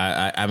 like,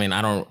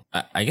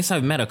 I guess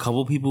I've met a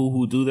couple people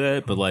who do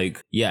that, but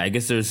like, yeah, I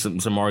guess there's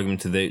some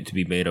argument to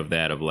be made of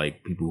that, of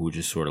like people who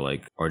just sort of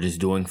like are just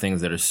doing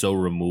things that are so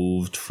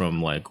removed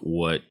from like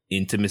what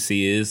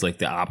intimacy is, like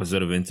the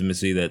opposite of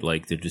intimacy, that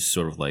like they're just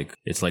sort of like,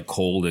 it's like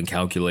cold and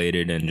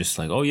calculated and just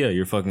like, oh yeah,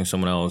 you're fucking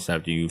someone else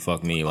after you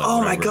fuck me. Like, oh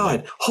whatever. My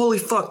God. Like, holy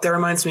fuck. That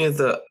reminds me of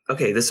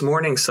this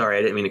morning, sorry,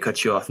 I didn't mean to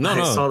cut you off.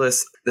 I saw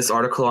this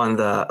article on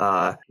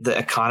the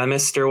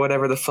Economist or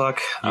whatever the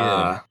fuck.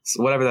 Yeah.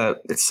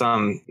 It's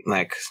some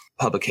like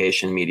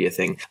publication media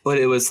thing, but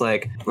it was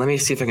like, let me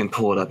see if I can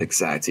pull it up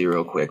exactly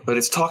real quick, but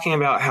it's talking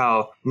about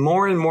how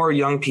more and more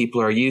young people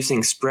are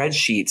using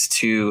spreadsheets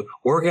to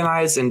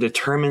organize and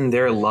determine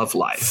their love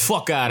life.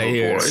 Fuck out of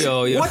here.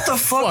 What the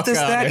fuck does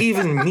that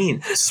even mean?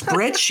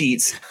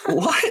 Spreadsheets?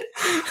 What?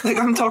 Like,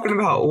 I'm talking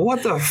about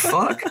what the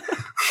fuck?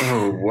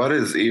 Oh, what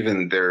is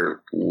even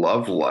their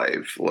love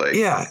life? Like,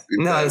 yeah,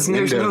 no, there's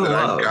no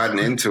love. I've gotten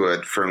into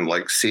it from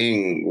like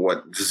seeing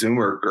what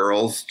Zoomer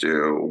girls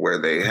do, where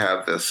they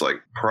have this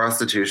like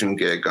prostitution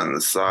gig on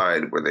the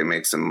side where they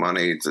make some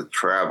money to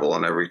travel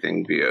and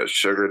everything via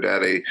sugar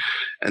daddy,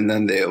 and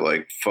then they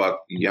like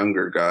fuck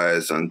younger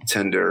guys on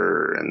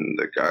Tinder, and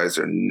the guys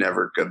are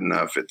never good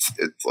enough. It's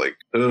like,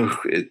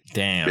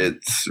 damn,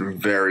 it's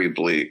very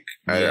bleak.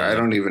 Yeah. I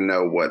don't even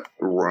know what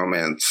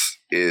romance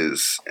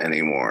is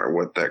anymore,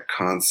 what that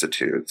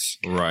constitutes.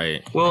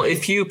 Right. Well,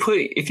 if you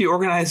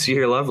organize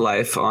your love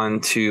life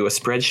onto a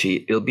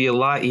spreadsheet, it'll be a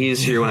lot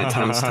easier when it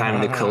comes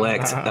time to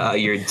collect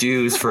your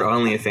dues for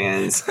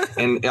OnlyFans,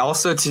 and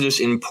also to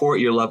just import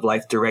your love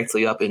life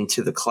directly up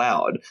into the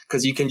cloud,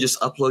 because you can just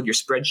upload your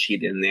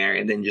spreadsheet in there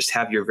and then just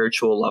have your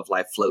virtual love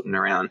life floating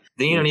around.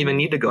 Then you don't even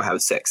need to go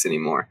have sex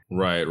anymore.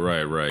 Right.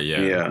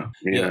 Yeah.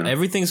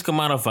 Everything's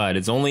commodified.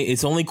 It's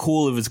only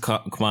cool if it's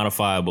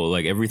commodifiable.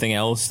 Like everything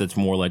else that's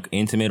more like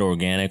intimate,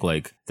 organic,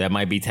 like that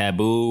might be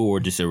taboo or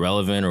just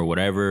irrelevant or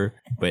whatever.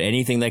 But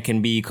anything that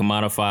can be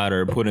commodified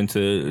or put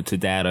into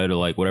data to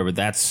like whatever,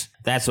 that's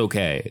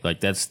okay. Like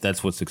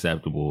that's what's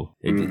acceptable.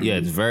 Yeah,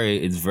 it's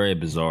very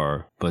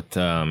bizarre. But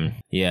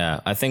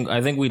I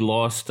think we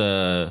lost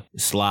SLAV.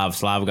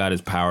 SLAV got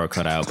his power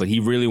cut out, but he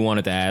really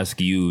wanted to ask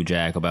you,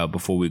 Jack, about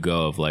before we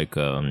go of like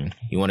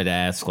he wanted to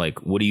ask like,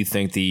 what do you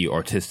think the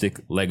artistic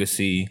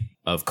legacy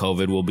of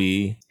COVID will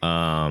be,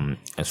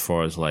 as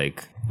far as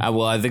like,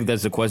 I think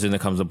that's the question that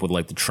comes up with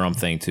like the Trump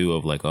thing too,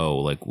 of like, oh,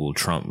 like would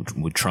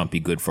Trump be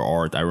good for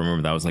art? I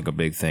remember that was like a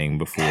big thing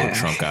before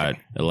Trump got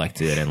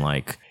elected, and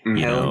like,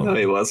 no,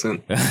 he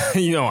wasn't.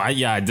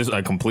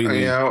 I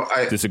completely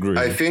disagree.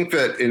 I think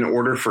that in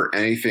order for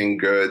anything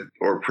good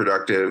or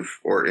productive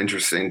or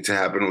interesting to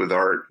happen with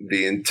art,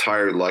 the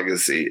entire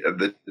legacy of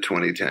the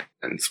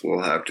 2010s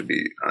will have to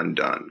be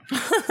undone.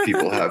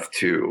 People have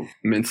to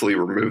mentally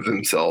remove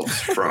themselves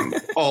from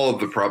all of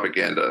the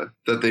propaganda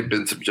that they've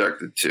been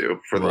subjected to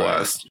for the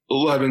last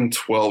 11,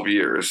 12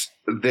 years.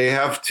 They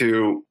have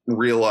to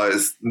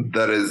realize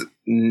that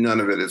none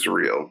of it is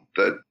real,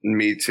 that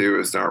Me Too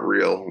is not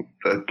real,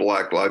 that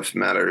Black Lives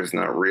Matter is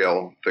not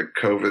real, that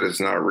COVID is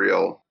not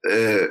real.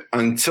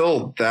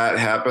 Until that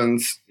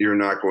happens, you're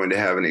not going to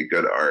have any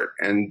good art.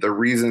 And the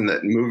reason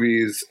that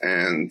movies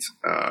and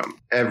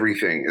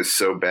everything is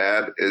so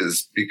bad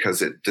is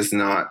because it does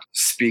not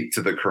speak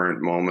to the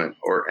current moment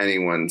or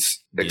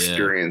anyone's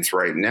experience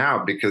right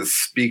now, because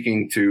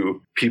speaking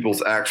to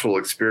people's actual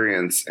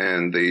experience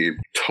and the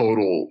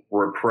total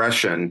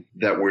repression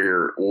that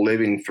we're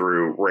living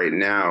through right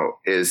now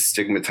is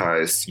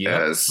stigmatized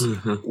as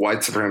white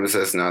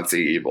supremacist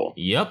Nazi evil.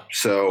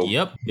 So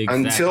exactly.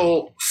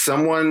 Until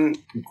someone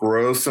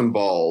grows some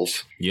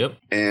balls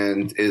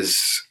and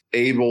is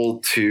able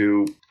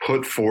to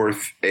put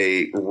forth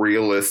a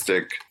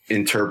realistic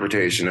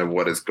interpretation of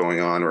what is going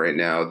on right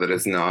now that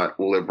is not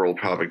liberal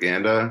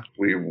propaganda,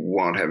 we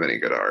won't have any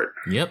good art.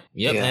 Yeah.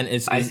 And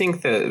I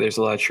think that there's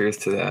a lot of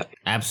truth to that.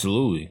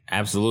 Absolutely.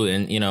 And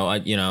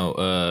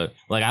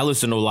like I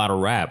listen to a lot of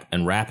rap,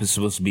 and rap is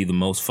supposed to be the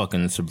most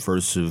fucking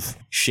subversive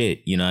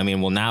shit. You know, I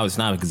mean, well, now it's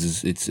not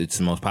because it's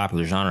the most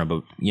popular genre,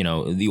 but you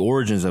know, the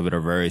origins of it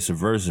are very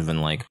subversive,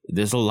 and like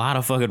there's a lot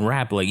of fucking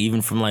rap, like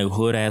even from like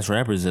hood ass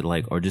rappers that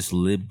like are just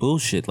lib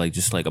bullshit, like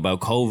just like about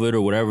COVID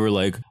or whatever,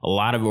 like a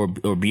lot of or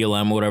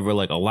BLM or whatever,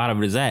 like a lot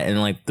of it is that. And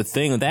like the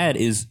thing with that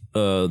is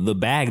the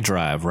bag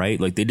drive, right?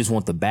 Like they just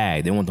want the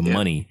bag, they want the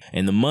money,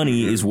 and the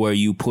money is where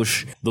you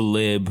push the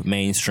lib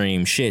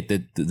mainstream shit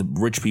that the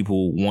rich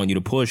people want you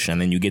to push,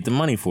 and then you get the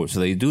money for it, so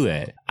they do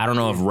that. I don't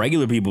know if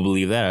regular people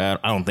believe that.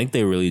 I don't think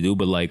they really do,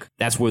 but like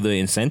that's where the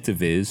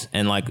incentive is.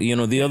 And like, you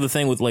know, the other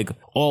thing with like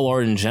all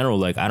art in general,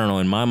 like I don't know,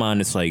 in my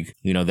mind it's like,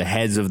 you know, the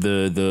heads of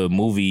the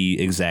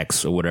movie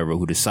execs or whatever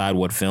who decide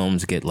what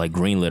films get like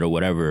greenlit or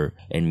whatever,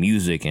 and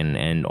music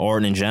and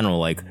art in general,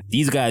 like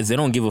these guys, they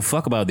don't give a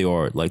fuck about the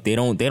art. Like they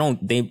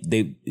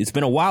it's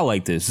been a while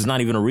like this. It's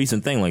not even a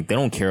recent thing. Like they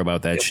don't care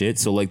about that shit.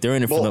 So like they're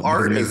in it for the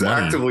art to make is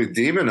money. Actively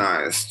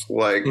demonized.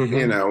 Like,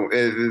 you know,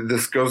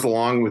 this goes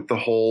along with the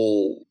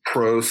whole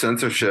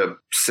pro-censorship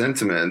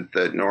sentiment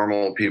that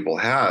normal people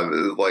have.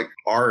 Is like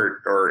art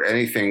or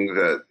anything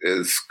that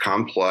is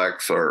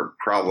complex or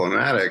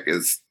problematic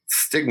is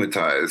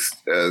stigmatized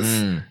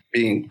as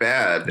being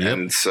bad.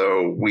 And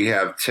so we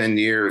have 10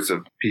 years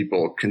of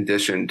people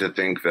conditioned to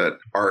think that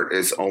art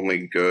is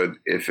only good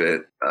if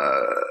it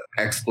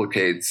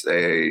explicates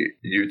a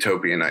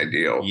utopian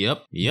ideal.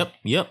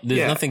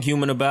 There's nothing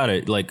human about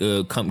it. Like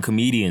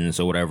comedians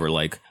or whatever,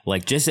 like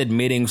just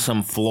admitting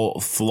some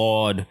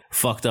flawed,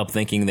 fucked up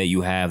thinking that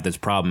you have that's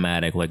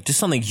problematic, like just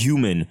something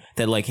human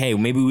that like, hey,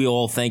 maybe we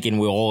all think and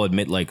we all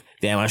admit like,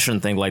 damn, I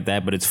shouldn't think like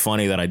that, but it's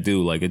funny that I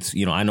do. Like it's,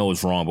 you know, I know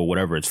it's wrong, but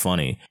whatever, it's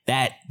funny.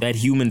 That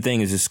human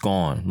thing is just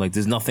gone. Like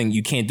there's nothing,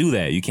 you can't do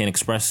that. You can't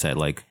express that.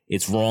 Like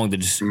it's wrong to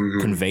just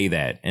convey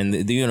that.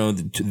 And you know,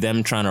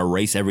 them trying to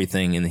erase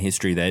everything in the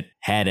history that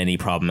had any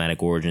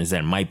problematic origins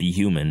that might be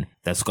human,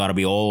 that's got to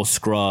be all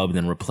scrubbed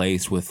and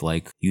replaced with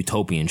like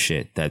utopian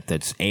shit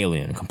that's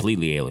alien,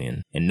 completely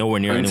alien, and nowhere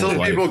near anyone's life.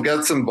 Until people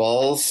get some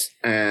balls,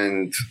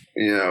 and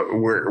you know,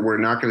 we're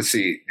not going to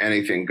see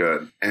anything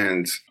good.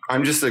 And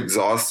I'm just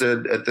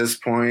exhausted at this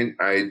point.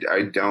 I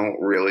don't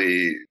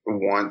really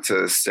want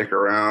to stick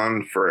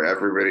around for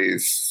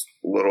everybody's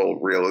little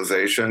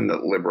realization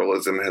that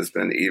liberalism has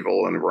been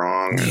evil and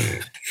wrong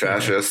and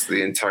fascist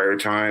the entire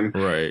time.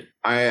 Right.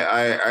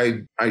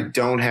 I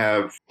don't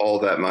have all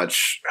that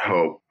much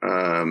hope.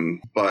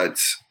 But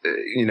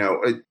you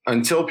know,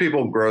 until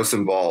people grow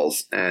some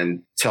balls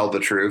and tell the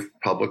truth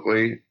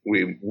publicly,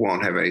 we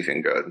won't have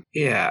anything good.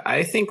 Yeah,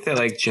 I think that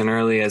like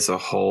generally as a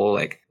whole,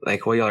 like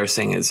what y'all are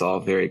saying is all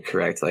very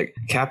correct. Like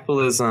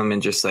capitalism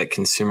and just like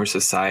consumer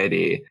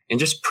society and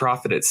just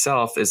profit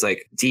itself is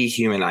like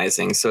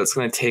dehumanizing. So it's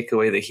going to take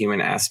away the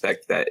human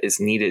aspect that is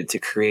needed to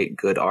create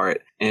good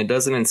art. and it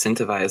doesn't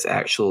incentivize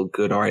actual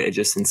good art. It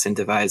just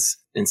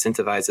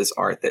incentivizes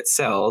art that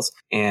sells,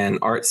 and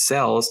art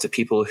sells to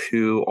people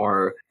who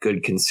are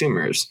good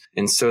consumers.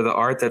 And so the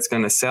art that's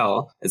going to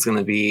sell is going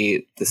to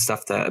be the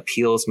stuff that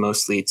appeals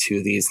mostly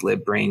to these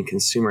lib brain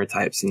consumer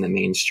types in the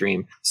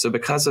mainstream. So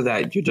because of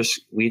that,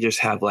 we just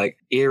have like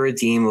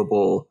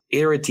irredeemably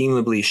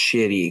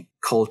shitty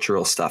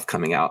cultural stuff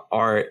coming out,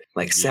 art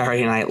like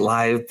Saturday Night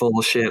Live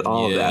bullshit,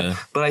 all of that.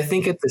 But I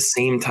think at the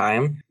same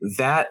time,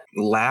 that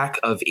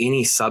lack of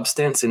any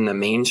substance in the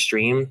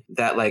mainstream,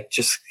 that like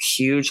just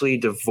hugely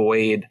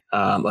devoid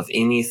of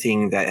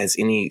anything that has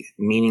any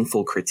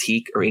meaningful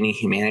critique or any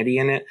humanity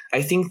in it,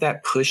 I think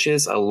that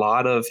pushes a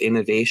lot of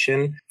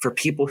innovation for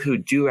people who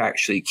do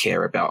actually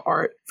care about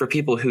art, for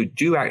people who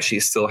do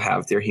actually still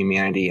have their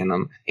humanity in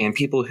them, and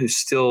people who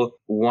still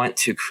want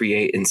to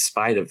create in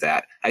spite of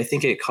that. I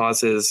think it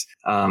causes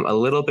a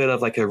little bit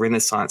of like a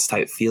Renaissance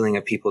type feeling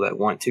of people that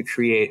want to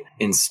create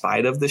in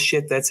spite of the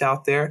shit that's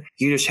out there.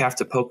 You just have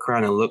to poke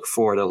around and look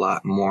for it a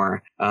lot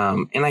more.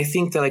 And I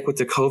think that like with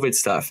the COVID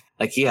stuff,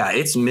 like, yeah,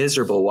 it's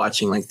miserable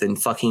watching like the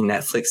fucking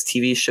Netflix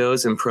TV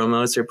shows and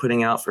promos they're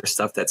putting out for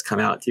stuff that's come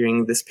out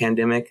during this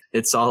pandemic.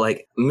 It's all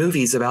like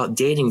movies about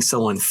dating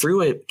someone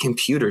through a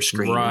computer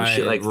screen and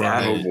shit like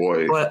that. Oh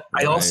boy. But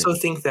I also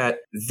think that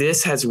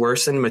this has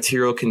worsened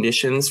material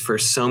conditions for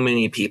so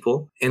many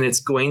people, and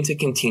it's going to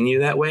continue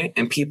that way.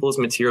 And people's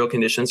material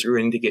conditions are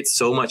going to get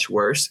so much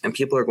worse, and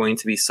people are going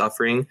to be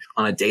suffering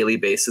on a daily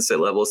basis at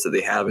levels that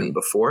they haven't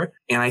before.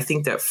 And I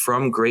think that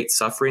from great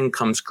suffering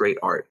comes great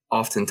art,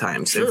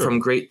 oftentimes. Sure. And from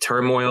great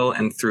turmoil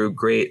and through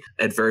great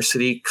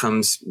adversity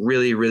comes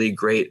really, really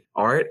great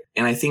art.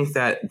 And I think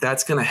that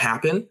that's going to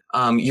happen.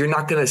 You're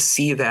not going to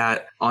see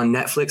that on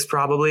Netflix,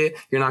 probably.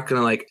 You're not going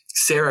to like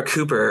Sarah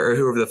Cooper or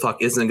whoever the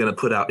fuck isn't going to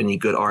put out any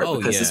good art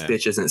because this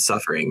bitch isn't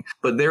suffering.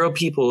 But there are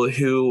people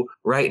who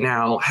right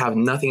now have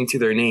nothing to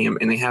their name,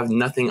 and they have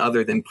nothing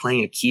other than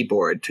playing a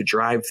keyboard to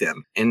drive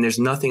them. And there's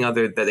nothing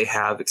other that they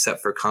have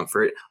except for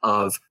comfort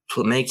of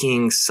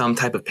making some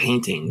type of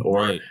painting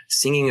or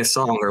singing a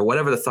song or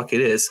whatever the fuck it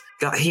is.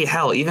 God,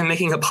 hell, even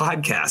making a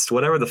podcast,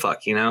 whatever the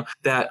fuck,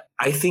 that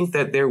I think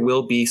that there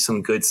will be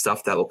some good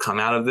stuff that will come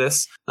out of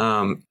this.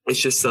 It's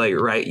just like,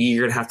 you're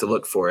going to have to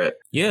look for it.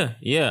 Yeah.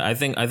 I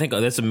think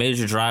that's a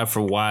major drive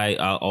for why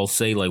I'll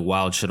say like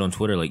wild shit on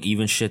Twitter, like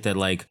even shit that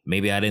like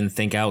maybe I didn't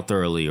think out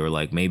thoroughly, or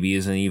like maybe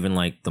isn't even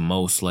like the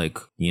most like,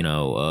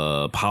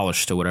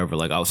 polished or whatever.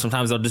 Like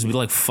sometimes I'll just be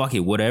like, fuck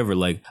it, whatever.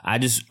 Like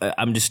I'm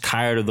just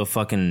tired of the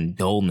fucking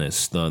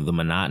dullness, the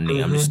monotony.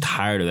 Mm-hmm. I'm just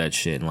tired of that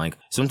shit. And like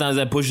sometimes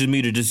that pushes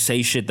me to just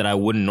say shit that I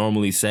wouldn't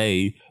normally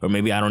say, or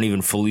maybe I don't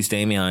even fully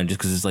stand behind, just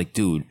because it's like,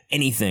 dude,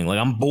 anything. Like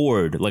I'm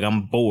bored.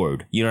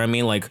 You know what I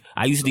mean? Like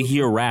I used to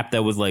hear rap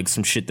that was like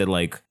some shit that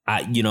like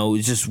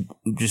it's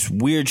just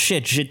weird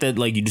shit that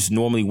like you just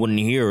normally wouldn't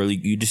hear. Or like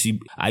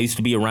I used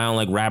to be around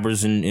like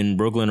rappers in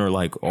Brooklyn, or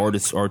like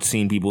art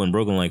scene people in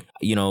Brooklyn, like,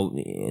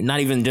 not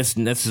even just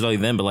necessarily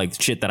them, but like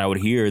shit that I would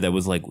hear that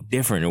was like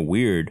different or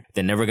weird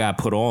that never got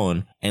put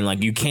on. And like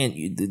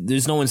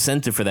there's no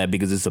incentive for that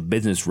because it's a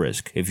business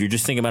risk. If you're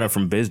just thinking about it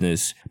from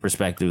business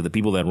perspective, the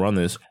people that run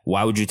this,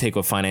 why would you take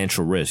a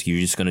financial risk?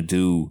 You're just going to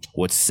do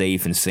what's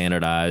safe and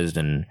standardized,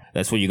 and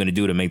that's what you're going to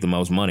do to make the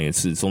most money.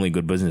 It's only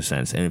good business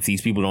sense. And if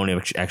these people don't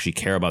actually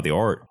care about the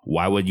art,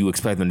 why would you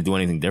expect them to do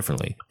anything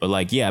differently? But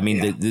like,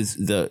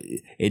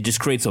 it just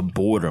creates a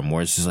boredom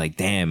where it's just like,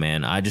 damn,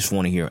 man, I just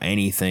want to hear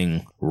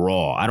anything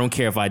raw. I don't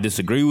care if I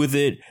disagree with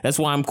it. That's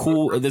why I'm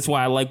cool. That's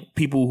why I like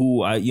people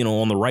who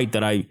on the right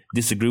that I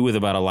disagree with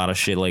about a lot of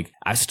shit. Like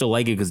I still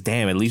like it because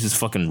damn, at least it's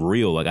fucking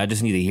real. Like I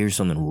just need to hear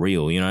something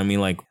real. You know what I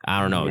mean? Like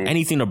I don't know,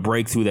 anything to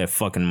break through that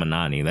fucking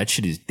monotony. That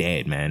shit is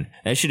dead, man.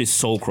 That shit is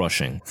soul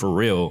crushing. For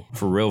real.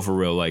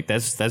 Like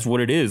that's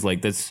what it is.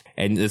 Like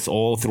and it's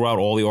all throughout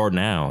all the art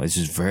now. It's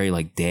just very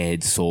like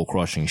dead, soul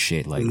crushing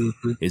shit. Like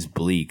it's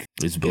bleak.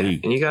 It's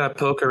bleak. Yeah. And you gotta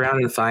poke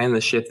around and find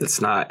the shit that's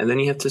not, and then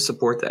you have to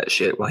support that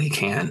shit while you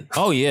can.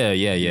 Oh yeah.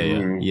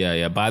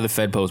 Buy the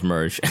Fed Post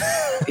merch. Buy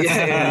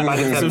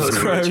the Fed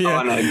Post merch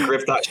on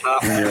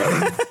grip.shop.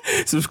 Yeah.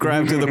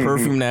 Subscribe to the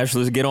Perfume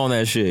Nationalist. Get on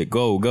that shit.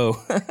 Go.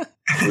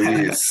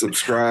 Please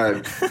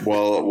subscribe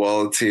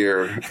while it's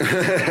here.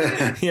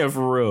 Yeah,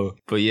 for real.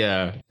 But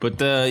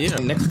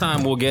next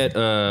time we'll get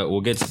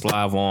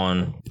SLAV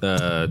on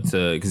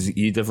because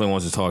he definitely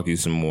wants to talk to you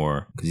some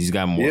more because he's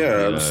got more.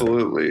 Yeah,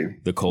 absolutely.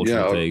 The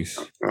culture takes.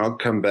 I'll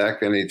come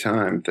back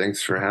anytime.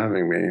 Thanks for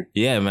having me.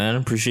 Yeah, man.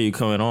 Appreciate you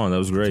coming on. That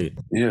was great.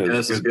 Yeah,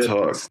 this is good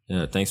talk.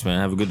 Yeah, thanks,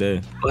 man. Have a good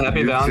day. Well,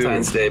 happy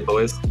Valentine's Day,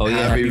 boys. Oh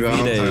yeah, happy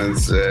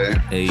Valentine's Day.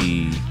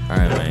 Hey, all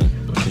right,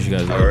 man. See you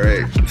guys later. All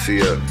right, see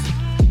ya.